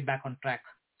bring it back on track.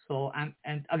 So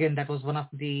and again, that was one of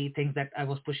the things that I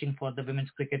was pushing for the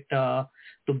women's cricket to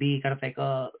be kind of like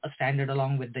a standard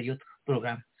along with the youth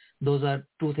program. Those are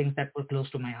 2 things that were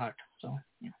close to my heart. So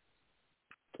yeah.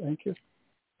 Thank you.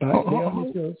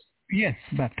 Yes,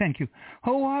 Bob, thank you.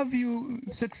 How have you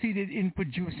succeeded in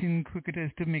producing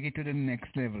cricketers to make it to the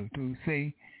next level, to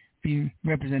say, be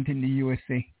representing the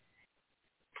USA?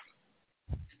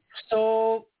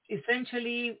 So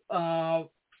essentially,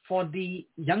 for the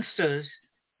youngsters,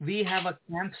 we have a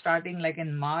camp starting like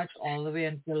in March all the way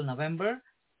until November,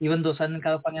 even though Southern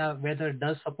California weather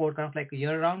does support kind of like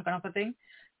year-round kind of a thing.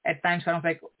 At times, kind of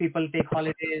like people take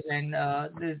holidays and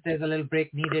there's a little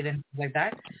break needed and things like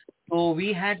that. So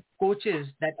we had coaches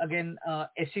that, again,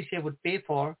 SCCA would pay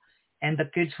for, and the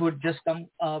kids would just come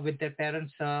with their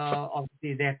parents.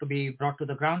 Obviously, they had to be brought to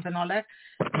the grounds and all that.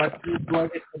 But we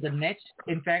provided for the nets.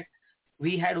 In fact,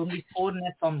 we had only 4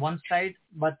 nets on one side,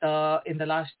 but in the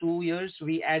last 2 years,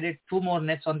 we added 2 more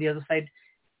nets on the other side,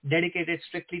 dedicated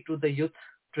strictly to the youth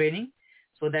training.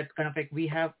 So that kind of like we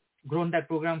have grown that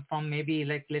program from maybe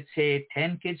like, let's say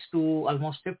 10 kids to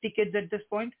almost 50 kids at this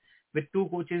point. with 2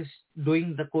 coaches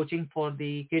doing the coaching for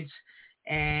the kids.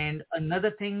 And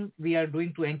another thing we are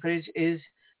doing to encourage is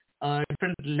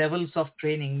different levels of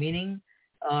training, meaning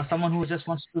someone who just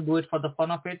wants to do it for the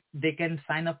fun of it, they can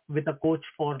sign up with a coach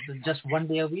for just 1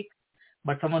 day a week.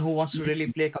 But someone who wants to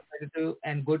really play competitive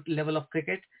and good level of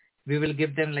cricket, we will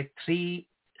give them like 3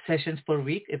 sessions per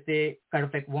week if they kind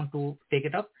of like want to take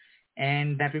it up.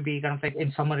 And that will be kind of like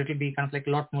in summer, it will be kind of like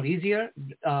a lot more easier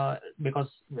because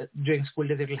during school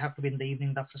days, it will have to be in the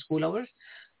evening after school hours.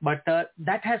 But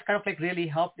that has kind of like really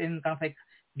helped in kind of like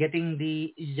getting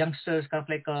the youngsters kind of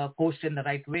like coached in the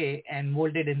right way and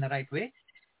molded in the right way.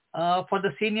 For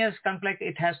the seniors, kind of like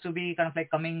it has to be kind of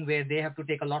like coming where they have to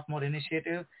take a lot more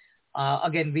initiative.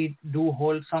 Again, we do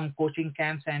hold some coaching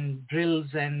camps and drills,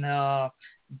 and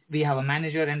we have a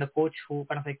manager and a coach who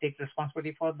kind of like take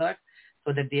responsibility for that,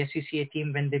 so that the SCCA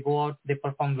team, when they go out, they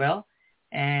perform well.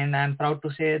 And I'm proud to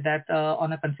say that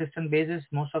on a consistent basis,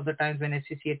 most of the times when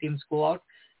SCCA teams go out,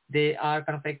 they are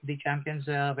kind of like the champions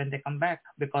when they come back,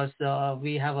 because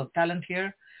we have a talent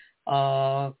here,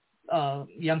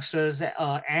 youngsters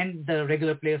and the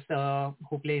regular players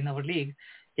who play in our league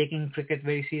taking cricket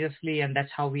very seriously. And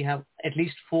that's how we have at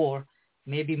least 4,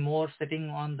 maybe more, sitting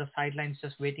on the sidelines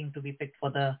just waiting to be picked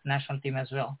for the national team as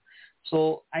well.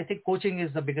 So I think coaching is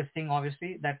the biggest thing,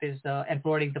 obviously, that is and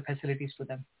providing the facilities to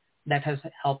them. That has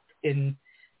helped in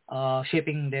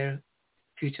shaping their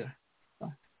future.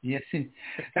 So. Yes. Can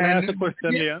I ask a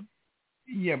question, Leon?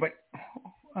 Yeah, but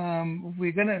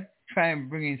we're going to try and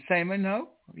bring in Simon now.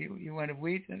 You want to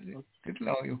wait? It'll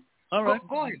allow you. All right.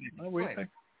 Go ahead.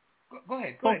 Go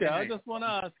ahead. Okay, I just want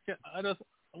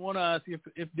to ask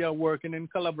if they are working in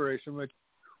collaboration with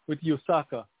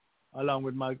USACA along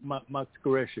with Max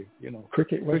Qureshi,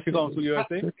 Cricket Council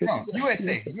USA. No,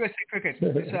 USA Cricket.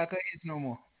 USACA is no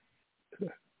more.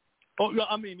 Oh,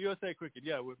 I mean USA Cricket,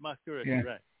 yeah, with Max Qureshi,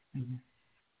 right? Mm-hmm.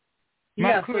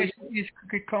 Max Qureshi is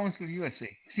Cricket Council USA,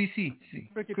 CC.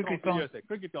 Cricket Council USA.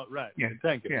 Cricket Council, right? Yeah.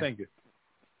 Thank you.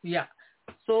 Yeah.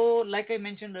 So, like I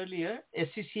mentioned earlier,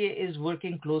 SCCA is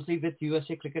working closely with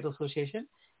USA Cricket Association.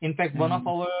 In fact, one of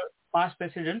our past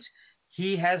presidents,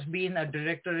 he has been a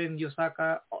director in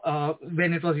USACA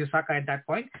when it was USACA at that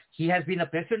point. He has been a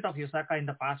president of USACA in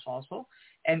the past also.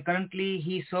 And currently,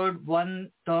 he served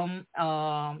one term,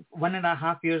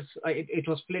 1.5 years. It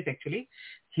was split, actually.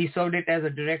 He served it as a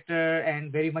director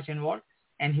and very much involved.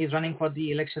 And he's running for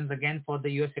the elections again for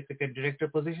the USA Cricket Director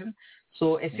position.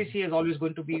 So SCCA is always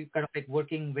going to be kind of like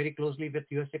working very closely with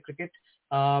USA Cricket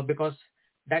because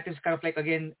that is kind of like,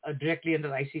 again, directly under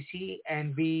ICC,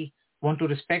 and we want to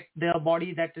respect their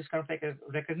body that is kind of like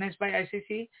recognized by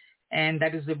ICC, and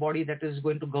that is the body that is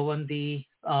going to govern the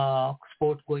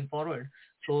sport going forward.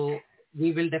 So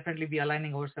we will definitely be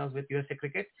aligning ourselves with USA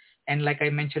Cricket. And like I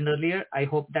mentioned earlier, I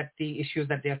hope that the issues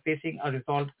that they are facing are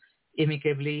resolved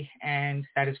amicably and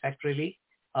satisfactorily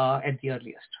at the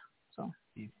earliest. So,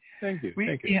 thank you.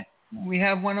 We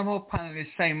have one of our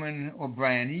panelists, Simon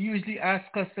O'Brien. He usually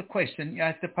asks us the question. He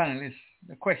asks the panelists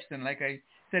the question. Like I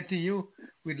said to you,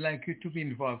 we'd like you to be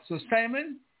involved. So,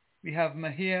 Simon, we have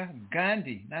Mihir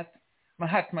Gandhi, not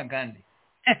Mahatma Gandhi.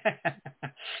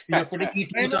 You're putting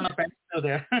it on a pencil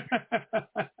there.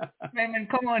 Simon,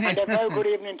 come on in. And a very good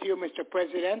evening to you, Mr.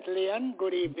 President Leon.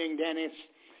 Good evening, Dennis,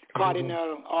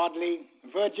 Cardinal Audley,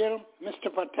 Virgil,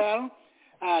 Mr. Patel,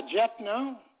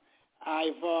 Jetna,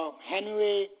 Ivor,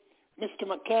 Henry, Mr.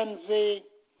 Mackenzie,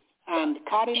 and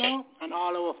Cardinal, and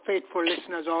all our faithful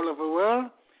listeners all over the world.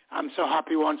 I'm so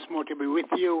happy once more to be with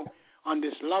you on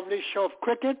this lovely show of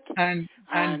cricket, and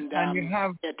you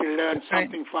have get to learn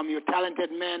something from you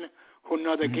talented men who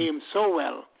know the game so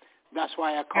well. That's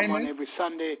why I come on every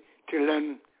Sunday to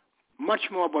learn much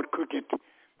more about cricket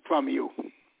from you.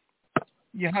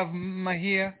 You have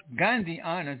Mihir Gandhi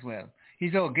on as well.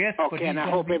 He's our guest. Okay, and I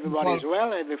hope everybody's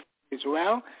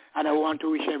well, and I want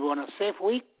to wish everyone a safe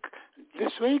week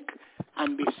this week,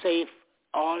 and be safe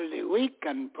all the week,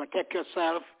 and protect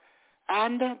yourself,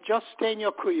 and just stay in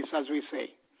your crease, as we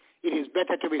say. It is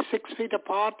better to be 6 feet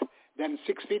apart than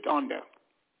 6 feet under.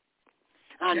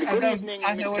 And good evening,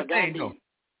 Mr. Gandhi.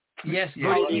 Yes,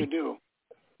 how do you do?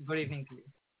 Good evening to you.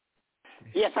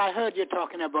 Yes, I heard you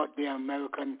talking about the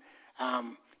American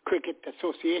Cricket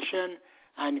Association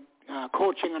and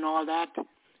coaching and all that,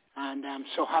 and I'm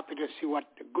so happy to see what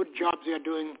good jobs you're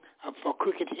doing for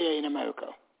cricket here in America.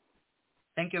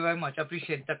 Thank you very much. I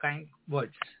appreciate the kind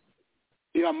words.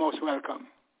 You are most welcome.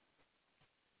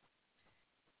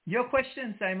 Your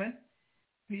question, Simon.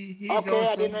 Okay,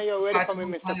 I didn't know you were ready for me,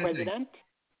 Mr. President.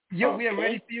 Yeah, we are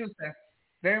ready for you, sir.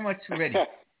 Very much ready.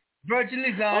 Virgil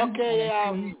is on. Okay,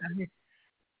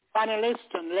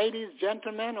 panelists and ladies,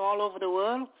 gentlemen all over the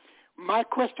world, my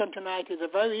question tonight is a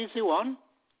very easy one.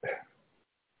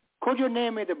 Could you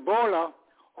name me the bowler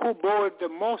who bowled the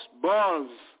most balls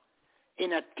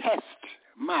in a test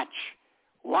match?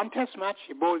 One test match,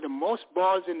 he bowled the most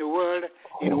balls in the world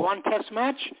in one test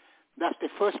match. That's the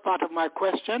first part of my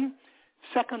question.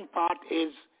 Second part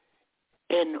is,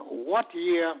 in what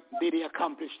year did he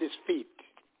accomplish this feat?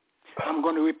 I'm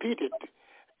going to repeat it.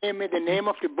 Name me the name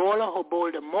of the bowler who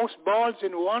bowled the most balls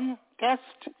in one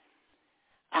test,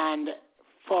 and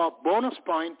for bonus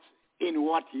points, in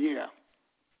what year?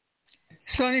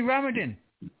 Sonny Ramadan.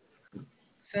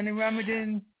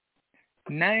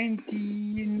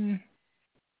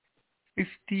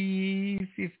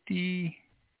 1950,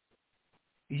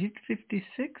 is it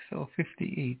 56 or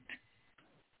 58?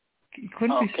 It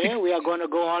couldn't be 60. We are going to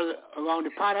go all around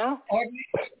the panel.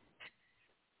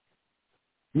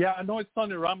 Yeah, I know it's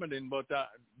Sonny Ramadan, but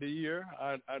the year,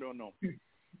 I don't know.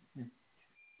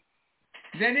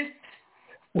 Dennis?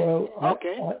 Well,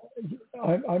 okay.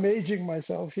 I'm aging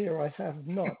myself here. I have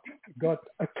not got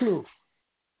a clue.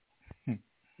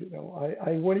 You know,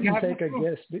 I wouldn't even take a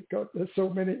guess because there's so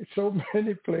many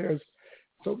players.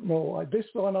 So no, this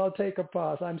one I'll take a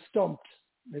pass. I'm stumped,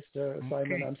 Mr.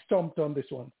 Simon. I'm stumped on this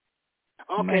one.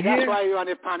 Okay, that's why you're on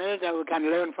the panel, that we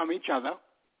can learn from each other.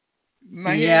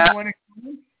 I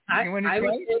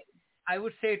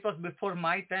would say it was before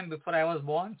my time, before I was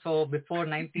born, so before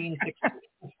 1960.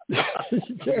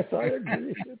 Yes, I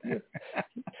agree.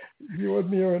 You and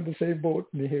me are in the same boat,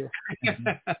 Mihir.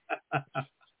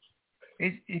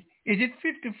 Is it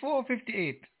 54 or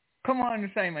 58? Come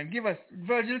on, Simon, give us.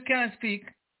 Virgil can't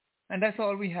speak, and that's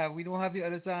all we have. We don't have the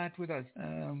other side with us.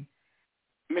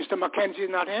 Mr. Mackenzie is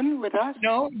not in with us?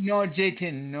 No,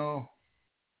 Jayton, no.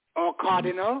 Or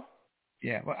Cardinal?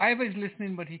 Yeah, well, Ivor's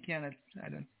listening, but he cannot. I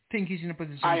don't think he's in a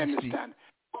position I to understand. Speak.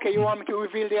 Okay, you want me to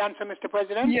reveal the answer, Mr.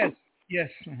 President? Yes.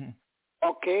 Mm-hmm.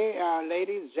 Okay,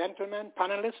 ladies, gentlemen,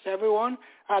 panelists, everyone.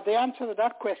 The answer to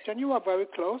that question, you are very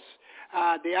close.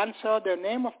 The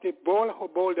name of the bowler who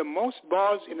bowled the most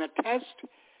balls in a test,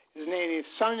 his name is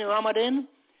Sonny Ramadan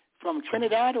from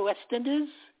Trinidad, West Indies,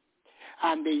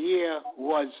 and the year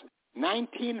was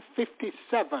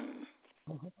 1957.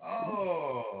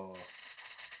 Oh,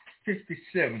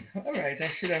 57. All right,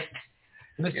 I should have.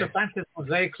 Mr. Francis was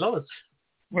very close.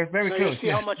 Was very so close. You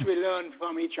see how much we learn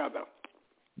from each other.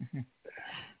 Mm-hmm.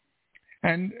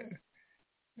 And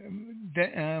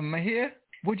Mihir,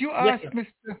 would you ask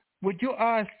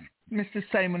Mr.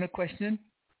 Simon a question?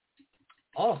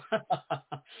 Oh.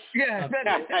 Yeah,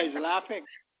 he's laughing.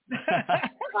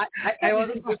 I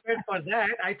wasn't prepared for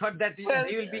that. I thought that he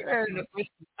will be asking a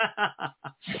question.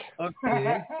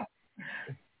 Okay.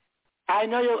 I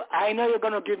know you're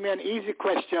going to give me an easy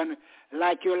question,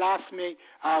 like you'll ask me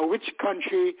which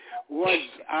country was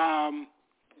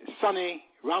Sonny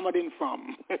Ramadan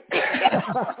from.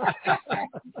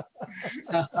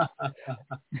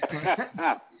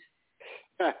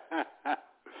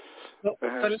 So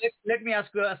let me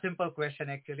ask you a simple question,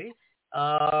 actually.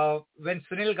 When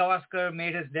Sunil Gavaskar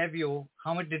made his debut,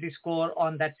 how much did he score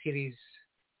on that series?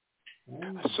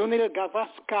 Sunil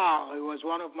Gavaskar was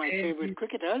one of my favorite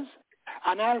cricketers,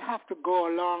 and I'll have to go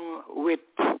along with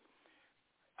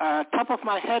top of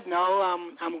my head now.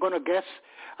 I'm going to guess.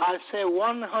 I'll say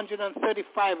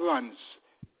 135 runs.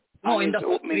 No, in the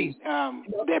whole series.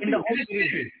 Debut.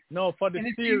 No, for the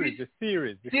series. The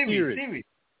series.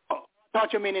 Oh, I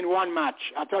thought you mean in one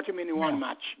match. One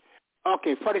match.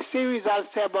 Okay, for the series, I'll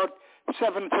say about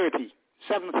 730.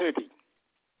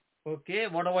 Okay,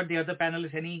 what about the other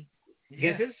panelists? Any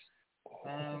guesses?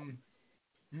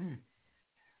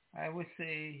 I would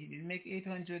say he didn't make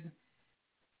 800,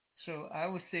 so I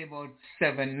would say about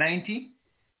 790.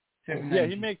 Yeah,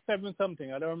 he makes 7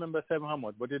 something. I don't remember 7 how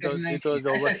much, but it was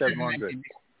over 700.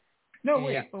 No,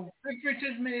 wait. Yeah. Oh,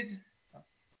 Richards made.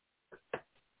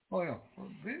 Oh no.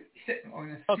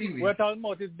 Okay, we're talking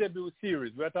about his debut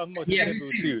series. I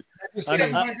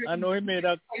know he made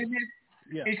a.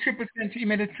 A triple century. He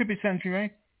made a triple century,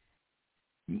 right?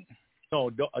 No,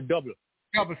 a double.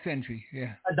 Double century,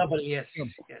 yeah. A double, yes.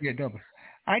 Yeah, double.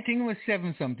 I think it was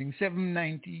 7 something,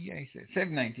 790. I said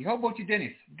 790. How about you,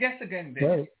 Dennis? Guess again,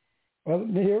 Dennis. Well,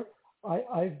 Mihir,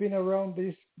 I've been around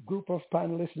this group of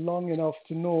panelists long enough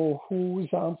to know whose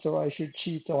answer I should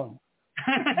cheat on.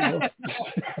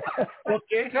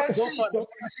 Okay, so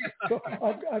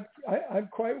I'm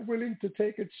quite willing to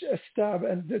take a stab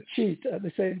and the cheat at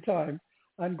the same time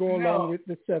and go along with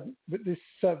this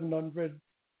 700,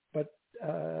 but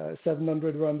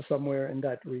 700 runs somewhere in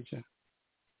that region.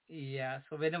 Yeah.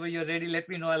 So whenever you're ready, let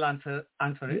me know. I'll answer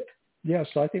it. Yes,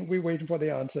 I think we're waiting for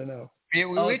the answer now. Yeah,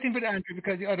 we're waiting for the answer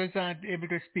because the others aren't able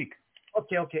to speak.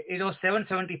 Okay. It was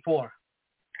 774.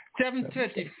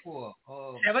 734.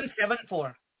 Oh.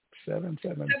 774.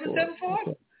 774.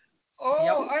 Okay. Oh,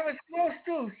 Yep. I was close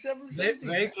too. 770.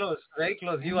 Very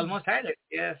close. You almost had it.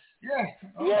 Yes. Yeah.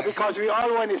 Oh, yeah, because we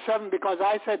all went to 7 because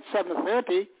I said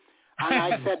 7:30, and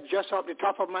I said just off the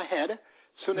top of my head,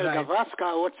 Sunil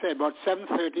Gavaskar would say about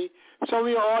 7:30. So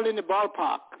we are all in the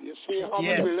ballpark. You see how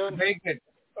much we learned. Very good.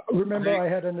 Remember, I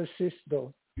had an assist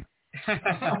though.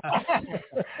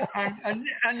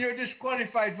 and you're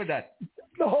disqualified for that.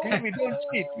 No. We don't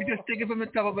cheat. We just take it from the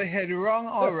top of our head. Wrong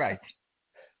or right.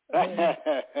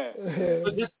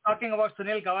 So just talking about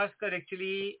Sunil Gavaskar,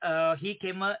 actually, he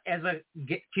came as a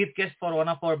chief guest for one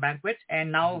of our banquets,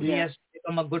 and now he has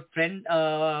become a good friend.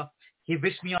 He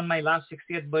wished me on my last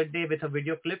 60th birthday with a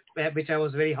video clip, which I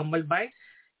was very humbled by.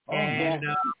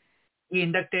 He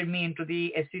inducted me into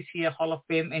the SCCA Hall of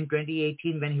Fame in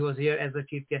 2018 when he was here as a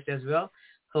chief guest as well.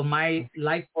 So my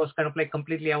life was kind of like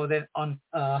completely, I was on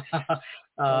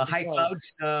high clouds,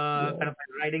 kind of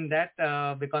like riding that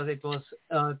because it was,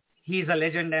 he's a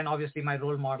legend and obviously my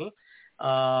role model.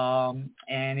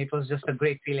 And it was just a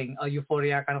great feeling, a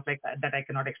euphoria kind of like that I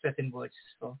cannot express in words.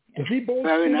 So Is he both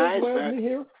very nice.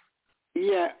 Mihir?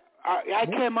 Yeah, I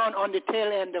came on the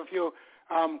tail end of your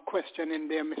question in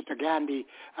there, Mr. Gandhi.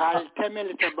 Tell me a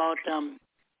little about,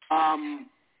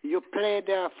 you played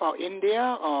for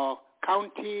India or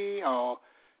county or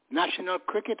national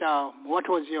cricket, or what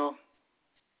was your...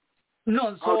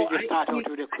 No, so how did you start out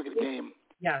with the cricket game?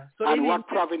 Yeah. So and what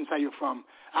province are you from?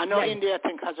 I know India, I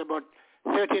think, has about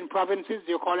 13 provinces.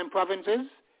 Do you call them provinces?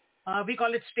 We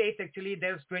call it states, actually.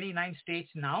 There's 29 states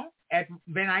now.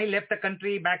 When I left the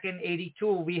country back in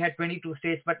 82, we had 22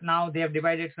 states, but now they have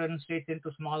divided certain states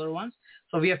into smaller ones.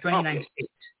 So we have 29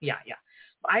 states. Yeah.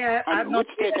 Which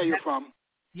state are you from?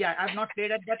 Yeah, I've not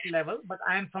played at that level, but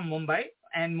I am from Mumbai,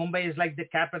 and Mumbai is like the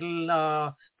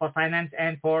capital for finance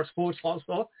and for sports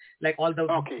also. Like all the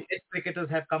best cricketers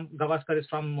have come. Gavaskar is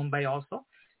from Mumbai also.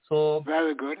 So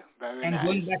very good, very and nice.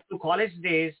 Going back to college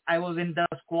days, I was in the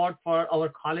squad for our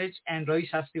college, and Ravi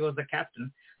Shastri was the captain.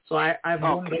 So I've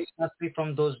known Ravi Shastri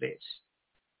from those days.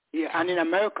 Yeah, and in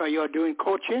America, you're doing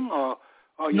coaching, or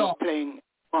you're playing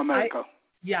for America?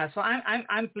 So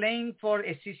I'm playing for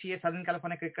SCCA, Southern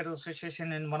California Cricket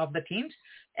Association, in one of the teams,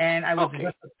 and I was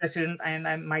just the president,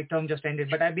 and my term just ended.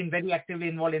 But I've been very actively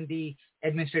involved in the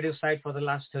administrative side for the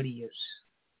last 30 years.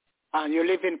 And you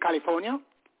live in California?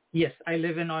 Yes, I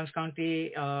live in Orange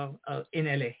County, in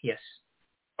LA. Yes.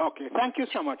 Okay, thank you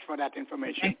so much for that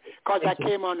information. Because I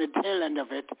came on the tail end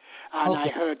of it, and I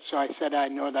heard, so I said I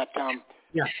know that.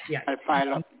 I filed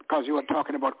up because you were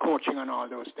talking about coaching and all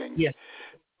those things. Yes.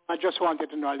 I just wanted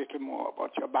to know a little more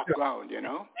about your background, you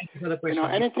know. Thank you for the question.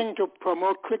 Anything to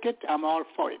promote cricket, I'm all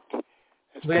for it.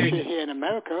 Especially here in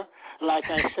America. Like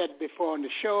I said before on the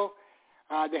show,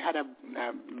 they had a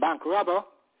bank robber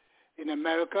in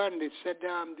America, and they said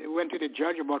they went to the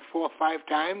judge about 4 or 5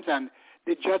 times, and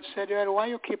the judge said, well, why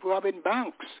you keep robbing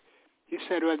banks? He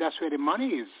said, well, that's where the money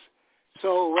is.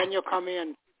 So when you come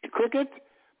in cricket,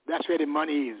 that's where the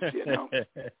money is, you know.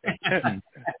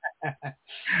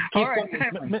 All right,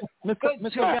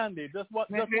 Mr. Gandhi, just one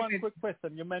quick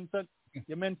question. You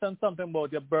mentioned something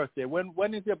about your birthday.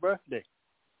 When is your birthday?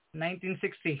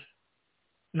 1960,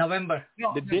 November.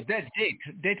 No, the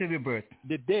date of your birth.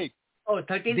 The date. Oh,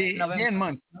 13th November. Year and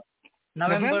month.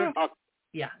 November.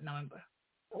 Yeah, November.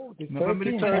 Oh, the November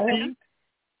the 13th?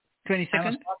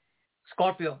 22nd?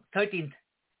 Scorpio, 13th.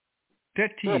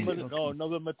 13th. No,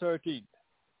 November 13th.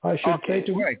 I should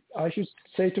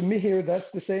say to Mihir, that's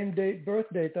the same birth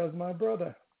date as my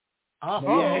brother.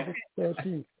 Yes,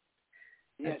 13th.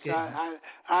 Yes,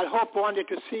 I'll hope one day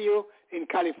to see you in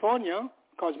California,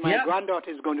 because my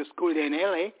granddaughter is going to school there in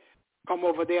LA. Come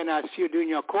over there and I'll see you doing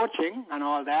your coaching and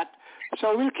all that.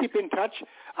 So we'll keep in touch.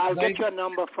 I'll get your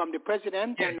number from the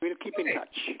president, and we'll keep in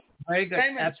touch. Very good.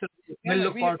 Simon, absolutely. We'll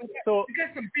look forward to it. We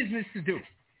got some business to do.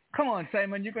 Come on,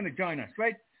 Simon, you're going to join us,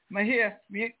 right? Mihir,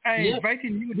 I'm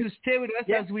inviting you to stay with us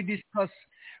as we discuss.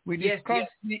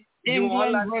 The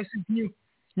England versus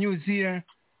New Zealand.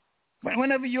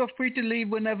 Whenever you're free to leave,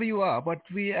 whenever you are. But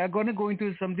we are going to go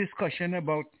into some discussion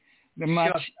about the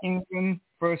match England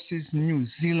versus New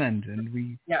Zealand, and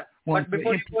we. Yeah, but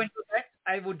before you go into that,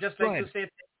 I would just like to say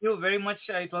thank you very much.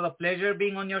 It was a pleasure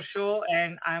being on your show,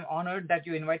 and I'm honored that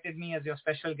you invited me as your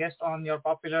special guest on your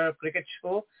popular cricket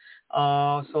show.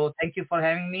 So thank you for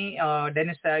having me.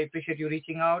 Dennis, I appreciate you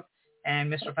reaching out.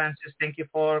 And Mr. Francis, thank you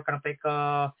for kind of like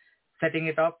setting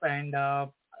it up. And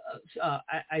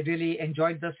I really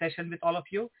enjoyed the session with all of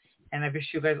you. And I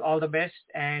wish you guys all the best.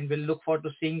 And we'll look forward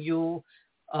to seeing you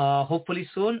hopefully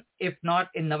soon. If not,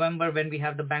 in November when we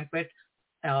have the banquet,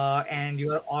 and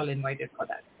you are all invited for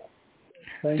that.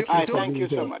 Thank you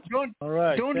so much.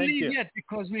 Don't leave yet,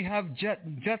 because we have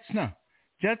Jatsna.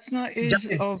 Jatsna is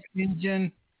of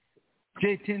Indian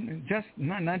Jatin.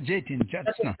 Not Jatin.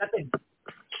 Jatsna.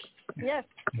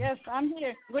 Yes, I'm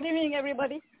here. Good evening,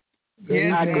 everybody.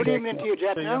 Yes, good evening to you,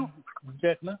 Jatsna.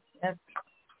 Jatsna. Yes.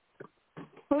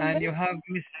 And you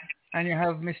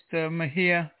have Mr.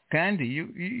 Mihir Gandhi.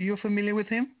 You're familiar with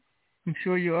him? I'm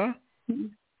sure you are.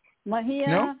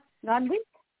 Mihir Gandhi?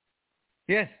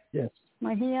 Yes.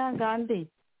 Mihir Gandhi.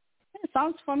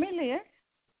 Sounds familiar.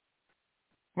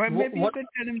 Well, maybe you could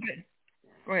tell him that.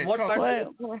 Go ahead.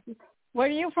 Where are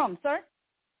you from, sir?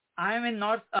 I am in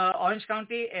North Orange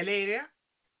County, LA area.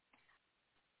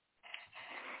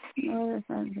 He's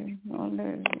originally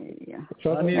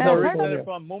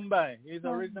from Mumbai.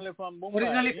 Originally from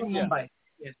Mumbai.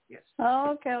 Yes.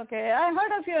 Okay. I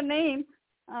heard of your name.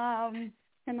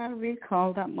 Cannot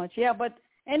recall that much. Yeah, but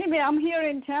anyway, I'm here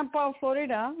in Tampa,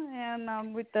 Florida, and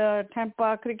I'm with the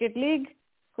Tampa Cricket League,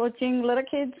 coaching little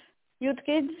kids, youth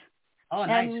kids,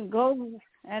 and girls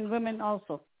and women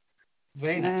also.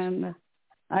 Very nice. And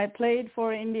I played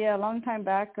for India a long time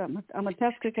back. I'm a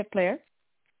Test cricket player.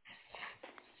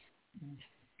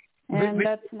 And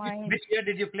which year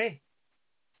did you play?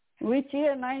 Which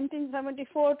year?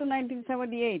 1974 to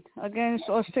 1978 against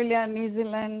Australia, New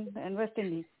Zealand, and West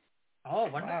Indies. Oh,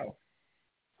 wonderful.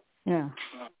 Yeah.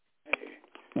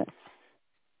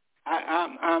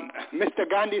 Mr.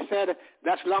 Gandhi said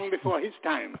that's long before his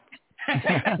time.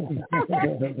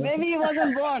 Maybe he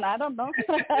wasn't born. I don't know.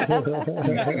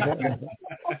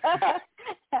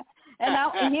 And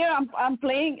now here I'm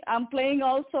playing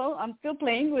also. I'm still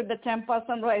playing with the Tampa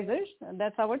Sunrisers.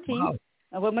 That's our team,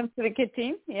 a women's cricket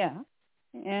team. Yeah,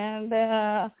 and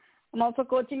I'm also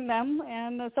coaching them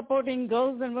and supporting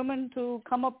girls and women to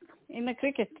come up in the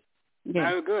cricket game.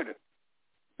 Very good.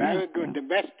 Very good. The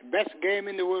best game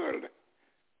in the world.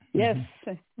 Yes.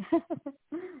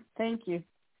 Thank you.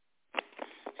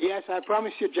 Yes, I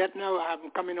promise you, Jetna, I'm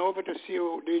coming over to see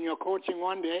you doing your coaching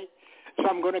one day. So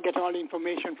I'm going to get all the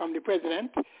information from the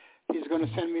president. He's going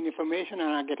to send me the information, and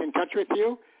I'll get in touch with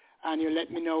you, and you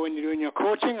let me know when you're doing your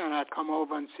coaching, and I'll come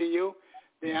over and see you.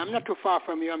 Yeah, I'm not too far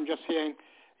from you. I'm just here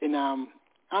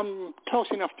I'm close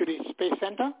enough to the Space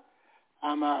Center.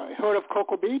 I'm heard of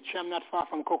Cocoa Beach. I'm not far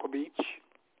from Cocoa Beach.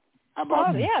 That's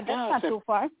not too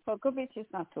far. Cocoa Beach is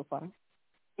not too far.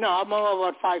 No, I'm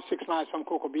about 5-6 miles from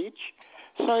Cocoa Beach.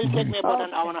 So it'll take me about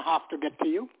an hour and a half to get to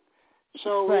you.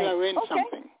 So we'll arrange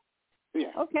something.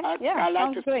 Yeah. Okay. I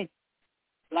like sounds great.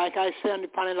 Like I say on the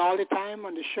panel all the time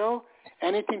on the show,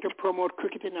 anything to promote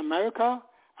cricket in America,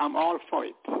 I'm all for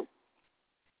it.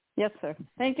 Yes, sir.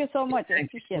 Thank you so much.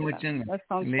 Thank you so much. That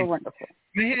sounds so wonderful.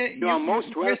 You are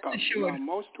most welcome. You are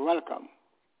most welcome.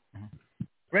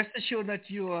 Rest assured that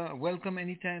you are welcome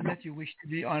anytime that you wish to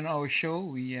be on our show.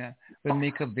 We will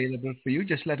make available for you.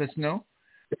 Just let us know.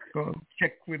 Go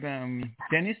check with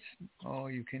Dennis,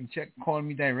 or you can call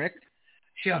me direct.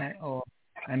 Sure.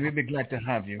 And we'll be glad to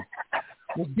have you.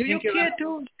 Do you care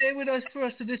to stay with us for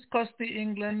us to discuss the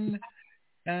England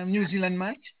New Zealand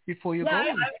match before you go?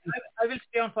 I will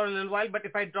stay on for a little while, but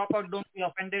if I drop out, don't be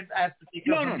offended. I have to take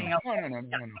care of something else.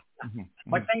 No.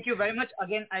 But thank you very much.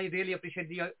 Again, I really appreciate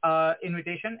the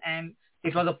invitation, and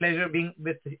it was a pleasure being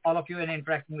with all of you and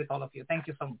interacting with all of you. Thank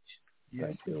you so much.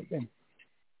 Thank you again.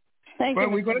 Thank you.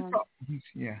 We're going to talk.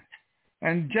 Yeah.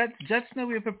 And just now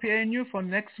we're preparing you for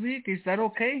next week. Is that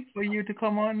okay for you to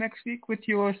come on next week with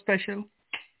your special?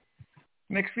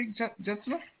 Next week, just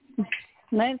now?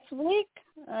 Next week?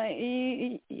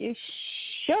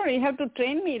 Sure, you have to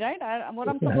train me, right? What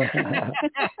I'm supposed to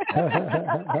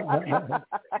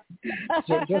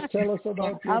do. Just tell us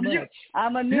about your match.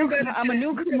 I'm a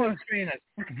newcomer.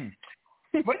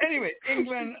 But anyway,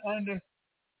 England and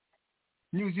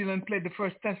New Zealand played the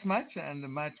first test match, and the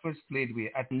match was played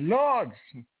at Lord's.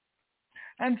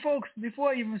 And folks, before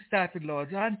I even started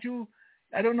Lord's, aren't you,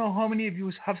 I don't know how many of you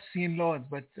have seen Lord's,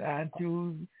 but aren't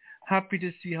you happy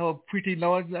to see how pretty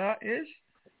Lord's is?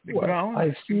 The ground.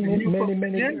 I've seen it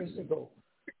many years ago.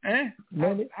 I've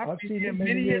seen it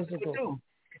many years ago. Too.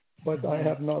 But I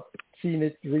have not seen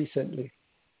it recently.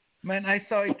 Man, I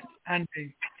saw it, and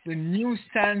the new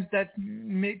stands that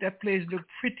make that place look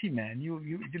pretty, man. You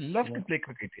love to play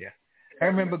cricket here. I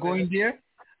remember going there,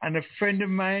 and a friend of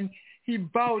mine, he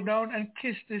bowed down and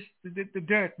kissed the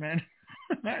dirt, man.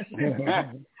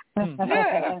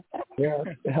 Yeah,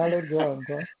 hallowed ground,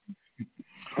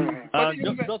 huh?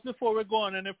 Just before we go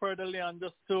on any further, Leon,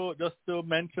 just to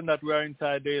mention that we are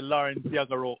inside the Lawrence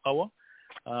Yagaro Hour.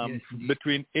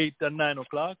 between 8 and 9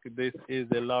 o'clock. This is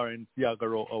the Lawrence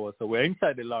Yagaro hour. So we're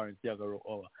inside the Lawrence Yagaro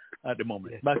hour at the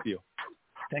moment. Yes. Back to you.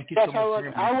 Thank you Yes, so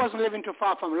much. I wasn't living too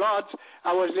far from Lords.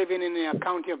 I was living in the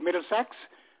county of Middlesex,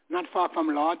 not far from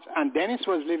Lords. And Dennis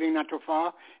was living not too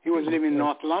far. He was living in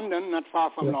North London, not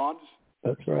far from Lords.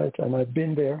 That's right. And I've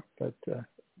been there, but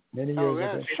many years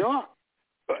ago. Sure.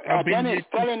 Dennis,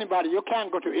 tell anybody you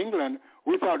can't go to England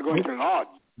without going to Lords.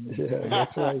 Yeah,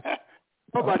 that's right.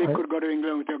 Nobody could go to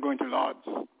England without going to Lords.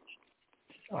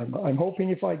 I'm hoping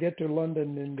if I get to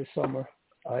London in the summer,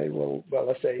 I will,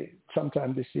 I say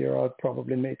sometime this year, I'll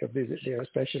probably make a visit there,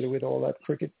 especially with all that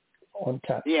cricket on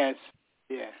tap. Yes,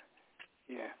 yeah.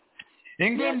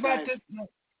 England batted,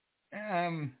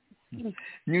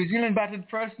 New Zealand batted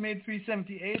first, made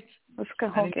 378. And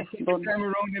the time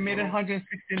around, they made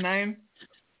 169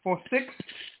 for 6.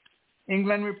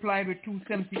 England replied with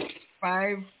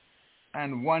 275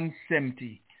 and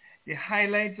 170. The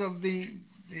highlights of the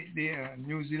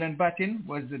New Zealand batting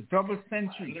was the double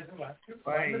century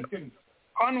by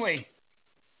Conway.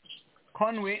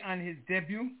 Conway on his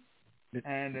debut.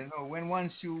 And when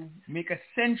once you make a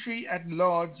century at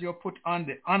Lords, you're put on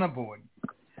the honor board.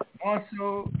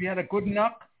 Also, we had a good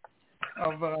knock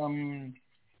of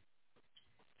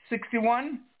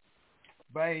 61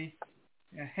 by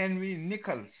Henry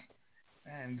Nichols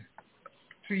and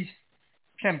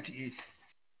 378.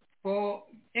 For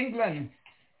England,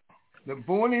 the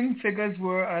bowling figures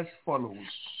were as follows.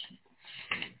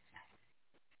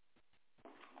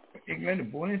 England, the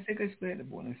bowling figures.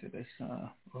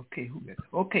 Okay, who gets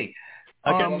it? Okay.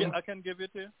 I can give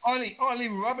it to you. Ollie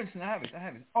Robinson, I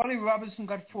have it. Ollie Robinson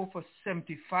got 4 for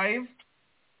 75.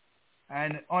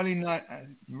 And Ollie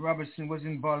Robinson was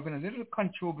involved in a little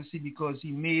controversy because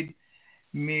he made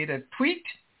a tweet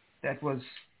that was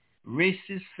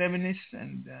racist, feminist,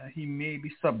 and he may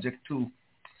be subject to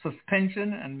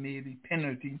suspension and maybe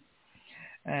penalty.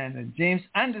 And James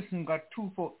Anderson got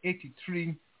 2 for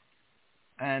 83,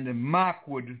 and Mark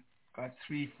Wood got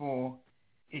 3 for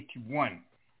 81.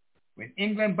 When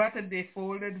England batted, they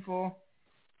folded for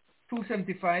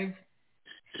 275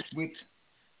 with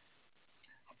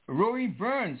Rory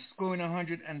Burns scoring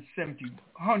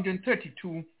 132,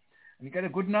 and you got a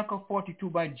good knock of 42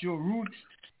 by Joe Root.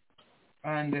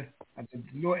 And at the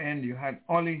low end, you had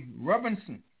Ollie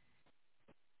Robinson.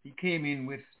 He came in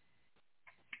with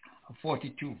a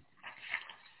 42.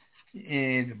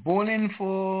 The bowling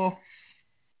for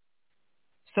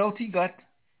Southie got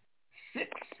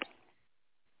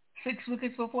 6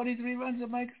 wickets for 43 runs.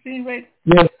 Am I saying right?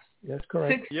 Yes,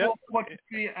 correct. 6 for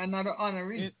 43, another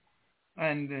honoree.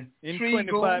 And in 3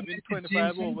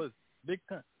 25 overs, big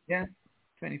time. Yeah,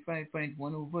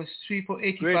 25.1 overs, 3 for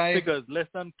 85. Great figures, less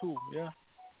than 2, yeah.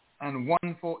 And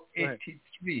 1 for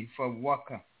 83 for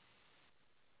Walker.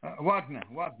 Wagner,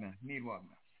 Neil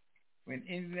Wagner. When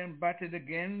England batted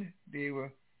again,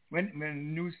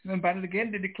 when New Zealand batted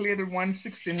again, they declared it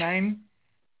 169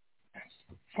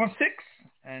 for 6.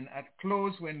 And at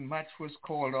close, when match was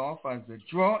called off as a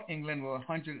draw, England were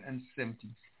 170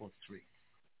 for 3.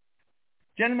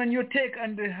 Gentlemen, your take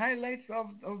on the highlights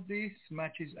of these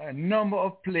matches. A number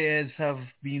of players have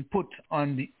been put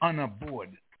on the honor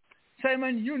board.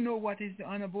 Simon, you know what is the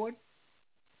honor board?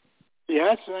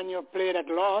 Yes, when you played at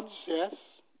Lords, yes.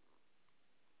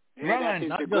 Wrong answer.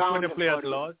 Not just when you play at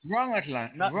Lords. Wrong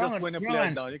answer. Not just when you play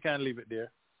at Lords. You can't leave it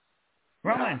there.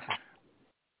 Wrong answer.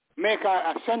 Make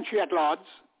a century at Lords.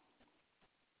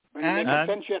 When you make a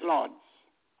century at Lords.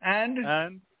 And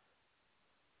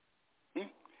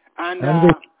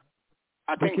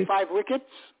I think 5 wickets.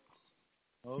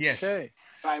 Yes.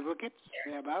 5 wickets,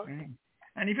 thereabout.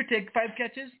 And if you take 5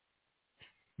 catches?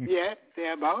 Yeah,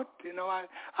 thereabout. You know,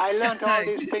 I learned all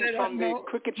these things from the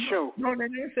cricket show. No, they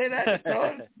didn't say that.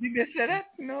 No. Did they say that?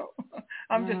 No.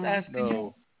 I'm just asking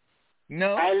you.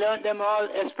 No. I learned them all,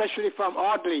 especially from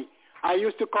Audley. I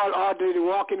used to call Audley the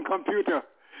walking computer.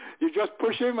 You just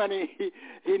push him and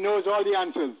he knows all the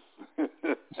answers.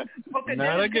 Okay,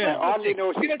 not again. Audley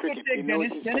knows his cricket.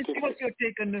 Dennis, give us your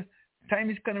take on the time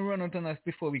is going to run out on us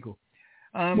before we go.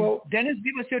 Dennis,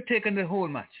 give us your take on the whole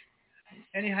match.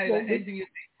 Any highlight, anything you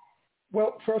think?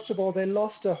 Well, first of all, they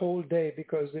lost a whole day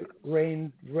because it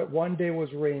rained. One day was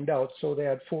rained out, so they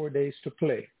had 4 days to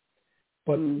play.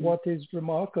 But what is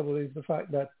remarkable is the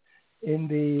fact that in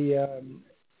the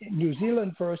New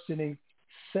Zealand first inning,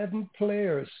 7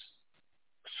 players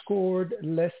scored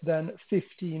less than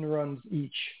 15 runs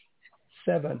each.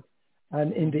 7.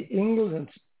 And in the England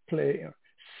player,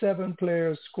 7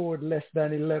 players scored less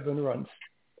than 11 runs.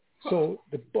 So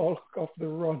the bulk of the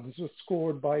runs was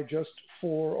scored by just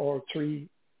 4 or 3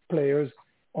 players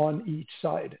on each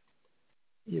side.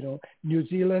 New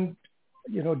Zealand,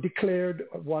 declared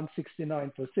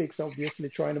 169 for 6, obviously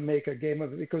trying to make a game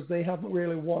of it because they haven't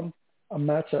really won a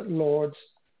match at Lord's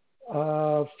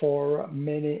for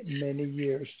many, many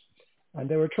years. And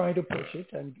they were trying to push it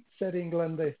and set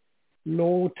England the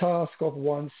low task of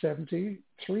 170.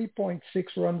 3.6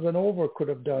 runs and over could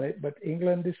have done it, but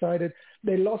England decided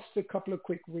they lost a couple of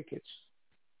quick wickets.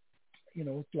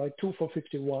 Like 2 for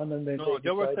 51, and then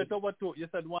they were set over two. You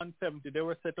said 170. They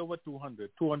were set over 200,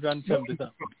 270.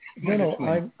 No,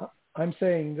 I'm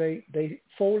saying they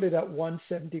folded at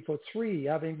 170 for 3,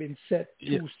 having been set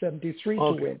 273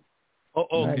 to win. Oh,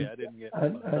 okay, I didn't get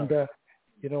that.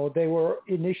 And they were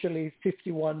initially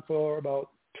 51 for about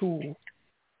 2,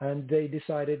 and they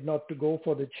decided not to go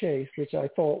for the chase, which I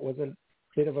thought was a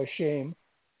bit of a shame,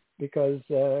 because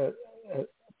a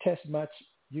test match,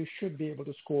 you should be able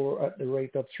to score at the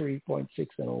rate of 3.6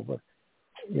 and over,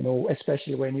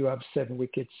 especially when you have 7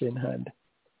 wickets in hand.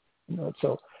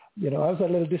 So, I was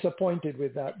a little disappointed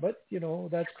with that, but,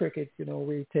 that's cricket.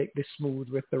 We take the smooth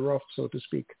with the rough, so to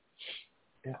speak.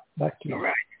 Yeah, back to you. All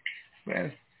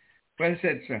right. Well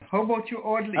said, sir. How about you,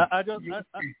 Audley? I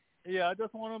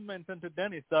just want to mention to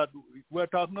Dennis that we're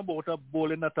talking about a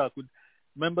bowling attack.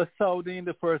 Remember Saudi in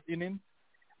the first inning,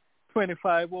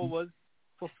 25 overs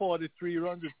for 43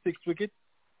 runs with 6 wickets.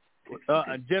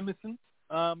 And Jamison,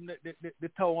 the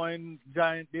towering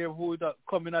giant there who is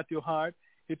coming at you hard,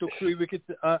 he took 3 wickets.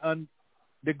 And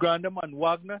the Granderman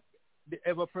Wagner, the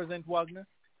ever-present Wagner,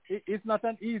 it's not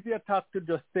an easy attack to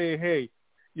just say, hey,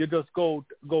 you just go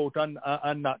out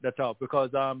and knock that out, because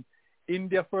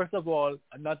India, first of all,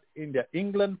 not India,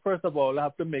 England, first of all,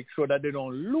 have to make sure that they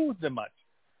don't lose the match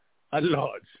at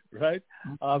large, right?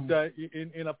 Mm-hmm. After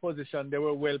in a position they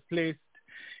were well placed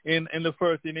in the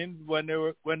first innings when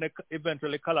they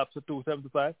eventually collapsed to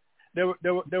 275.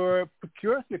 They were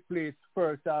precariously placed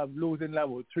first, losing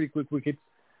level 3 quick wickets,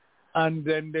 and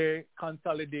then they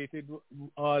consolidated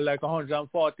like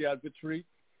 140 yards with 3,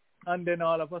 and then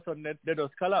all of a sudden they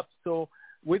just collapsed. So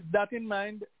with that in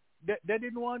mind, they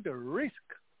didn't want to risk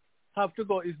have to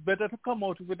go. It's better to come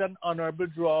out with an honorable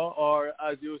draw, or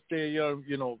as you say,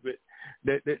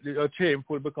 they're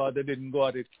shameful because they didn't go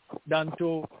at it, than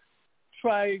to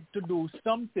try to do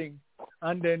something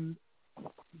and then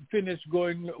finish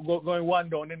going one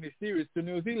down in the series to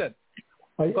New Zealand.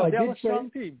 I a strong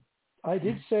team. I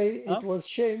did say it was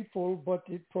shameful, but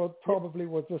it probably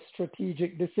was a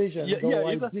strategic decision.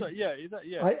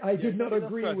 I did not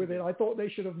agree with it. I thought they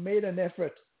should have made an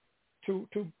effort to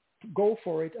go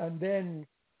for it and then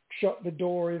shut the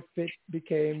door if it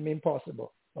became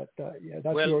impossible. But that's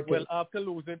your take. Well, after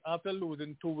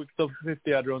losing 2 weeks of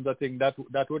 50 runs, I think that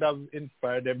would have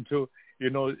inspired them to,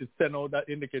 send out that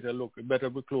indicator. Look, better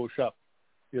we close shop.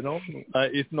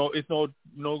 It's no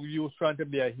use trying to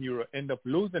be a hero. End up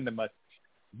losing the match,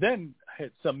 then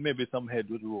maybe some head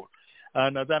would roll.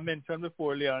 And as I mentioned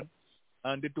before, Leon,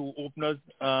 and the 2 openers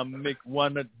make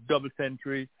one a double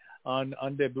century on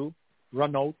debut,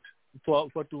 run out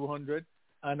for 200,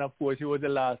 and of course he was the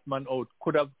last man out.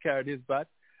 Could have carried his bat,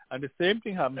 and the same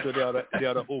thing happened to the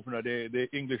other opener, the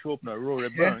English opener, Rory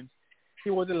Burns. He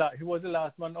was the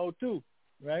last man out too,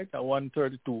 right? At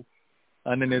 132.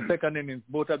 And in the second innings,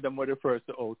 both of them were the first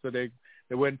out, so they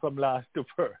went from last to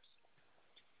first.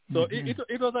 So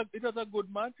it was a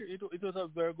good match. It was a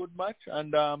very good match,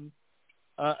 and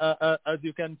as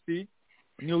you can see,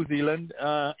 New Zealand,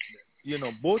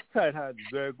 both sides had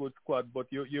very good squad, but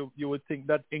you would think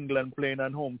that England playing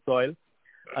on home soil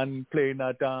and playing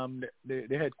at the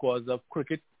headquarters of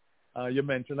cricket. You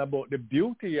mentioned about the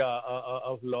beauty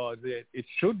of Lord's.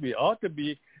 It ought to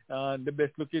be the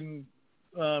best looking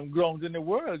grounds in the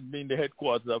world, being the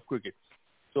headquarters of cricket.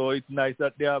 So it's nice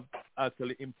that they have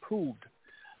actually improved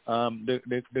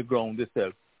the ground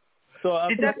itself. So I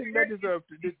think that deserves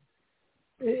to.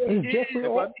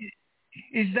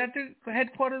 Is that the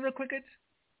headquarters of cricket?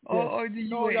 Or the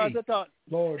UAE?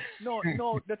 Lords. No,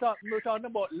 we're talking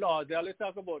about Lords. They always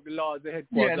talk about the Lords, the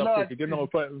headquarters of cricket.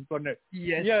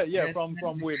 From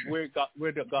where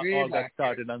they all got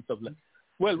started and stuff like that.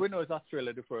 Well, we know it's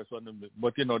Australia, the first one,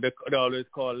 but they always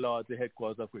call Lords the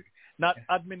headquarters of cricket. Not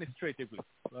administratively.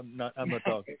 I'm not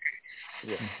talking.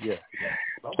 Yeah.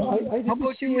 How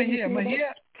about you, Mihir?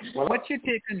 Mihir, what's your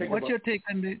take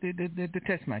on the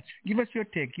test match? Give us your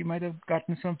take. You might have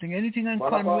gotten something. Anything on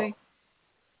Conway?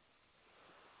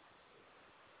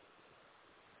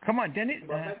 Come on, Dennis.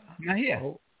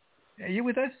 Mihir, are you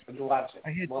with us? I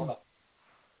hear you.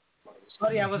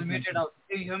 Sorry, I was muted out.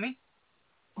 Can you hear me?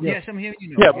 Yes, I'm hearing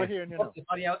you now. Yeah, we're hearing you now. Okay,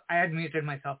 sorry, I had muted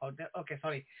myself out there. Okay,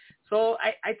 sorry. So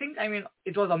I think, I mean,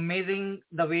 it was amazing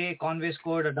the way Conway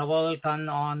scored a double ton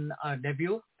on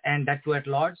debut, and that too at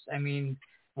Lords. I mean,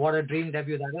 what a dream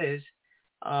debut that is.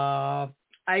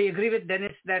 I agree with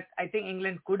Dennis that I think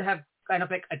England could have kind of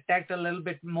like attacked a little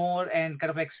bit more and kind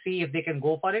of like see if they can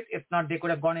go for it. If not, they could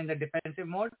have gone in the defensive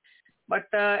mode. But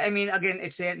I mean, again,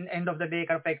 it's the end of the day,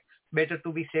 kind of like better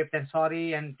to be safe than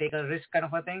sorry and take a risk kind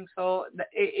of a thing. So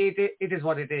it is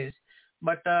what it is.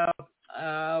 But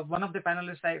one of the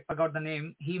panelists, I forgot the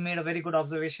name, he made a very good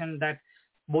observation that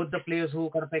both the players who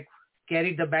kind of like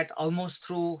carried the bat almost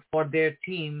through for their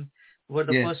team were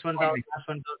the first ones out, last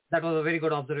ones out. That was a very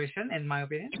good observation, in my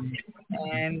opinion.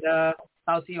 And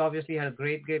Southie obviously had a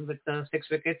great game with 6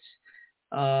 wickets.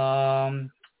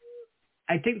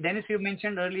 I think, Dennis, you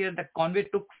mentioned earlier that Conway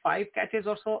took 5 catches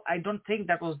or so. I don't think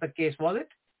that was the case, was it?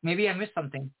 Maybe I missed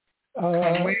something.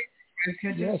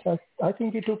 Yes, I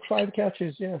think he took 5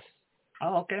 catches, yes.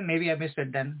 Oh, okay. Maybe I missed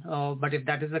it then. But if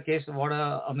that is the case, what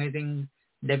an amazing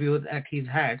debut that he's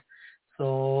had.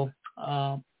 So,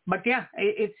 but yeah,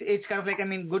 it's kind of like, I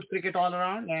mean, good cricket all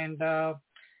around, and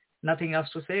nothing else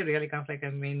to say, really. Kind of like, I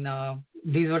mean,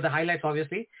 these were the highlights,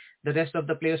 obviously. The rest of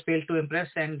the players failed to impress,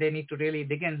 and they need to really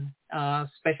dig in.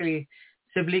 Especially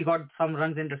Sibley got some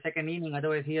runs in the second inning.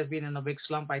 Otherwise, he has been in a big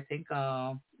slump, I think,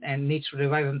 and needs to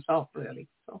revive himself, really.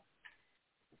 So,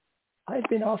 I've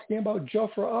been asking about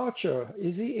Jofra Archer.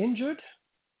 Is he injured?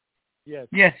 Yes.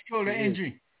 Yes, shoulder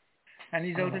injury. And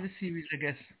he's out of the series, I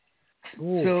guess.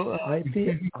 Ooh, so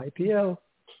IPL.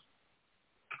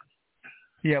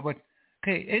 Yeah, but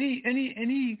okay.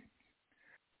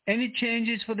 Any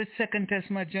changes for the second test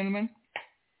match, gentlemen?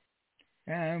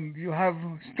 You have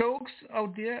Stokes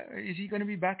out there. Is he going to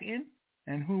be back in?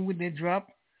 And who would they drop?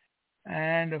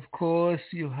 And of course,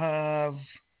 you have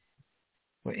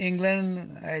for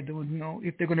England. I don't know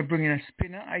if they're going to bring in a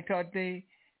spinner. I thought they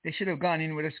should have gone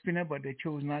in with a spinner, but they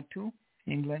chose not to.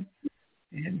 England.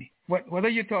 And what are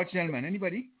your thoughts, gentlemen?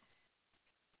 Anybody?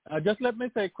 Just let me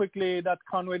say quickly that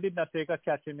Conway did not take a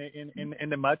catch in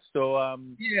the match. So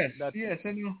yes, I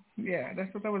know. Yeah,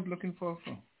 that's what I was looking for.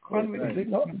 Conway.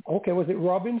 Okay, was it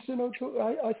Robinson who took?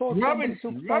 I thought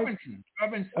Robinson. Oh,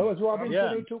 it was Robinson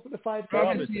who took the 5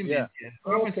 catches. Yeah.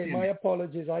 Okay, my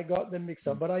apologies. I got them mixed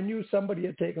up, but I knew somebody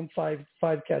had taken five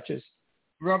catches.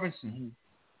 Robinson.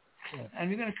 Mm-hmm. Yeah. And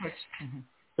we're going to touch. Mm-hmm.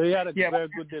 So he had a very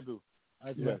good debut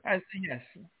as well. Yes.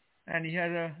 And he had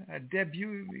a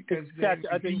debut because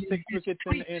I think 6 wickets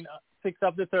in 6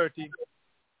 of the 30.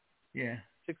 Yeah.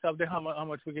 6 of the how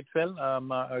much wicket fell?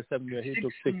 Or 7. He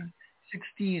took 6.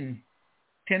 16.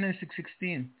 10 and 6,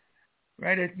 16.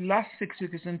 Right? It last 6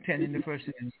 wickets and 10 in the first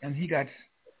innings, and he got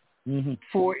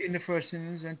 4 in the first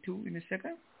innings and 2 in the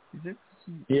second. Is it?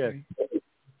 Yes.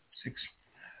 6.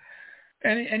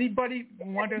 Anybody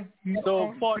want to?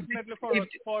 So fortunately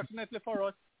for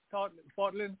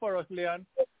us, Leon,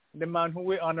 the man who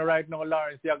we honor right now,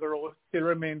 Lawrence Yagaro, still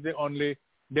remains the only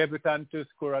debutant to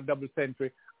score a double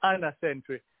century and a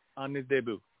century on his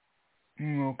debut.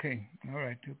 Okay, all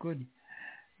right,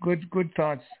 good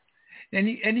thoughts.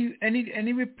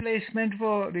 Any replacement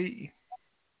for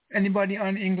anybody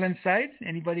on England side?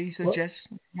 Anybody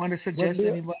want to suggest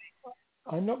anybody?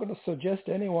 I'm not going to suggest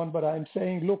anyone, but I'm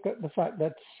saying look at the fact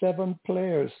that 7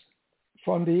 players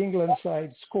from the England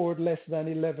side scored less than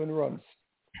 11 runs.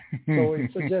 So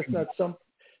it suggests that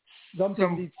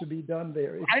something needs to be done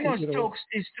there. I know Stokes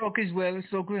as well.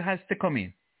 Stokes has to come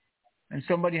in, and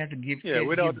somebody has to give. Yeah,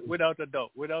 without a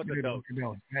doubt.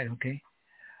 Right. Okay.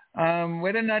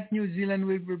 Whether or not New Zealand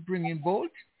will bring in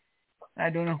Bolt, I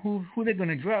don't know who they're going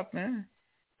to drop, man.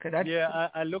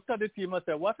 I looked at the team and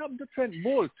said, what happened to Trent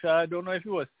Bolt? I don't know if he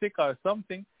was sick or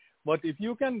something, but if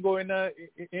you can go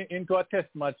into a test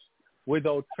match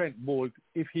without Trent Bolt,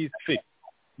 if he's fit,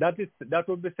 that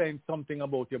would be saying something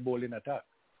about your bowling attack.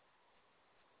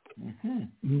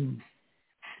 Mm-hmm.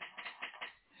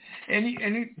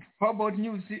 How about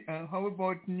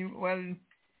New? Well,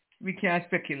 we can't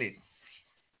speculate.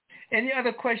 Any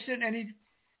other question?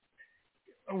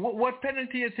 What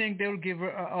penalty you think they'll give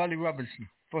Ollie Robinson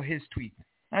for his tweet?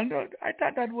 I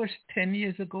thought that was 10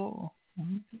 years ago.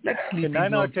 Let's leave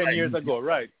 9 or 10 years ago,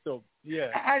 right? So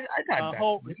yeah, I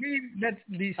thought that.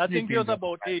 I think it was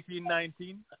about 18,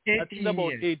 19. I think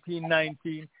about 18,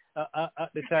 19 at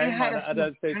the time. And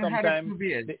I'd say sometimes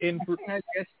the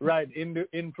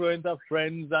influence of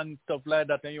friends and stuff like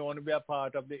that, and you want to be a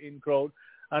part of the in crowd.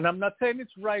 And I'm not saying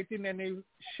it's right in any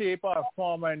shape or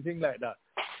form or anything like that.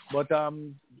 But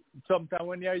sometimes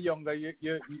when you're younger, you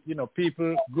know,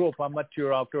 people grow up and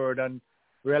mature afterward and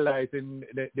realizing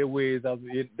the ways of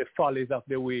the follies of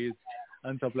the ways,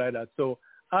 and stuff like that. So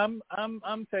I'm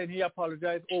saying he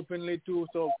apologized openly too.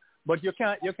 So, but you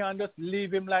can't just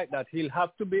leave him like that. He'll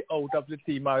have to be out of the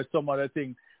team or some other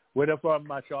thing, whether for a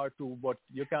match or two. But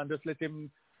you can't just let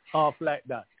him off like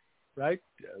that, right?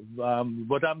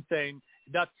 But I'm saying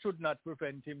that should not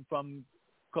prevent him from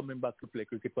coming back to play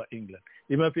cricket for England.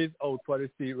 Even if he's out for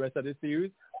the rest of the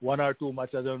series, 1 or 2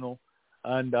 matches, I don't know,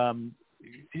 and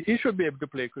he should be able to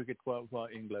play cricket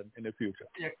for England in the future.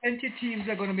 Yeah, plenty teams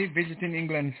are going to be visiting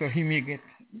England, so he may get,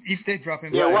 if they drop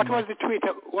him. Yeah, what was the tweet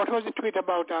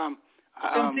about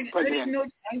something President?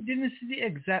 I didn't see the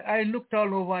exact. I looked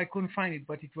all over, I couldn't find it,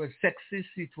 but it was sexist,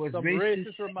 it was some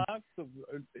racist remarks,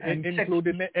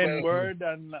 including the N-word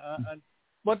and.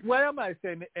 But why am I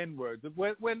saying the N-words?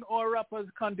 When all rappers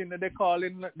continue, they call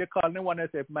the one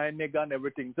that says my nigga and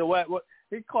everything. So what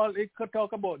he could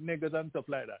talk about niggas and stuff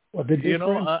like that. Well, the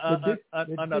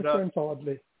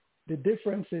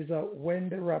difference is that when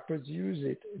the rappers use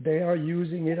it, they are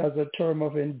using it as a term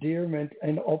of endearment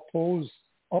and opposite.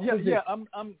 Yeah. I'm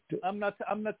not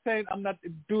saying I'm not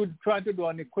trying to do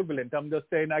an equivalent. I'm just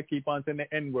saying I keep on saying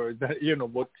the N-words.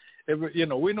 But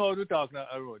we know how to talk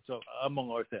so among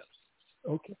ourselves.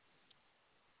 Okay.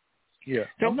 Yeah.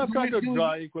 So I'm not trying to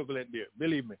draw equivalent there.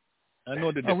 Believe me, I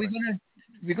know the difference.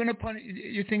 We're gonna punish.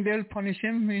 You think they'll punish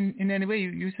him in any way?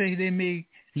 You say they may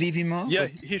leave him off? Yeah,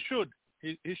 he should.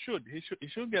 He should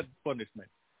get punishment.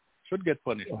 Should get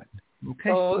punishment.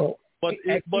 Okay. But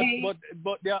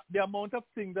the amount of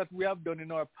things that we have done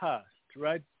in our past,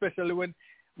 right? Especially when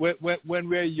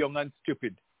we're young and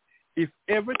stupid. If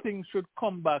everything should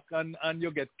come back and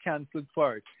you get cancelled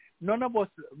for it, none of us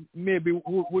maybe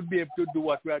would be able to do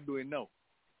what we are doing now.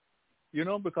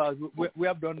 Because we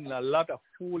have done a lot of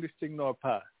foolish things in our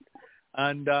past.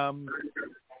 And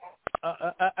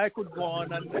I could go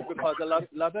on and because a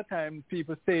lot of times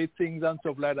people say things and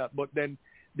stuff like that, but then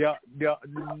there are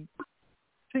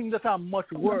things that are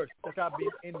much worse that are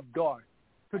being endured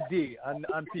today, and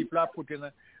people are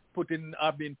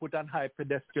being put on high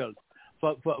pedestals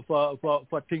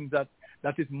for things that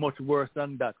is much worse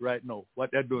than that right now, what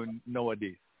they're doing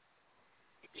nowadays.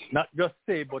 Not just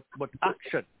say, but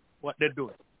action, what they're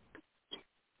doing.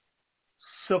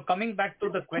 So coming back to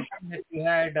the question that you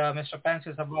had, Mr.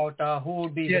 Francis, about who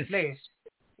would be replaced,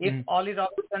 if Ollie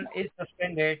Robinson is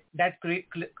suspended, that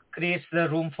creates the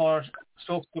room for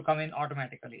Stokes to come in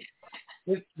automatically.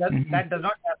 If that does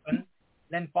not happen,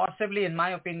 then possibly, in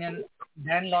my opinion,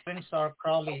 Dan Lawrence or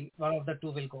Crawley, one of the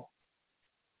two will go.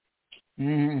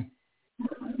 Mm-hmm.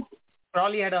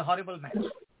 Crawley had a horrible match.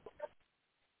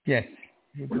 Yes.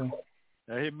 He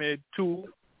made 2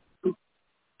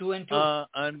 and 2.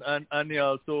 And he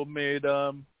also made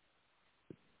 2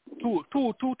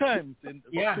 times in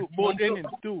both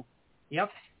innings, 2.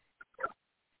 Yep.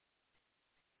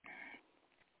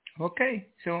 Okay,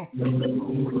 so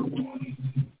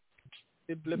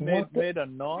Sibley made a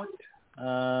knot.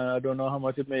 I don't know how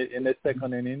much it made in the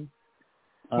second inning.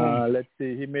 Let's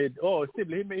see. He made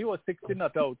Sibley. He was 60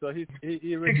 not out, so he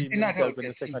redeemed himself in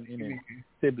the second inning.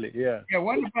 Sibley, yeah. Yeah,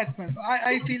 one batsman.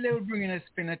 I feel they will bring in a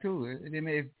spinner too. They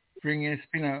may bring in a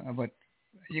spinner, but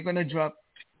you're gonna drop.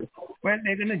 Well,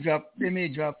 they're gonna drop. They may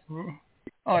drop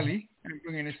Ollie and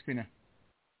bring in a spinner.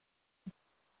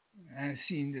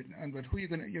 But who you're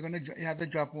gonna you have to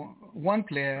drop one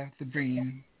player to bring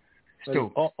in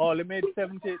Stokes. Ollie made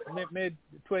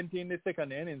 20 in the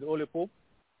second innings. Ollie Pope.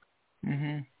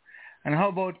 Mm-hmm. And how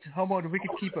about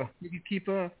wicketkeeper?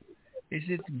 Wicketkeeper, is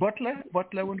it Butler?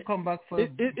 Butler won't come back for. Is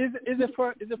the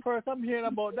first I'm hearing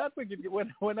about that wicketkeeper.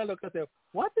 When I look at it,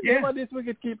 what's the name of this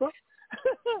wicketkeeper?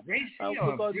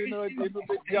 Because it would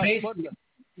be Jack Butler.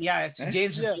 Yeah, it's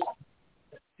James. Yeah.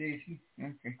 Jason.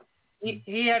 Okay.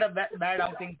 He had a bad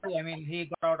outing too. I mean, he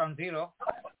got out on 0.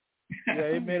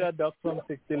 Yeah, he made a duck from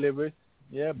 6 deliveries.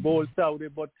 Yeah, bowled Saudi,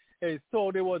 but hey,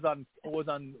 Saudi he was on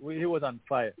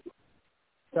fire.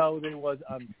 Saudi was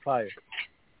on fire.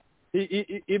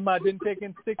 He imagine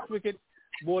taking 6 wickets,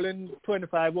 bowling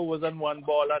 25 overs on 1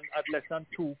 ball and at less than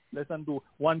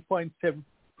 1.7,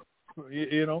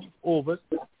 overs,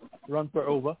 run per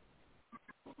over.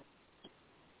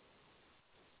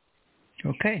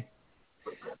 Okay.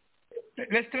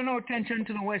 Let's turn our attention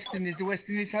to the West Indies. The West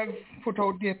Indies have put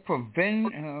out their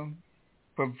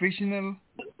provisional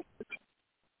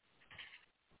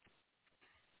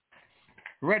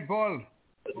red ball.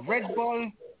 Red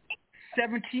ball,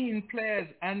 17 players,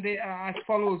 and they are as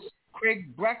follows: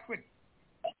 Craig Blackwood,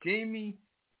 Jermaine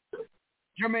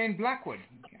Blackwood,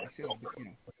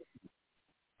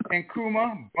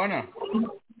 Nkrumah Bonner,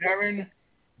 Darren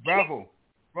Bravo,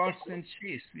 Ralston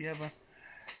Chase. We have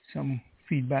some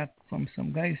feedback from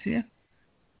some guys here.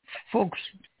 Folks,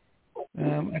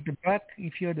 At the back,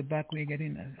 if you're at the back, we're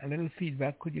getting a little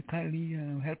feedback. Could you kindly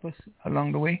help us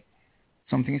along the way?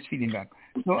 Something is feeding back.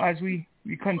 So as we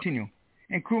continue.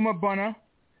 Nkrumah Bonner,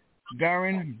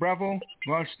 Darren Bravo,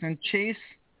 Ralston Chase,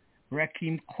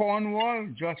 Rakeem Cornwall,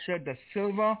 Joshua Da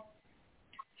Silva,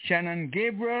 Shannon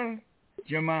Gabriel,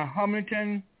 Jamal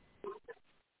Hamilton,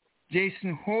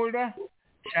 Jason Holder,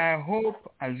 Shai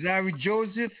Hope, Azari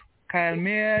Joseph, Kyle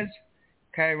Mayers,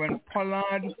 Kyron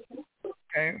Pollard,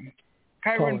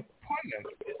 Powell.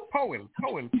 Let's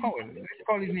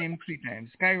call his name 3 times.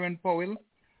 Kyron Powell,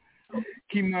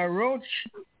 Kima Roach,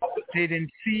 Hayden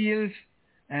Seals,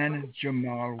 and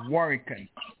Jamal Warrican.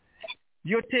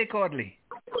 Your take, Audley.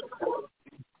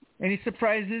 Any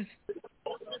surprises?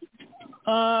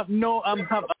 No, I'm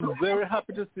very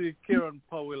happy to see Kieran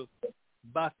Powell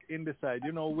back in the side.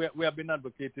 You know, we have been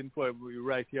advocating for him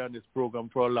right here on this program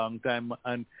for a long time,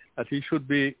 and that he should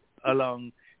be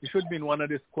along. He should be in one of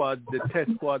the squads, the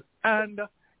test squad, and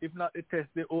if not the test,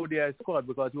 the ODI squad,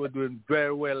 because he was doing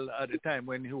very well at the time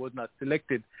when he was not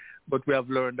selected. But we have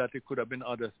learned that it could have been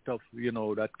other stuff, you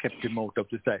know, that kept him out of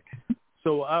the side.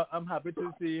 So I'm happy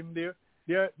to see him there.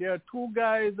 There are 2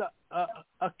 guys,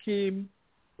 Akeem,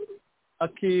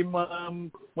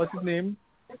 what's his name?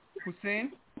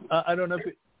 Hussein? I don't know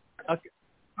if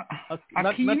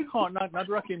not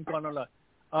Rakeem Connolly.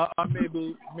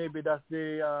 Maybe that's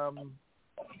the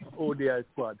ODI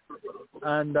squad.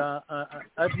 And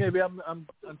maybe I'm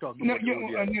talking about the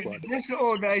ODI squad. That's the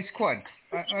ODI squad.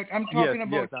 I'm talking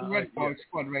about the Red Ball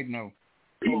squad right now.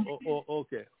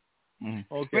 Okay.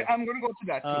 Mm-hmm. Okay. But I'm going to go to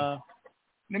that too.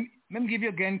 Let me give you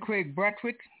again Craig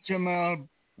Bratwick, Jamal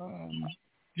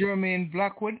Jermaine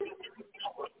Blackwood,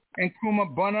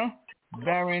 Nkrumah Bonner,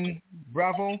 Darren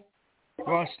Bravo,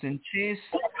 Ralston Chase,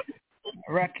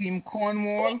 Rakeem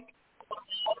Cornwall,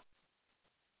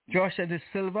 Joshua Da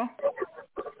Silva.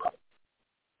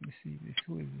 Let me see this.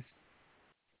 Who is this?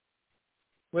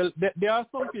 Well, there are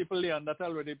some people, Leon, that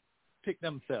already picked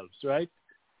themselves, right?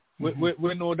 Mm-hmm.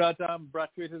 We know that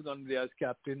Bradwaite is going to be as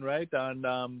captain, right? And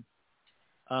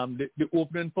the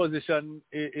opening position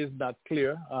is not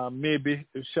clear. Maybe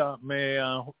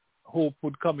Hope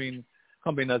would come in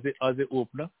as the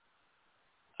opener.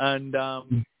 And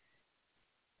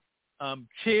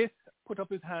Chase put up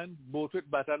his hand both with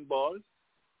bat and ball.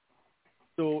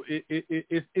 So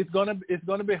it's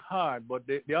gonna be hard. But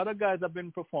the other guys have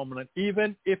been performing, and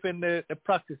even if in the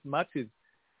practice matches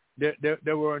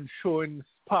they weren't showing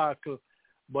sparkle.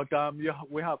 But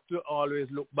we have to always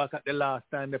look back at the last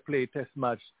time they played test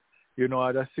match, you know,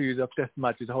 at a series of test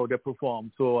matches, how they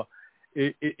performed. So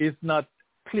it's not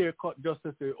clear cut just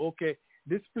to say, okay,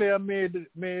 this player made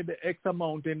X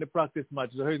amount in the practice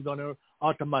match, so he's going to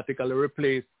automatically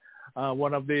replace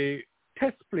one of the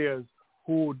test players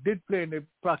who did play in the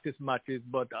practice matches,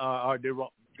 but are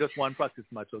just one practice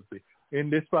match, let's say, in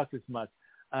this practice match,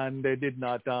 and they did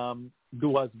not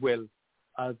do as well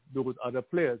as those other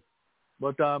players.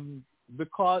 But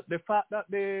because the fact that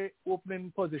the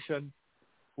opening position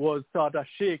was sort of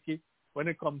shaky when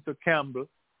it comes to Campbell,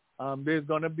 there's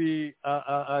going to be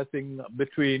a thing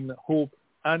between Hope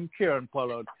and Kieran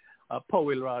Powell,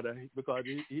 because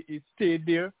he stayed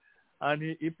there and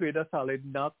he played a solid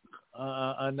knock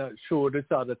and showed a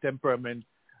sort of temperament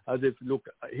as if, look,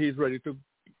 he's ready to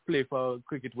play for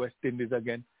Cricket West Indies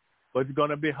again. But it's going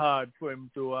to be hard for him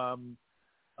to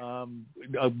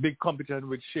a big competition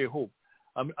with Shea Hope.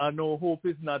 I know Hope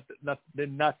is not the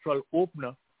natural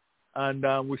opener, and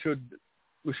we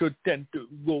should tend to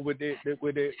go with the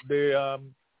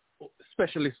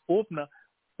specialist opener,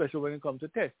 especially when it comes to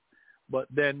test. But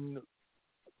then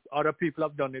other people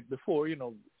have done it before, you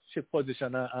know, shift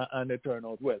position and they turn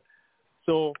out well.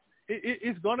 So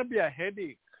it's going to be a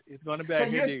headache. It's going to be a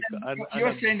headache.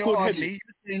 You're saying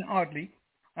oddly.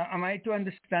 Am I to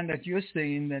understand that you're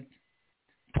saying that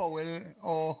Powell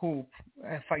or Hope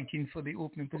fighting for the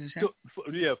opening position?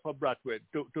 For Bradwaite,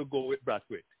 to go with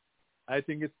Bradwaite. I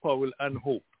think it's Powell and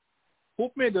Hope.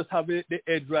 Hope may just have the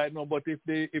edge right now, but if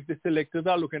the selectors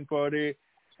are looking for the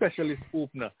specialist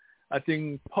opener, I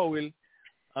think Powell.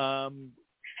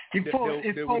 If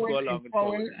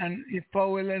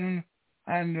Powell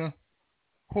and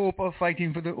Hope are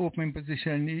fighting for the opening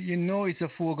position, you know it's a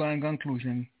foregone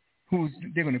conclusion. Who's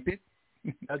they're going to pick?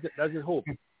 That's it, Hope.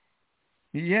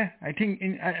 Yeah, I think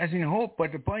as in Hope,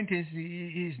 but the point is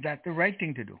that the right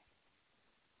thing to do?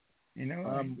 You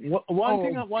know, one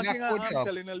thing I'm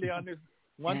telling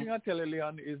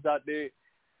Leon is that the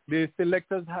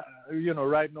selectors, you know,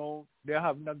 right now they're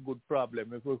having a good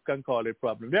problem, if we can call it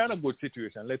problem. They're in a good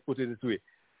situation. Let's put it this way,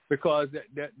 because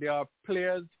there are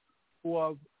players who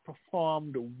have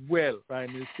performed well, right?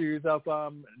 In a series of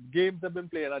games they've been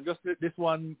playing, and just this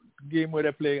one game where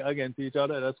they play against each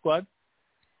other, the squad,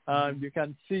 and you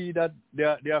can see that there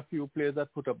are a few players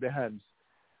that put up their hands.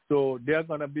 So they're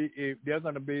gonna be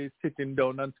sitting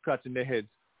down and scratching their heads.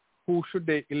 Who should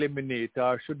they eliminate,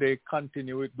 or should they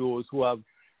continue with those who have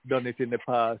done it in the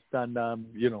past? And I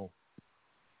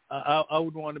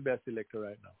would want to be a selector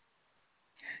right now.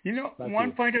 You know,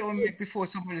 one point I want to make before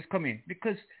somebody's coming,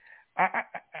 because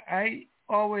I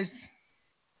always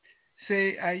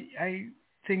say I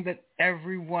think that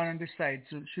everyone on the side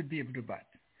should be able to bat.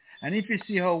 And if you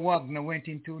see how Wagner went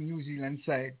into New Zealand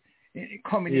side,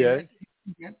 coming in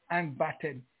and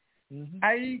batted,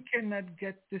 I cannot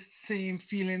get the same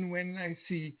feeling when I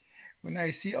see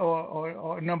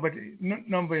our number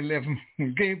 11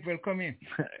 Gabriel come in.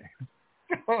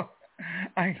 So,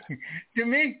 to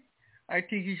me, I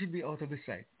think he should be out of the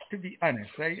side. To be honest,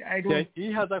 I don't.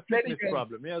 He has a fitness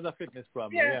problem. Yeah,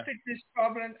 fitness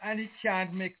problem, and he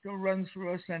can't make the runs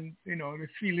for us. And the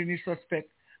feeling is suspect.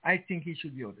 I think he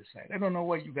should be on the side. I don't know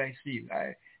what you guys feel.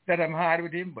 That I'm hard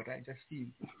with him, but I just feel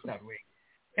that way.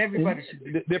 Everybody should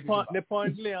be. The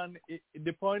point, Leon,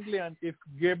 if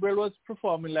Gabriel was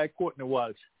performing like Courtney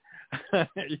Walsh,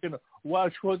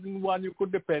 Walsh wasn't one you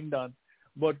could depend on.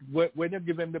 But when you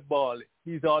give him the ball,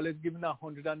 he's always giving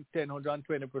 110,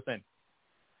 120%.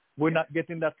 We're not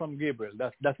getting that from Gabriel.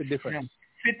 That's the difference.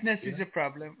 Yeah. Fitness is a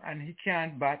problem, and he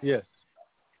can't bat. Yes.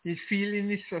 His feeling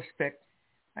is suspect,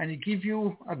 and he gives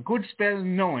you a good spell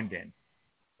now and then.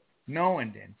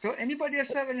 So anybody else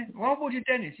have any? What about you,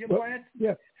 Dennis? You're quiet?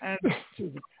 Yeah. I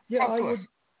would.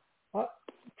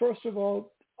 First of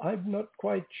all, I'm not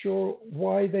quite sure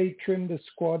why they trimmed the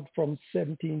squad from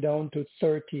 17 down to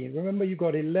 13. Remember, you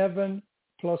got 11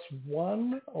 plus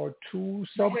 1 or 2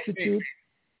 substitutes.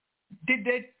 Did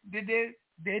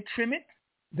they trim it?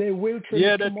 They will trim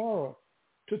it tomorrow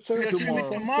to 13. They'll trim it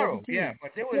tomorrow. Yeah,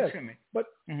 but they will trim it. But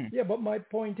but my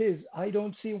point is, I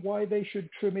don't see why they should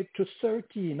trim it to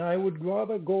 13. I would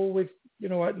rather go with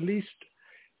at least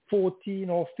 14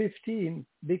 or 15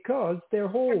 because they're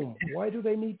home. Why do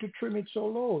they need to trim it so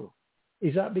low?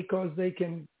 Is that because they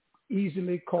can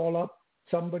easily call up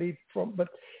somebody from? But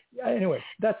anyway,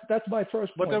 that's my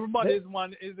first point. But everybody is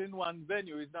in one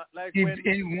venue. It's not like when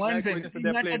in one venue.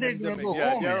 They're playing in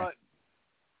Jamaica.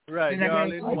 Right, they're all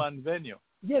in one venue.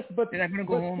 Yes, but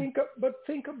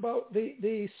think about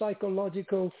the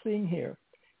psychological thing here.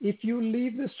 If you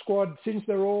leave the squad, since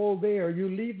they're all there, you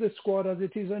leave the squad as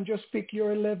it is and just pick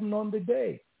your 11 on the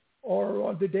day or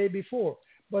on the day before.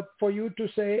 But for you to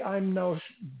say, I'm now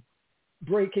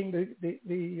breaking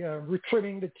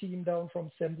trimming the team down from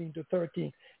 17 to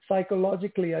 13,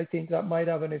 psychologically, I think that might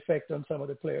have an effect on some of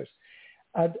the players.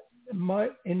 And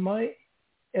in my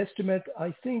estimate,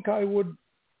 I think I would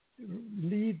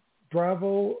leave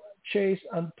Bravo, Chase,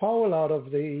 and Powell out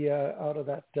of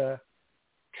that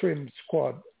trimmed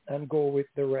squad and go with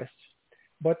the rest.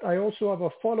 But I also have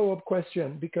a follow-up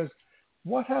question, because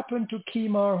what happened to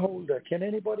Kemar Holder? Can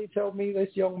anybody tell me this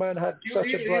young man had such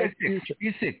a bright future?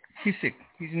 He's sick.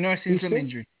 He's nursing some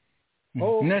injury.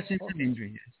 Oh, nursing some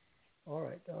injury, yes. All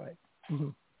right. Mm-hmm.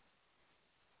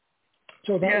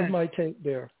 So that was my take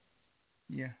there.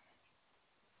 Yeah.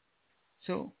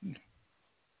 So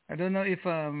I don't know if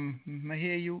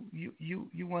Mihir,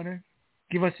 you want to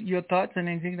give us your thoughts on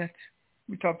anything that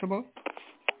we talked about?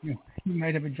 Yeah, he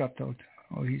might have been dropped out.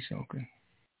 Oh, he's okay.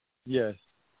 Yes.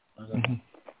 Mm-hmm.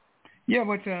 Yeah,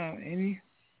 but any?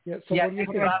 Yeah. So what do you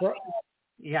think?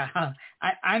 Yeah,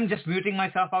 I'm just muting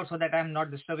myself out so that I'm not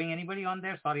disturbing anybody on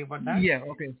there. Sorry about that. Yeah.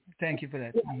 Okay. Thank you for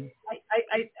that.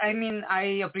 I mean,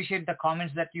 I appreciate the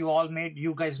comments that you all made.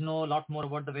 You guys know a lot more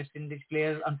about the West Indies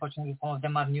players. Unfortunately, some of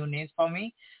them are new names for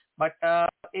me. But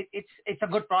it's a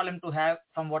good problem to have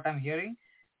from what I'm hearing.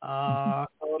 So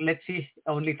let's see.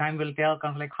 Only time will tell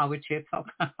kind of like how it shapes up.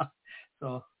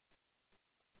 So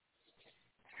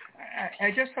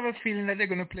I just have a feeling that they're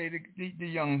going to play the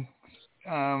young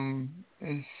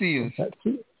Seals.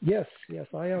 Yes,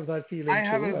 I have that feeling too. I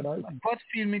have a gut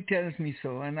feeling tells me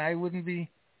so, and I wouldn't be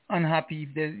unhappy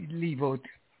if they leave out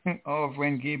of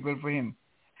when Gabriel for him.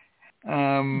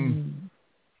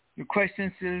 The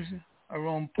question still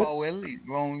around Powell,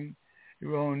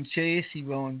 around Chase,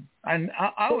 and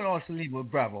I would also leave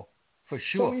with Bravo for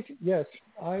sure. So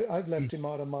I've left him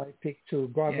out of my pick too.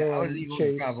 Bravo and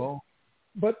Chase. Bravo.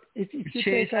 But if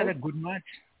Chase had a good match.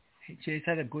 Chase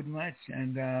had a good match,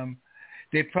 and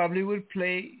they probably will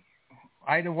play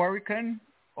either Warwican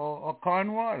or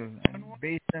Cornwall,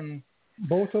 based on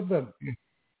both of them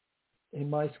in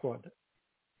my squad.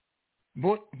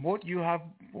 both you have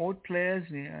both players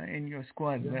in your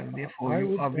squad. Yeah, Well, therefore,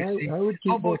 I would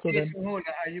keep both of them. Jason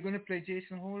Holder? Are you going to play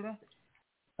Jason Holder?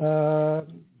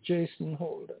 Jason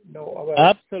Holder. No.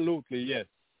 Absolutely, yes.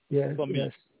 Yes. For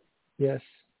me. Yes.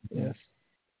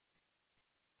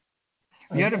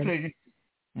 The other player.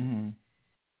 Mm-hmm.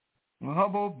 Well, how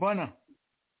about Bunner?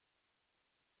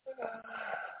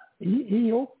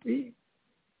 He was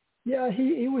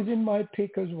in my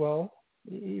pick as well.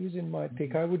 He was in my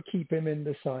pick. I would keep him in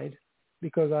the side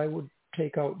because I would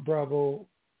take out Bravo,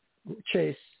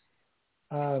 Chase,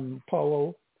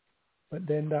 Powell, but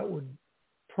then that would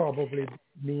probably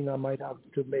mean I might have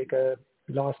to make a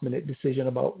last-minute decision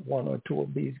about one or two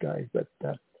of these guys. But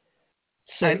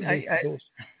certainly those.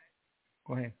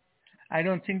 Go ahead. I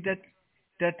don't think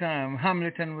that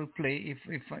Hamilton will play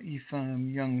if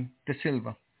young De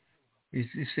Silva is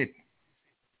fit.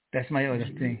 That's my other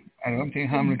thing. I don't think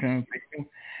Hamilton will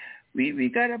play. We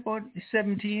got about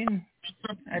 17.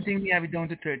 I think we have it down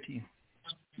to 13.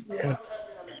 Yeah.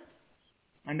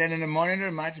 And then in the morning of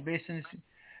the match, based on this,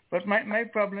 but my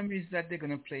problem is that they're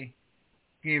going to play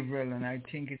Gabriel, and I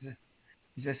think it's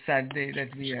a sad day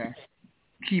that we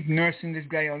keep nursing this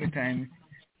guy all the time.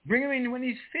 Bring him in when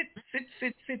he's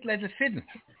fit like a fiddle.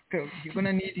 So you're going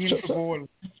to need him to bowl.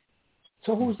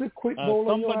 So who's the quick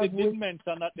bowler? Somebody did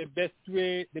mention that the best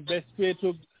way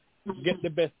to get the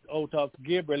best out of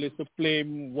Gabriel is to play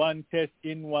him one test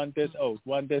in, one test out,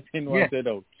 one test in, one test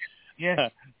out.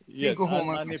 Yes. Yes.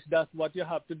 And if that's what you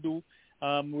have to do,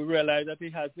 we realize that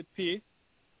he has the pace,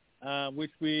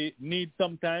 which we need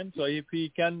sometimes. So if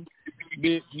he can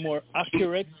be more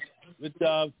accurate with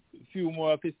a few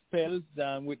more of his spells,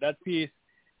 with that pace,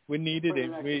 we needed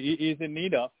him. He is in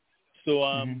need of.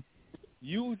 So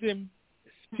use him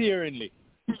sparingly,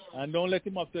 and don't let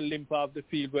him have to limp off the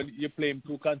field when you play him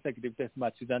 2 consecutive test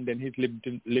matches and then he's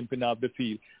limping off the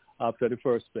field after the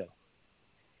first spell.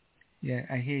 Yeah,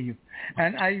 I hear you.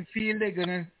 And I feel they're going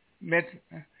to let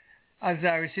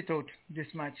Azari sit out this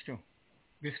match too,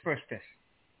 this first test.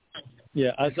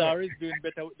 Yeah, Azari is doing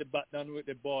better with the bat than with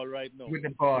the ball right now. With the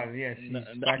ball, yes.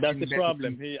 That's the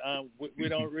problem. We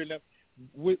don't really...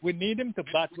 We need him to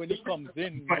bat when he comes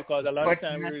in because a lot of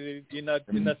times we're really in a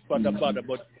spot of bother,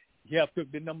 but he has to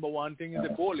the number one thing is the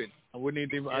bowling. And we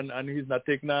need him, and he's not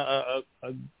taking a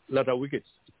lot of wickets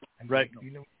right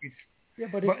now. Yeah,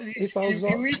 but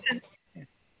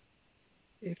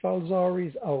if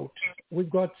Alzari's out, we've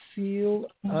got Seal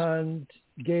and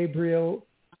Gabriel.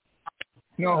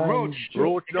 No, Roach.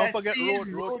 Don't forget Roach.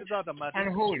 Roach is automatic.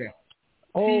 And Holder.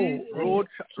 Roach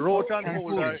and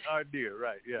Holder are there,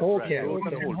 right? Yeah. Okay. Right.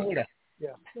 Roach and Holder.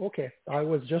 Yeah. Okay. I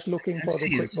was just looking for the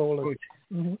quick bowler.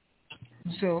 Mm-hmm.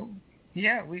 So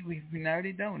yeah, we narrowed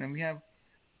it down, and we have.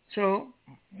 So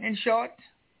in short,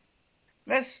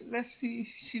 let's see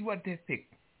what they pick.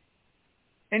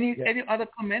 Any other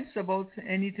comments about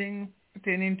anything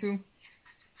pertaining to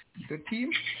the team?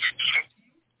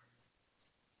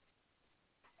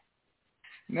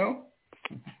 No?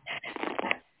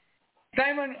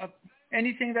 Simon,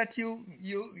 anything that you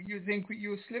think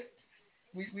you slipped?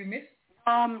 We missed?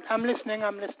 I'm listening.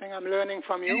 I'm learning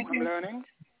from you. I'm learning.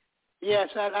 Yes,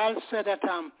 I'll say that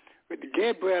with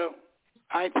Gabriel,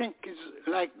 I think is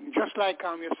just like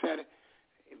you said,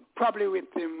 probably with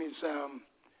him is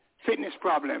fitness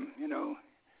problem,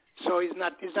 so he's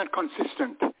not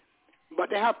consistent. But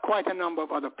they have quite a number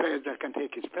of other players that can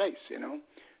take his place,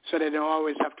 so they don't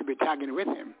always have to be tagging with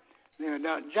him.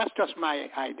 Just my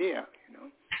idea,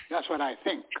 That's what I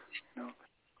think,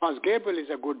 Because Gabriel is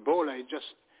a good bowler, it's just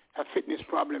a fitness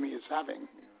problem he is having.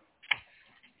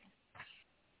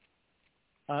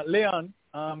 Leon,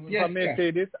 if I may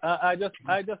say this, I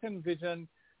just envision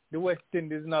the West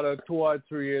Indies another 2 or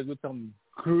 3 years with some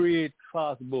great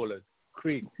fast bowlers.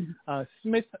 Great.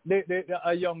 Smith, they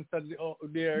are youngsters.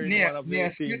 They're in one of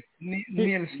their teams.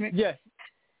 Neil Smith. Yes.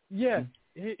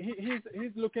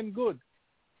 He's looking good.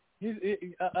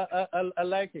 I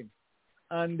like him,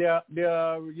 and they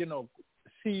are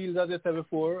seals as I said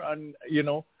before, and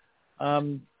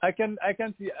I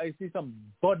see some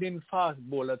budding fast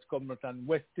bowlers coming out, and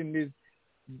West Indies.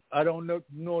 I don't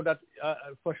know that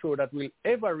for sure that we'll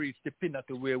ever reach the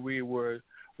pinnacle where we were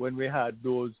when we had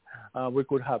those. We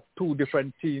could have 2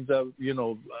 different teams,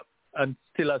 and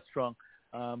still as strong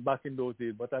back in those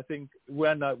days. But I think we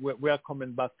are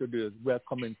coming back to those. We are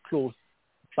coming close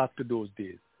back to those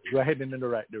days. We're heading in the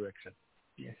right direction.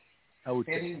 Yes, I would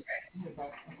say.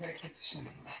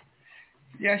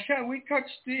 Yeah, shall we touch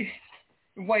the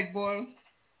white ball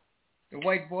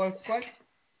squad?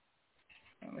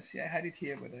 Let's see, I had it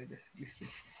here, but I just missed it.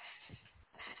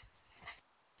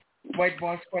 White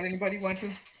ball squad, anybody want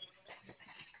to?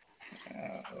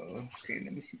 Okay,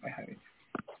 let me see if I have it.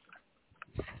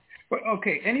 But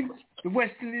okay, the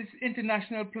West Indies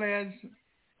international players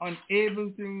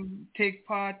unable to take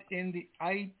part in the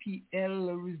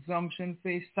IPL resumption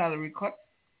phase salary cut,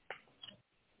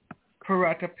 pro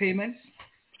rata payments.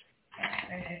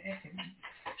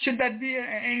 Should that be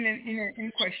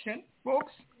in question,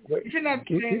 folks? If you're not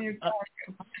playing, you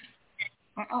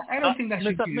I don't think that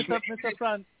should be. Mr.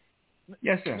 Francis.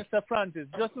 Yes, sir. Mr. Francis,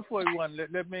 just before you want,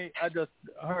 I just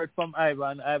heard from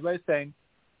Ivan. Ivan is saying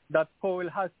that Powell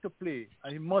has to play,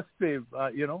 and he must play.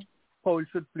 Powell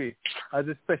should play as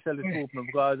a specialist opener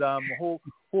because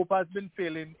Hope has been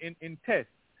failing in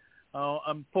tests.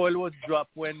 Powell was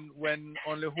dropped when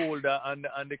only Holder and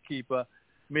the keeper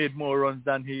made more runs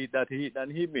than he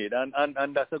made,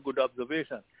 and that's a good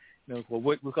observation.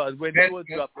 Because when he was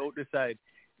dropped out the side,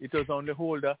 it was only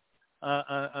Holder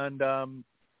and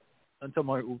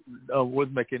someone who was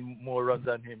making more runs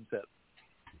than himself.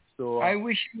 So I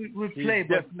wish we would play,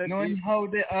 but knowing how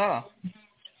they are,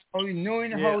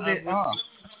 how they are.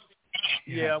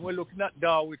 Yeah, we're looking at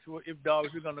Darwish. If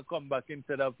Darwish is going to come back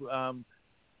instead of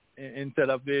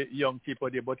the young keeper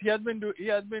there, but he has been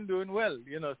doing well,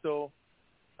 So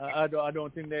I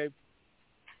don't think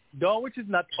Darwish is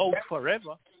not out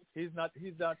forever. He's not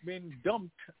being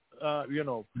dumped,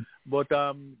 But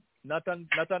not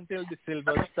until the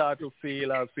Silvers start to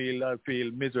fail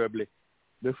miserably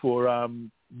before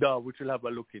Darwish will have a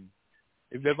look in.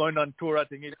 If they're going on tour, I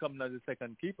think he'll come as a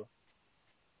second keeper.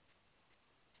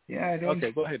 Yeah, I don't.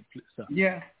 Okay, go ahead, please, sir.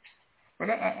 Yeah, but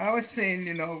I was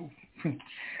saying,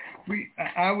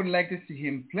 I would like to see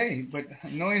him play, but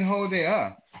knowing how they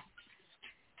are,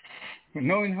 what's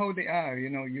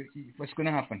going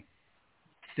to happen?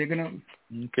 They're going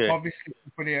to obviously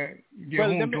for their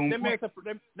home.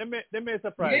 They may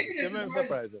surprise.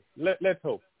 Let's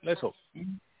hope.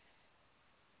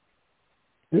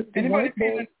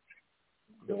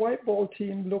 The white ball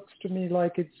team looks to me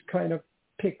like it's kind of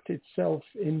picked itself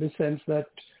in the sense that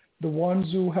the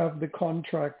ones who have the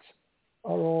contracts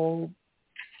are all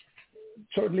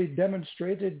certainly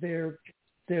demonstrated their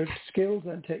skills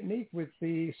and technique with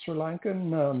the Sri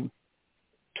Lankan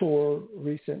tour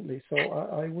recently. So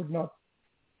I would not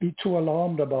be too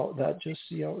alarmed about that. Just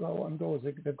see how that one goes.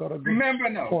 They've got a good Remember,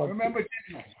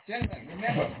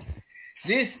 gentlemen,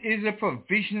 this is a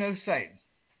provisional side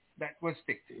that was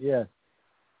picked. Yes.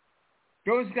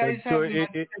 Those guys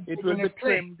it will be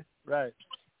trimmed, right?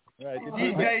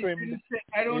 These guys didn't say,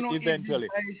 I don't know eventually.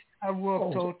 If these guys have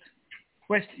worked out.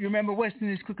 Remember, West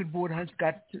Indies Cricket Board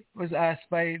was asked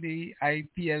by the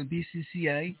IPL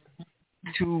BCCI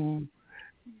to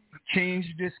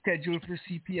change the schedule for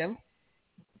CPL.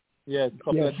 Yes, a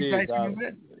couple of days.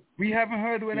 We haven't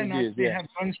heard whether or not they have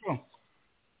done so.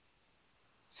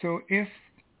 So if,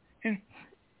 in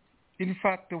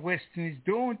fact, the West Indies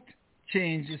don't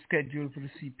change the schedule for the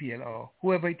CPL, or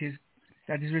whoever it is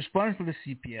that is responsible for the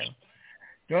CPL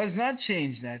does not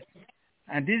change that,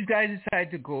 and these guys decide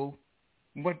to go,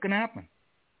 what's going to happen?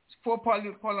 4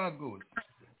 Pollard goes,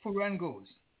 Furan goes,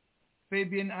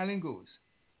 Fabian Allen goes,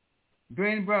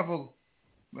 Dwayne Bravo,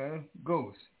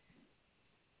 goes,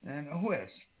 and who else?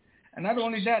 And not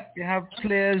only that, they have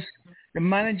players, the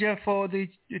manager for the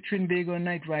Trinbago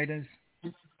Knight Riders,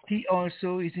 he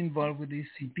also is involved with the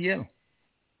CPL.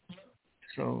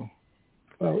 So,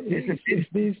 if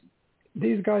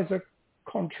these guys are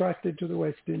contracted to the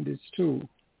West Indies too,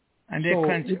 and they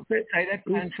that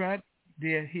contract,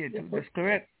 they're here too. That's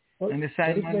correct. And if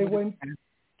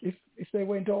they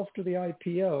went off to the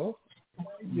IPL,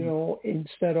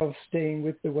 instead of staying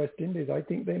with the West Indies, I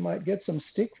think they might get some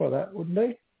stick for that, wouldn't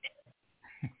they?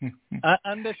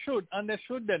 And they should,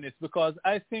 Dennis, because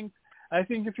I think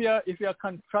if you're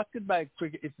contracted by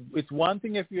cricket, it's one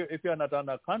thing if you're not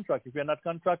under contract. If you're not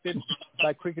contracted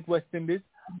by Cricket West Indies,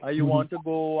 you want to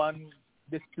go and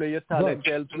display your talent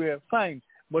elsewhere, fine.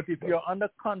 But if you're under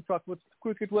contract with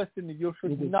Cricket West Indies, you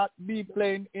should not be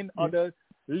playing in other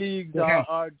leagues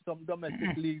or some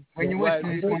domestic leagues while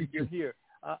you're here.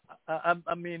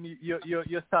 I mean,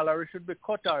 your salary should be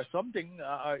cut or something.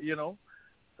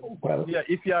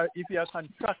 If you're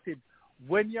contracted,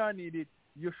 when you're needed,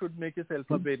 you should make yourself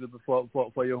available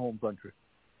for your home country.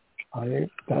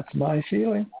 That's my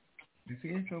feeling. You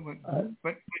feel so,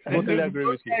 but I totally agree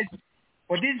with you.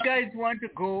 But these guys want to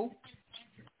go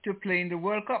to play in the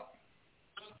World Cup.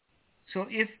 So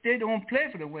if they don't play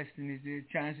for the West Indies, the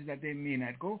chances that they may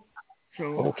not go.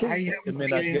 So they may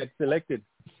not get selected.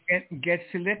 Get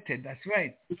selected, that's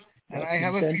right. And I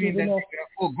have a feeling that they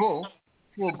forego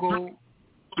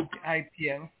the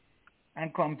IPL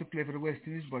and come to play for the West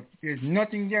Indies, but there's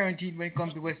nothing guaranteed when it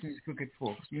comes to West Indies cricket,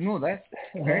 folks. You know that,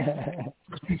 right?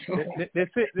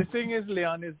 The thing is,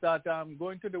 Leon, is that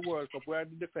going to the World Cup, we're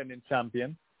the defending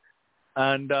champion,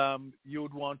 and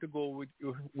you'd want to go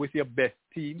with your best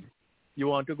team. You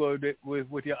want to go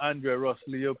with your Andre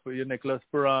Russell, your Nicholas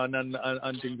Puran,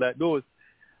 and things like those.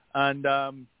 And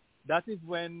that is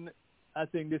when I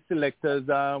think the selectors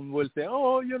will say,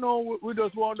 oh, we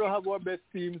just want to have our best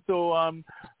team. So and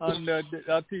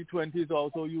our T20s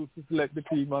also used to select the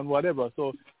team and whatever.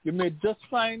 So you may just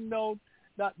find out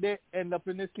that they end up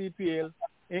in the CPL,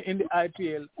 in the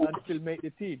IPL, and still make the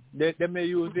team. They may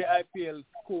use the IPL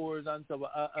scores and stuff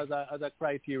as a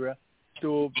criteria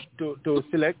to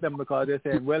select them, because they're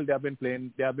saying, well, they have been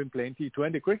playing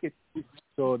T20 cricket.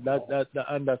 So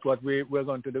that's what we're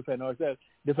going to defend ourselves.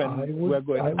 We're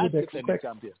going to defend the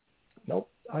champion. Nope.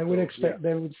 I would expect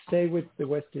they would stay with the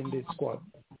West Indies squad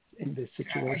in this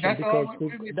situation. Because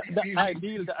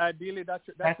ideally that's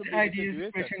the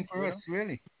ideal situation for us,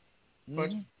 really.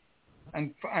 But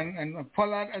and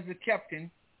Pollard as the captain,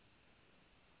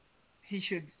 she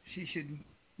should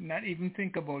not even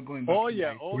think about going back.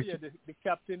 The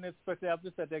captain especially have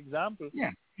to set the example.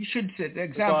 Yeah, he should set the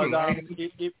example.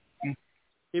 Because,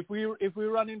 if we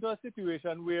run into a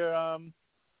situation where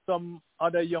some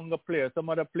other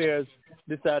players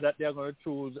decide that they are going to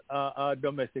choose a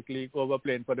domestic league over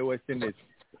playing for the West Indies,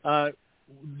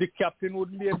 the captain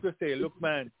wouldn't be able to say, look,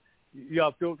 man, you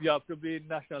have to be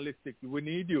nationalistic. We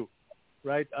need you,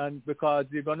 right? And because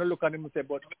you're going to look at him and say,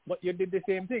 but you did the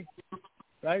same thing.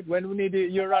 Right? When we need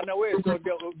you ran away. So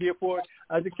therefore,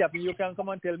 as a captain, you can come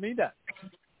and tell me that.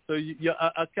 So you're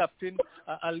a captain,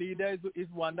 a leader is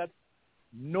one that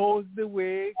knows the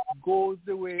way, goes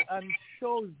the way, and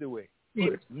shows the way.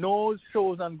 Knows,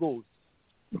 shows, and goes.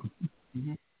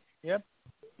 Mm-hmm. Yep.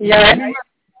 Yeah.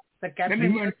 The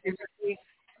captain.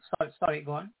 Sorry,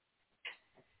 go on.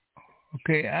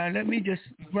 Okay, let me just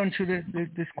run through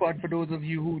the squad for those of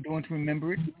you who don't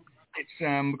remember it. It's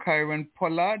Kyron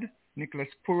Pollard, Nicholas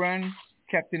Puran,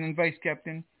 captain and vice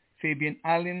captain, Fabian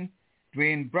Allen,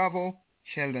 Dwayne Bravo,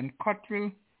 Sheldon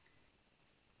Cottrell,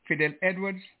 Fidel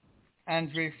Edwards,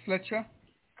 Andre Fletcher,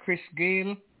 Chris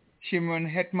Gale, Shimron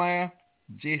Hetmeyer,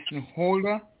 Jason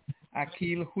Holder,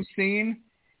 Akil Hussain,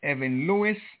 Evan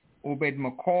Lewis, Obed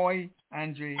McCoy,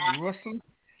 Andre Russell,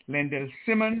 Lendell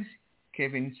Simmons,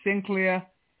 Kevin Sinclair,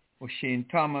 O'Shane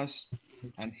Thomas,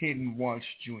 and Hayden Walsh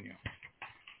Jr.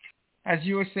 As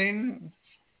you were saying...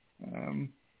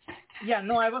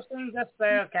 I was saying that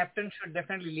the captain should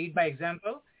definitely lead by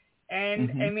example.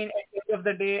 And I mean, at the end of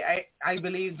the day, I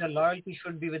believe the loyalty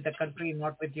should be with the country,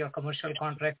 not with your commercial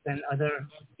contracts and other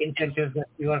incentives that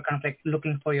you are kind of like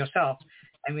looking for yourself.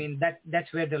 I mean,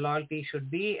 that's where the loyalty should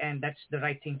be, and that's the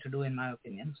right thing to do, in my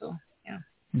opinion. So, yeah.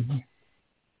 Mm-hmm.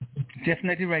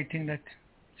 Definitely right thing that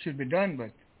should be done,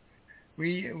 but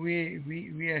we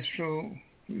are so...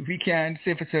 We can't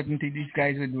say for certainty these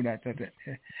guys will do that.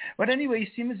 But anyway, it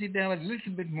seems as if they have a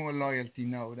little bit more loyalty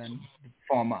now than the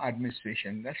former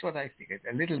administration. That's what I figured,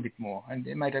 a little bit more. And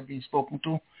they might have been spoken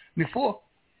to before.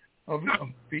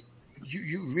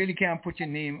 You really can't put your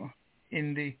name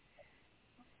in the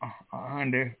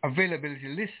on the availability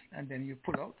list and then you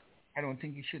pull out. I don't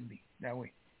think it should be that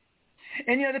way.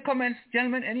 Any other comments,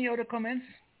 gentlemen? Any other comments?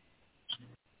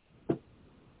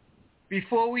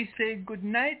 Before we say good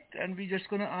night, and we're just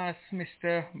going to ask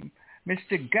Mr.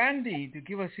 Gandhi to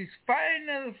give us his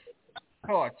final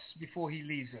thoughts before he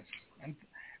leaves us. And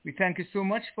we thank you so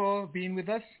much for being with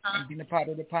us and being a part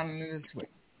of the panel as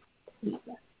well.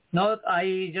 No,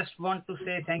 I just want to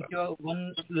say thank you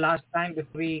one last time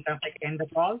before we kind of like end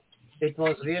the call. It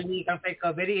was really kind of like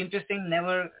a very interesting.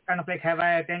 Never kind of like have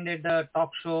I attended the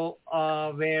talk show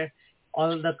where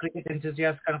all the cricket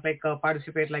enthusiasts kind of like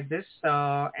participate like this,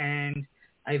 and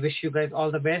I wish you guys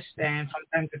all the best, and from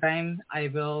time to time I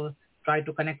will try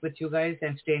to connect with you guys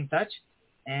and stay in touch,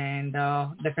 and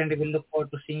definitely will look forward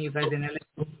to seeing you guys in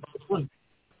LA soon.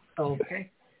 So,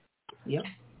 okay. Yep.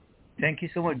 Thank you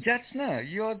so much. Jatsna,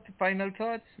 your final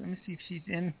thoughts? Let me see if she's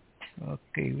in.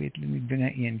 Okay, wait, let me bring her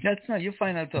in. Jatsna, your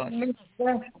final thoughts?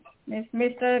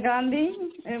 Mr. Gandhi,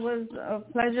 it was a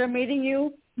pleasure meeting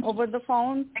you over the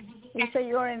phone. You say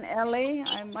you're in LA.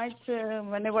 I might,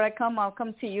 whenever I come, I'll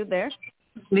come see you there.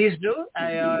 Please do.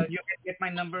 You can get my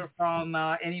number from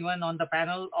anyone on the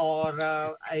panel, or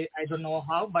I don't know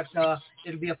how, but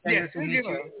it'll be a pleasure to meet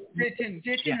you.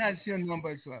 Jatin has your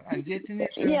number as well. And Jatin is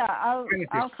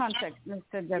I'll contact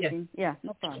Mr. Jatin. Yeah,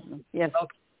 no problem. Yes.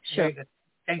 Okay. Sure. Very good.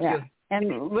 Thank you.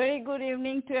 And very good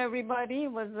evening to everybody.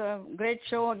 It was a great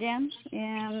show again,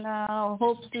 and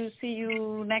hope to see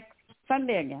you next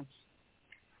Sunday again.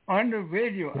 on the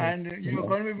radio, and you're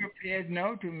going to be prepared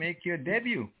now to make your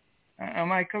debut.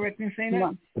 Am I correct in saying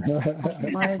that?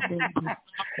 My goodness.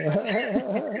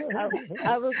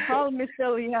 I will call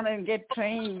Mr. Leon and get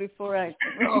trained before I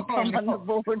come on the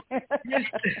board.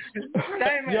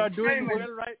 Simon, You're doing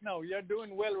well right now. You're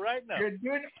doing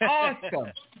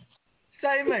awesome.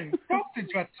 Simon, talk to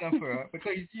Jackson for her,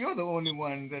 because you're the only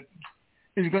one that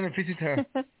is going to visit her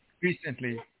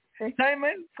recently.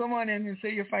 Simon, come on in and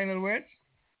say your final words.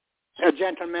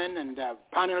 Gentlemen and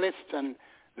panelists and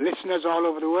listeners all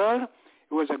over the world,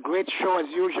 it was a great show as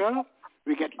usual.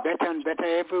 We get better and better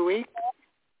every week.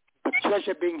 The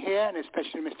pleasure being here, and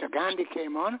especially Mr. Gandhi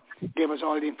came on, gave us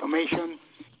all the information,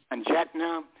 and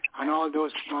Jatna and all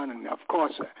those, and of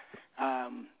course,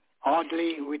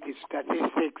 Audley with his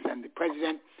statistics and the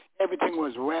president. Everything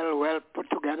was well put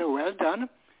together, well done,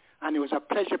 and it was a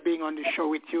pleasure being on the show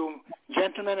with you,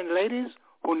 gentlemen and ladies,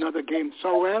 who know the game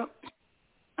so well,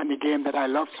 and the game that I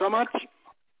love so much.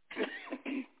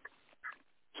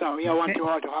 So I want you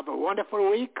all to have a wonderful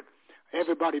week.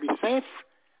 Everybody be safe,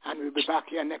 and we'll be back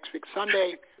here next week,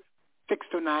 Sunday, 6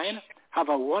 to 9. Have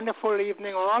a wonderful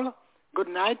evening all. Good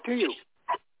night to you.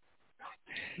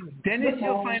 Dennis,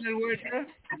 your final word, sir?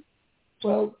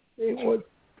 Well, it was,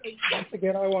 once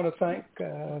again, I want to thank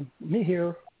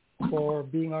Mihir for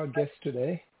being our guest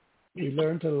today. We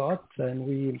learned a lot, and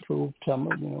we improved some,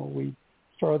 we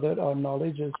furthered our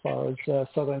knowledge as far as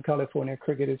Southern California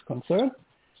cricket is concerned.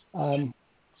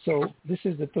 So this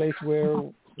is the place where,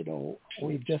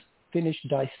 we've just finished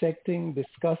dissecting,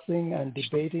 discussing, and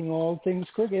debating all things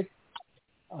cricket.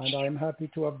 And I'm happy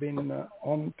to have been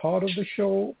on part of the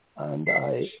show, and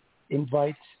I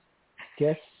invite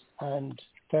guests and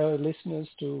fellow listeners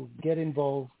to get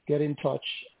involved, get in touch,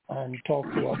 and talk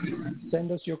to us.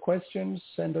 Send us your questions,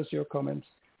 send us your comments.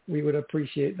 We would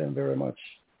appreciate them very much.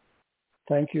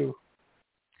 Thank you.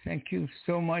 Thank you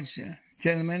so much,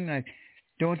 gentlemen. I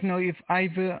don't know if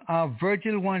either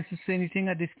Virgil wants to say anything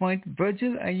at this point.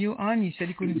 Virgil, are you on? You said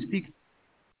you couldn't speak.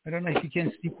 I don't know if you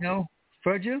can speak now.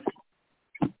 Virgil?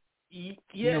 Yeah.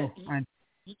 No,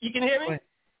 you can hear me?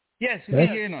 Yes, we can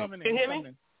hear you now. Can you hear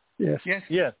me?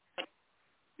 Yes.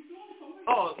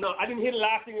 Oh, no, I didn't hear the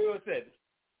last thing you said.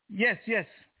 Yes.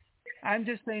 I'm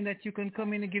just saying that you can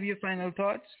come in and give your final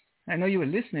thoughts. I know you were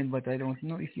listening, but I don't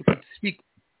know if you could speak.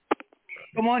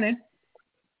 Come on in.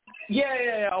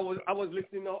 Yeah. I was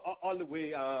listening all the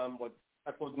way, but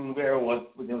I couldn't where I was.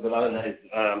 There was a lot of noise.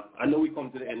 I know we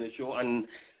come to the end of the show, and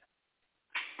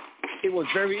it was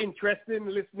very interesting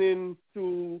listening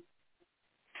to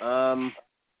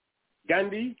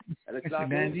Gandhi.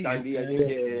 Gandhi, I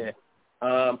think,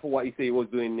 for what he said he was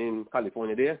doing in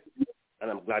California there,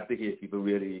 and I'm glad to hear people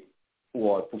really who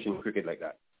are pushing cricket like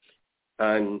that.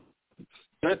 And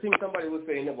I think somebody was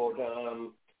saying about,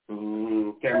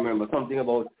 can't remember, something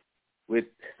about with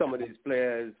some of these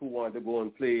players who want to go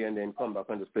and play and then come back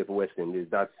and just play for West Indies.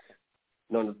 That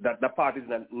part is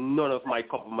none of my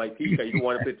cup of my tea. If you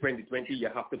want to play 2020, you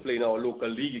have to play in our local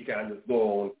league. You can't just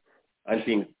go on and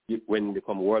think when they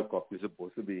come World Cup, you're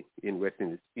supposed to be in West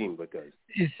Indies team because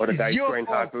other guys trying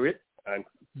hard for it. And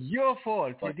your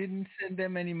fault. You didn't send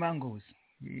them any mangoes.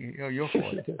 Your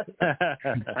fault.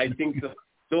 I think so.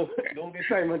 Don't get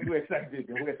Simon too excited.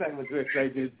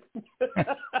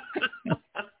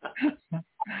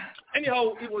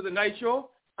 Anyhow, it was a nice show,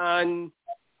 and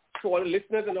to all the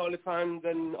listeners and all the fans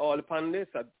and all the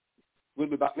panelists, we'll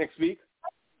be back next week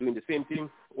doing the same thing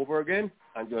over again,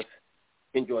 and just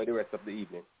enjoy the rest of the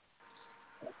evening.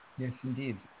 Yes,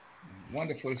 indeed.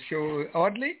 Wonderful show.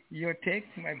 Audley, your take,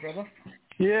 my brother?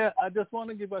 Yeah, I just want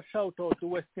to give a shout out to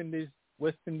West Indies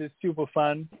super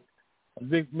fan,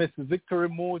 Miss Victoria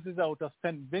Moses out of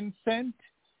St. Vincent.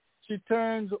 She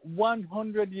turns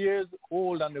 100 years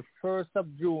old on the 1st of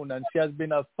June, and she has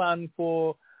been a fan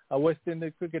for a West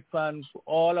Indies cricket fan for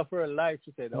all of her life,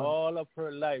 she said, all of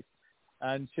her life.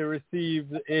 And she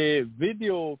received a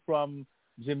video from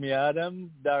Jimmy Adams,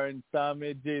 Darren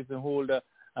Sammy, Jason Holder,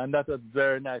 and that was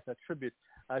very nice, a tribute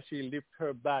as she lifted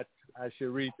her bat as she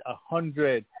reached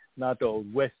 100, not a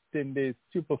West Indies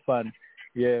super fan.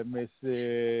 Yeah, Miss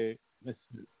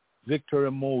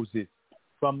Victoria Moses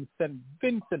from St.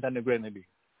 Vincent and the Grenadines.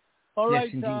 All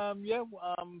right, I'll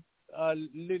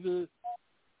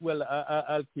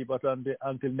keep it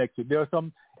until next week. There are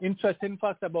some interesting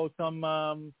facts about some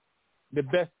the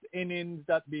best innings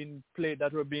that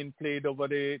were being played over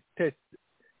the Test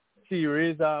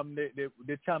series,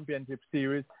 the championship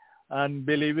series, and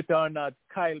believe it or not,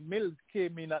 Kyle Mills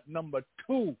came in at number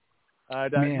 2.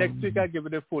 Next week I give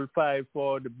it a full 5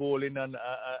 for the bowling and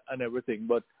everything.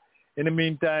 But in the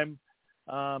meantime,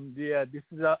 this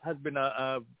has been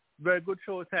a very good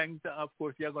show. Thanks. Of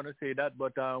course, you're going to say that,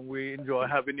 but we enjoy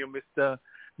having you,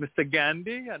 Mr.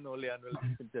 Gandhi. I know Leon will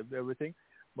listen to everything,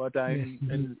 but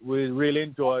and we really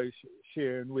enjoy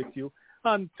sharing with you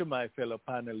and to my fellow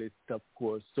panelists, of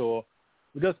course. So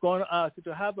we're just going to ask you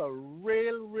to have a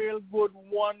real good,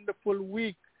 wonderful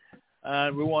week,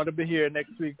 and we want to be here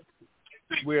next week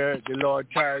where the Lord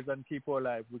tries and keep our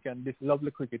life. We can this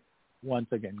lovely cricket once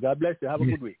again. God bless you. Have a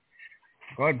good week.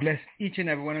 God bless each and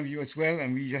every one of you as well.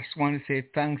 And we just want to say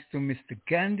thanks to Mr.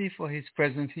 Gandhi for his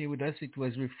presence here with us. It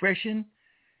was refreshing.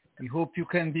 We hope you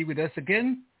can be with us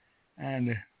again.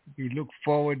 And we look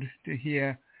forward to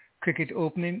hear cricket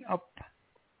opening up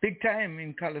big time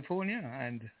in California.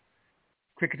 And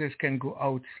cricketers can go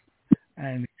out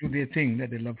and do their thing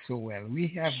that they love so well. We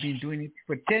have been doing it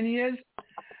for 10 years.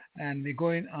 And we're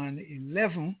going on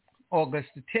 11 August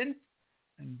the 10th.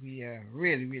 And we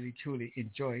really, truly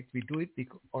enjoy it. We do it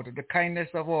out of the kindness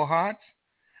of our hearts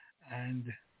and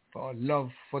for our love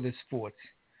for the sport.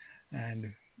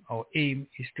 And our aim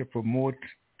is to promote,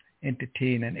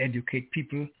 entertain, and educate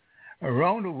people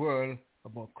around the world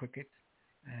about cricket.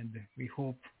 And we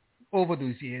hope over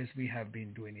those years we have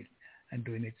been doing it and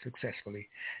doing it successfully.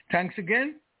 Thanks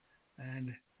again.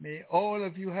 And may all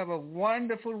of you have a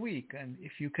wonderful week. And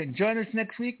if you can join us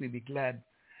next week, we'll be glad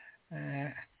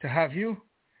to have you.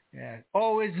 Yeah,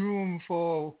 always room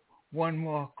for one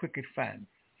more cricket fan.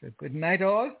 So good night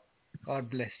all. God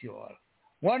bless you all.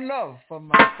 One love from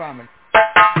my family.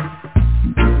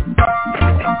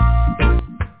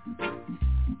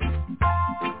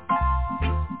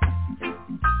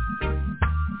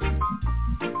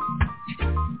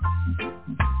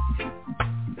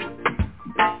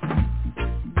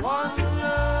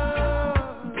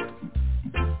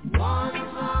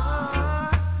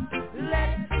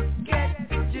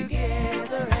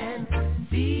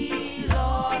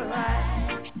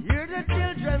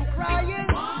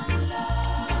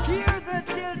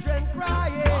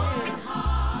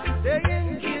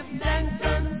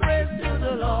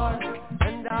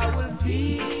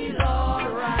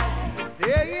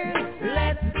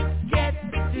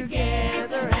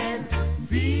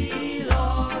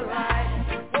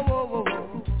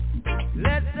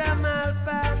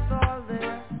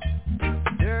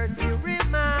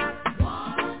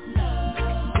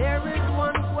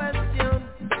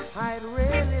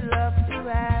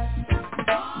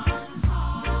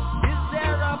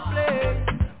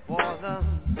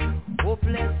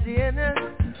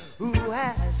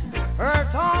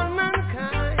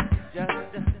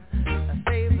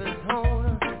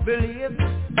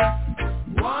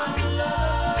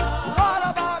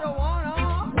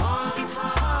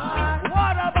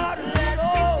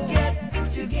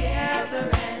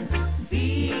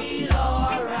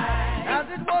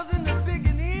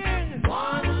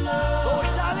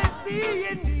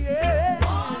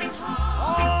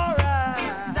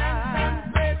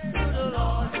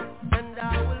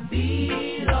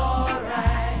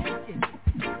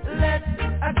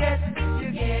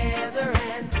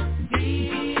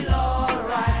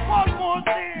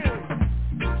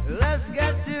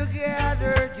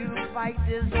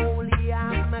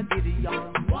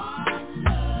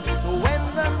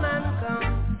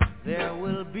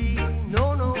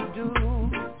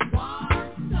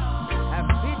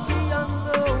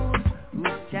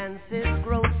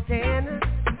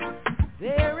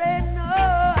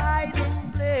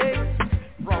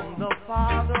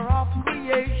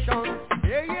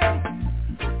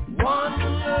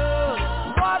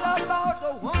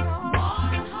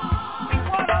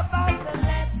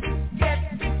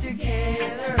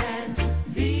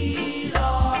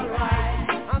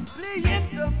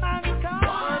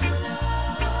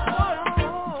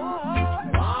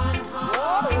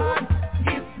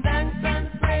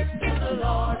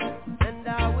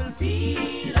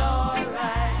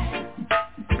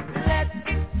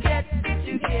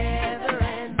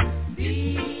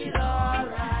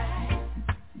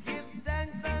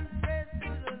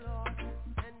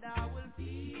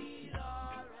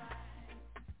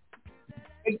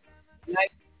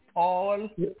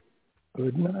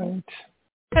 Good night.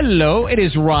 Hello, it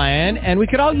is Ryan, and we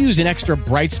could all use an extra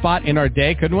bright spot in our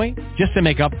day, couldn't we? Just to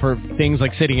make up for things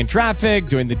like sitting in traffic,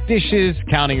 doing the dishes,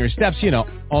 counting your steps, you know,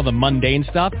 all the mundane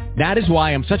stuff. That is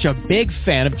why I'm such a big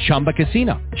fan of Chumba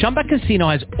Casino. Chumba Casino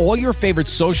has all your favorite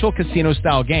social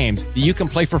casino-style games that you can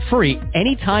play for free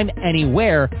anytime,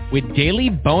 anywhere with daily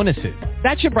bonuses.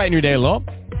 That should brighten your day a little.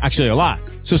 Actually, a lot.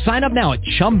 So sign up now at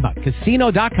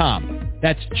ChumbaCasino.com.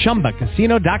 That's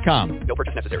ChumbaCasino.com. No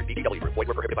purchase necessary. VGW. Void where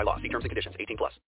prohibited by law. See terms and conditions. 18+.